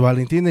botas de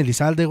Valentín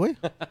Elizalde, güey.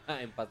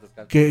 En paz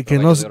descanse.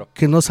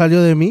 que no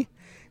salió de mí.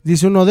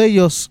 Dice uno de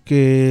ellos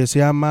que se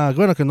llama,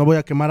 bueno, que no voy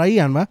a quemar a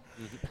Ian, ¿va?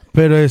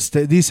 Pero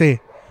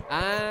dice...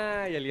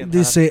 Ah, y Ian.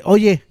 Dice,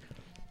 oye...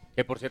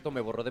 Que por cierto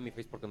me borró de mi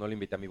face porque no le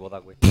invité a mi boda,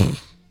 güey.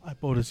 Ay,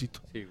 pobrecito.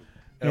 Sí, güey.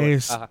 Pero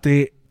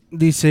bueno,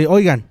 dice,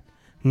 oigan,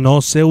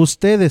 no sé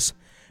ustedes,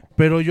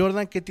 pero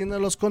Jordan que tiene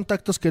los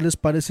contactos, ¿qué les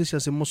parece si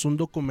hacemos un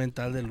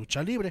documental de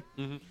lucha libre?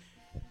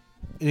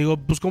 Y digo,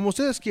 pues como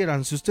ustedes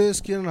quieran, si ustedes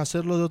quieren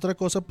hacerlo de otra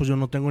cosa, pues yo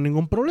no tengo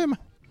ningún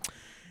problema.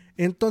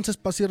 Entonces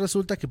pasa y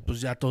resulta que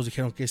pues ya todos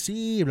dijeron que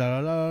sí, bla,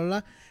 bla, bla, bla,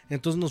 bla.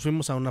 Entonces nos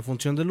fuimos a una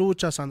función de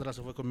lucha, Sandra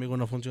se fue conmigo a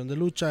una función de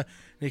lucha,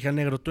 le dije a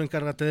Negro, tú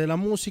encárgate de la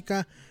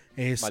música.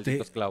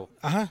 Maldito esclavo.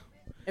 Ajá.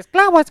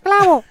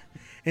 Esclavo.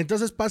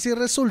 Entonces pasa y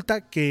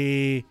resulta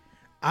que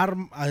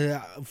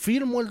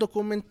firmo el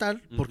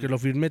documental, porque lo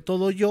firmé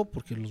todo yo,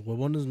 porque los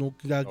huevones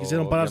nunca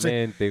quisieron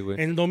pararse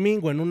el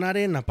domingo en una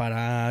arena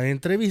para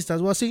entrevistas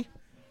o así.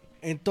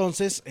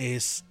 Entonces,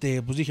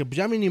 pues dije, pues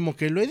ya mínimo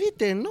que lo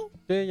editen, ¿no?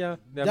 Sí, ya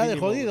de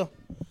jodido.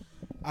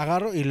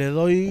 Agarro y le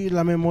doy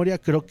la memoria,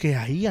 creo que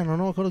a Ian, no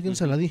me acuerdo quién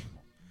se la di.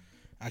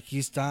 Aquí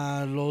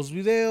están los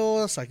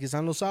videos, aquí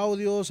están los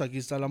audios, aquí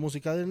está la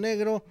música del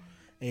negro,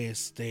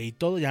 y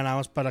todo, ya nada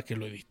más para que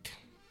lo edite.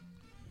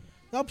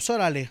 No, pues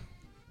órale.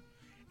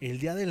 El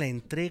día de la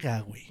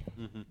entrega, güey.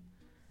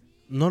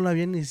 No la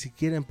había ni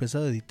siquiera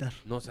empezado a editar.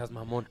 No seas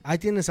mamón. Ahí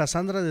tienes a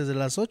Sandra desde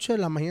las 8 de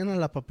la mañana en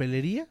la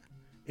papelería,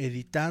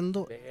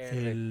 editando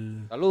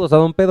Saludos a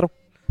don Pedro.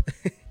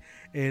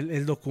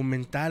 el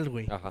documental,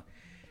 güey. Ajá.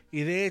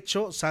 Y de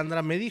hecho,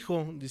 Sandra me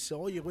dijo, dice,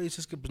 oye, güey,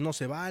 es que pues no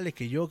se vale,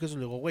 que eso.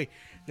 Le digo, güey,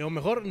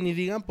 mejor ni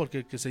digan porque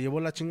el que se llevó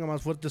la chinga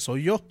más fuerte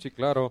soy yo. Sí,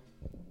 claro.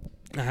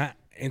 Ajá.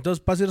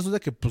 Entonces pasa y resulta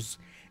que pues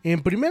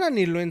en primera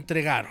ni lo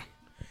entregaron.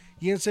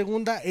 Y en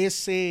segunda,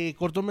 ese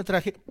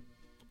cortometraje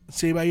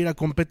se iba a ir a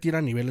competir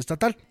a nivel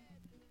estatal.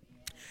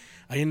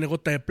 Ahí en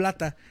Gota de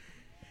Plata.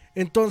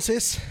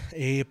 Entonces,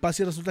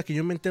 pasa y resulta que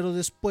yo me entero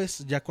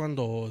después, ya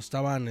cuando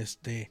estaban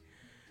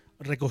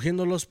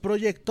recogiendo los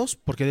proyectos,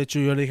 porque de hecho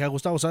yo le dije a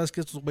Gustavo, ¿sabes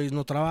que estos güeyes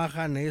no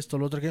trabajan, esto,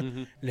 lo otro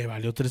que le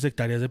valió 3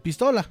 hectáreas de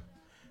pistola?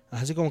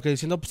 Así como que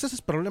diciendo, pues ese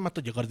es problema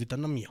tuyo, gordito,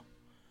 no mío.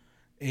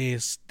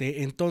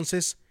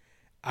 Entonces,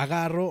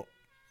 agarro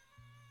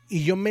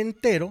y yo me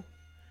entero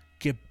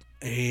que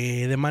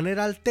de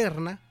manera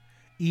alterna,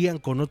 Ian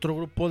con otro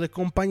grupo de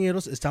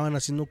compañeros estaban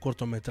haciendo un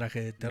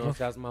cortometraje de terror. No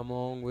seas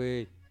mamón,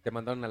 güey. Te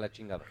mandaron a la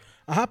chingada.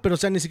 Ajá, pero o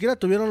sea, ni siquiera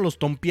tuvieron los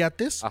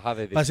tompiates para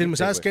decirme,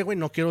 ¿sabes qué, güey?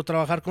 No quiero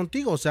trabajar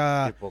contigo, o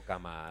sea... Qué poca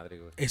madre,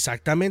 güey.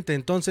 Exactamente,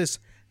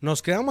 entonces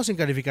nos quedamos sin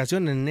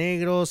calificación en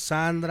negro,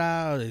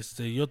 Sandra,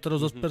 y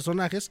otros 2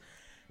 personajes,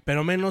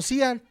 pero menos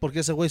Ian, porque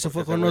ese güey se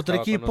fue con otro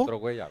equipo. Con otro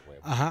güey, güey.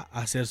 Ajá, a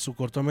hacer su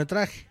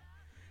cortometraje.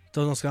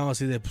 Entonces nos quedamos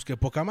así de, pues qué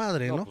poca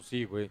madre, ¿no? Pues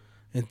sí, güey.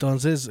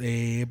 Entonces,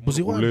 pues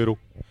igual.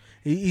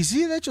 Y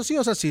sí, de hecho sí,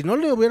 o sea, si no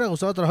le hubiera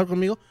gustado trabajar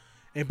conmigo,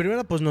 en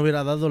primera pues no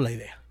hubiera dado la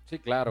idea. Sí,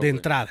 claro. De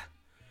entrada.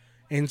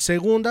 En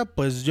segunda,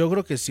 pues yo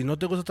creo que si no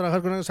te gusta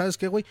trabajar con alguien, ¿sabes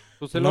qué, güey?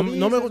 Pues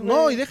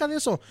No, y deja de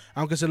eso.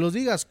 Aunque se los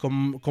digas,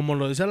 como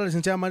lo decía la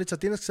licenciada Maritza,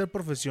 tienes que ser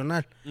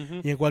profesional.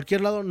 Y en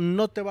cualquier lado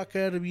no te va a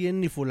caer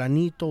bien ni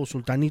fulanito o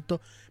sultanito,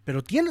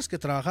 pero tienes que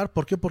trabajar.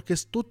 ¿Por qué? Porque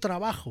es tu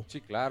trabajo.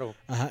 Sí, claro.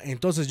 Ajá,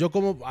 entonces yo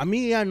a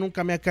mí ya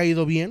nunca me ha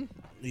caído bien,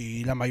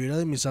 y la mayoría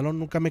de mi salón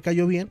nunca me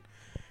cayó bien,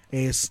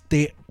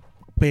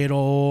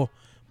 pero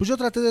pues yo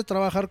traté de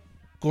trabajar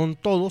con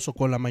todos o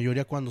con la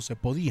mayoría cuando se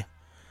podía.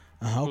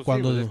 Ajá, pues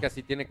sí, pues es que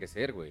así tiene que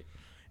ser, güey.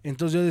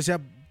 Entonces yo decía,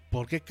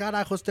 ¿por qué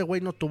carajo este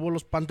güey no tuvo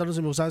los pantalones?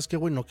 Y me dijo, ¿sabes qué,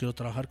 güey? No quiero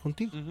trabajar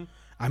contigo. Ujú.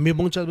 A mí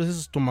muchas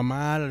veces tu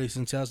mamá, la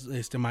licenciada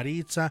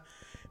Maritza,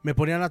 me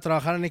ponían a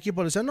trabajar en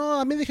equipo. Le decían, no,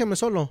 a mí déjeme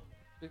solo.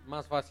 Sí,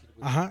 más fácil,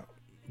 güey. Ajá.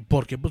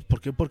 ¿Por qué? Pues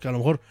porque a lo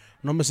mejor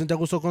no me sentía a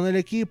gusto con el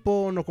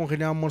equipo, no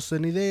congeniábamos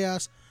en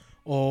ideas,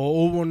 o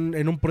hubo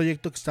en un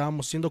proyecto que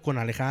estábamos haciendo con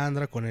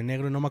Alejandra, con el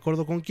negro y no me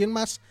acuerdo con quién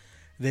más,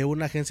 de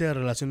una agencia de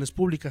relaciones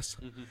públicas.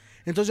 Ujú.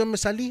 Entonces yo me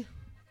salí.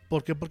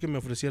 ¿Por qué? Porque me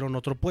ofrecieron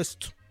otro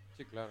puesto.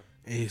 Sí, claro.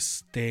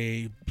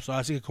 Pues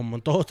así que como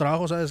en todo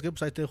trabajo, ¿sabes qué?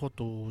 Pues ahí te dejo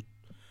tu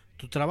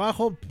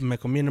trabajo, me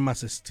conviene más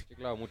Sí,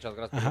 claro, muchas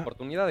gracias por Ajá. la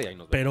oportunidad y ahí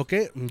nos vemos. Pero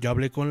que yo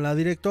hablé con la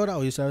directora,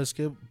 oye, ¿sabes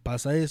qué?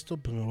 Pasa esto,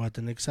 pues me voy a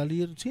tener que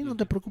salir. Sí, no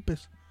te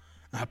preocupes.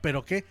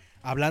 Pero que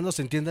hablando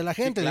se entiende la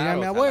gente, Sí, claro,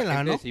 diría mi o sea, la abuela,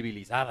 gente ¿no?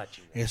 civilizada,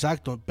 chingada.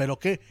 Exacto, pero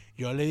que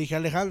yo le dije a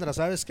Alejandra,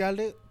 ¿sabes qué,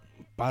 Ale?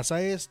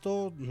 Pasa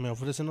esto, me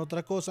ofrecen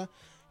otra cosa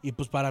y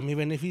pues para mi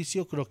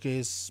beneficio creo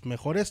que es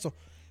mejor esto.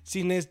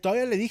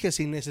 Todavía le dije,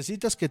 si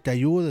necesitas que te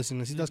ayude, si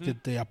necesitas que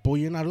te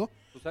apoye en algo,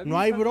 Pues no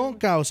hay avísame,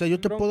 bronca, o sea, yo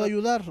sin te puedo bronca.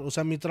 ayudar, o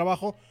sea, mi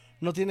trabajo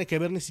no tiene que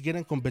ver ni siquiera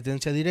en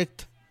competencia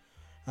directa.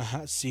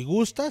 Ajá, si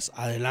gustas,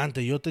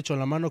 adelante, yo te echo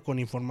la mano con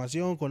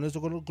información, con esto,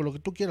 con lo que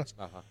tú quieras.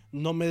 Ajá.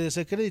 No me des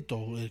el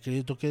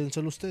crédito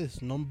quédenselo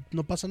ustedes,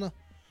 no pasa nada.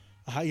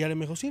 Ajá, y Ale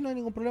me dijo, sí, no hay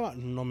ningún problema,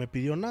 no me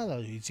pidió nada,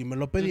 y si me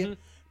lo pedía, Ujú.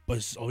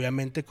 pues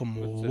obviamente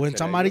como Pues, buen se le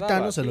samaritano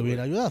ayudaba, se sí, lo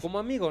hubiera güey. ayudado. Como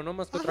amigo, no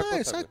más que otra Ajá,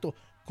 cosa. exacto,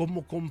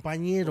 como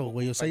compañero, Como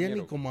güey, o sea, ya ni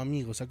compañero. como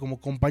amigo, o sea,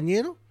 como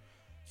compañero,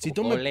 si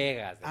tú me...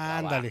 Colegas de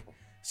Ándale, trabajo.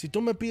 si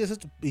tú me pides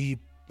esto, y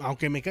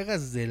aunque me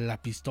cagas de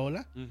la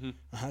pistola, Ujú.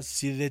 ajá,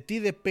 si de ti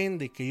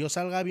depende que yo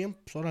salga bien,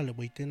 pues órale,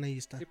 güey, ten ahí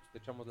está. Sí, pues te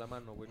echamos la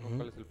mano, güey, ¿no? Ujú.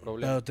 ¿Cuál es el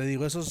problema? Pero te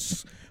digo,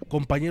 esos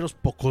compañeros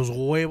pocos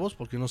huevos,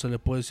 porque no se le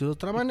puede decir de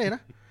otra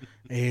manera,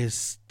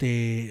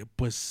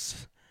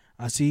 pues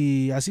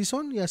así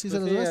son y así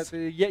Pues se sí, los das.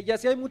 así- y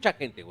así hay mucha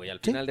gente, güey, al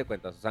Sí. final de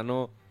cuentas. O sea,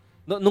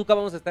 nunca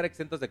vamos a estar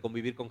exentos de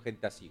convivir con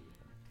gente así, güey.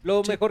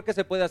 Lo Sí. mejor que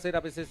se puede hacer a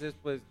veces es,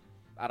 pues,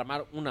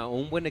 armar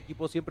un buen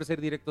equipo, siempre ser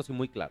directos y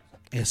muy claros. O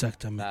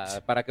Exactamente.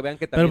 sea, para que vean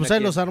que también Pero pues ahí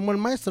aquí los armó el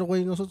maestro,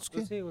 güey, ¿nosotros qué?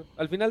 pues sí, güey.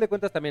 Al final de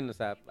cuentas también, o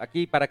sea,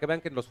 aquí para que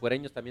vean que en los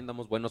fuereños también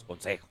damos buenos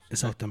consejos. ¿no?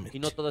 Exactamente. Y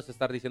no todo es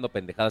estar diciendo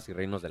pendejadas y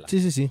reinos de la...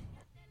 Sí.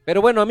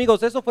 Pero bueno,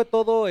 amigos, eso fue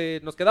todo.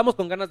 Nos quedamos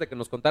con ganas de que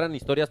nos contaran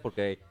historias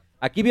porque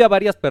aquí vi a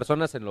varias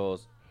personas en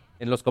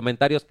los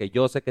comentarios que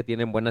yo sé que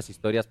tienen buenas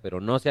historias,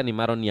 pero no se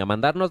animaron ni a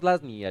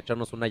mandárnoslas ni a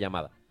echarnos una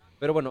llamada.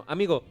 Pero bueno,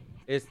 amigo,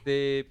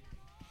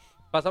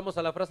 pasamos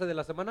a la frase de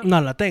la semana. No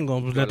la tengo,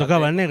 pues Yo le la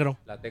tocaba al tengo. negro.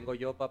 La tengo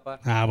yo, papá.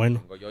 Ah, bueno.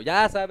 Tengo yo.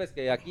 Ya sabes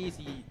que aquí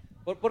sí...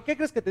 ¿Por qué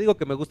crees que te digo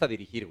que me gusta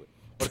dirigir, güey?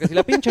 Porque si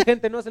la pinche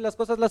gente no hace las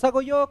cosas, las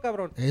hago yo,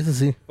 cabrón. Eso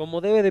sí.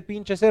 Como debe de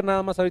pinche ser,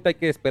 nada más ahorita hay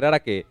que esperar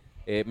a que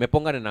me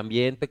pongan en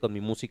ambiente con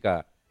mi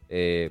música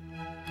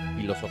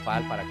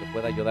filosofal para que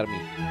pueda yo dar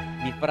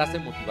mi frase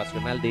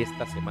motivacional de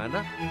esta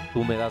semana.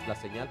 Tú me das la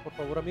señal, por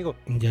favor, amigo.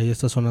 Ya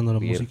está sonando la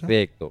música.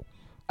 Perfecto.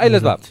 Ahí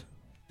les va. Adelante.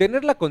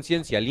 Tener la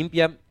conciencia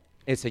limpia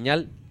es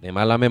señal de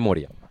mala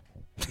memoria.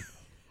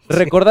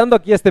 Recordando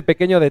aquí este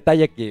pequeño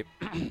detalle que...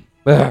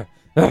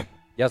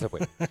 ya se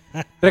fue.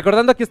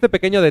 Recordando aquí este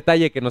pequeño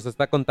detalle que nos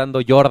está contando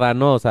Jordan,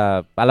 ¿no? O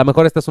sea, a lo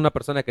mejor esta es una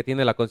persona que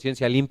tiene la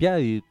conciencia limpia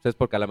y es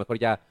porque a lo mejor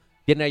ya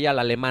tiene ahí al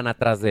alemán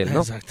atrás de él,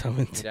 ¿no?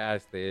 Exactamente. Ya,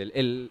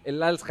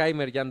 el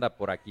Alzheimer ya anda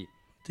por aquí.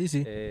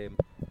 Sí.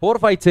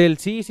 Porfa, Itzel,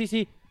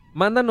 sí.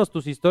 Mándanos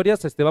tus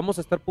historias, vamos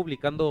a estar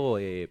publicando...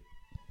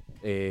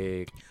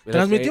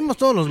 Transmitimos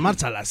todos los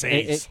martes a las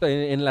 6.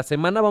 en la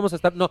semana vamos a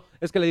estar, no,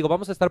 es que le digo,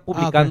 vamos a estar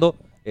publicando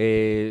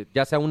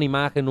ya sea una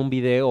imagen, un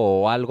video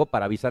o algo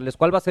para avisarles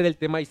cuál va a ser el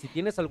tema y si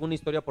tienes alguna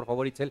historia, por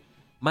favor, Itzel,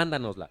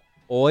 mándanosla.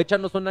 O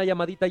échanos una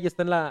llamadita, ahí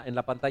está en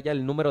la pantalla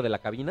el número de la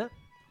cabina,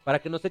 para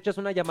que nos eches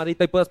una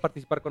llamadita y puedas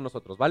participar con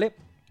nosotros, ¿vale?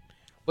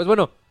 Pues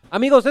bueno,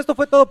 amigos, esto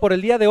fue todo por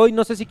el día de hoy.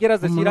 No sé si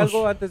quieras decir Vámonos.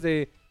 algo antes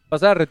de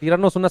pasar a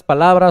retirarnos unas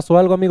palabras o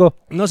algo, amigo.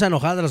 No sean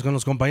enojadas con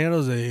los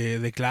compañeros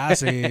de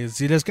clase.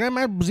 Si les cae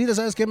mal, pues sí,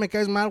 ¿sabes qué? Me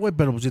caes mal, güey,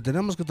 pero pues, si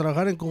tenemos que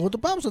trabajar en conjunto,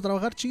 pues vamos a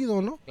trabajar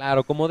chido, ¿no?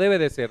 Claro, como debe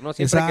de ser, ¿no?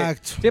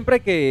 Exacto. Siempre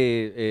hay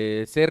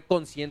que ser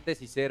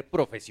conscientes y ser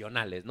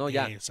profesionales, ¿no?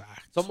 Ya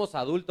Exacto. somos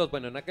adultos,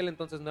 bueno, en aquel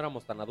entonces no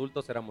éramos tan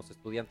adultos, éramos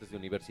estudiantes de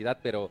universidad,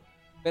 pero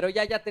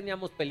ya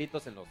teníamos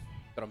pelitos en los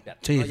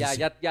trompeates, Sí, ¿no? sí,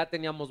 Ya, sí. ya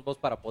teníamos voz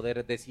para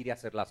poder decir y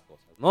hacer las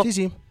cosas, ¿no?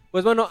 Sí.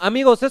 Pues bueno,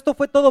 amigos, esto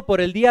fue todo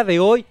por el día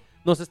de hoy.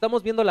 Nos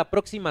estamos viendo la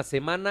próxima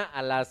semana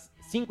a las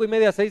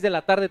 5:30, 6 de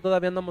la tarde.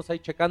 Todavía andamos ahí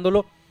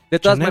checándolo. De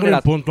todas Negro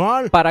maneras,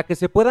 puntual. para que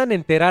se puedan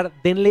enterar,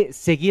 denle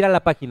seguir a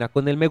la página.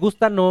 Con el me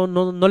gusta no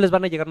les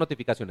van a llegar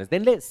notificaciones.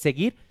 Denle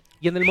seguir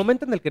y en el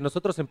momento en el que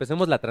nosotros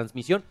empecemos la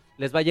transmisión,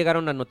 les va a llegar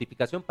una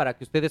notificación para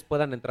que ustedes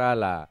puedan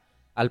entrar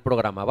al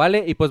programa,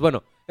 ¿vale? Y pues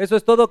bueno, eso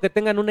es todo. Que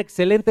tengan una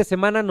excelente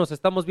semana. Nos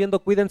estamos viendo.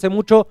 Cuídense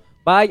mucho.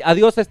 Bye.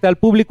 Adiós al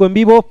público en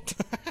vivo.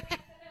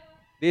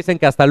 Dicen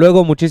que hasta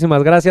luego.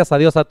 Muchísimas gracias.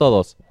 Adiós a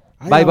todos.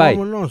 Ay, Bye, ya bye.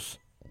 Vámonos.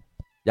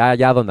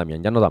 Ya, don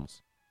Damián. Ya nos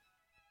vamos.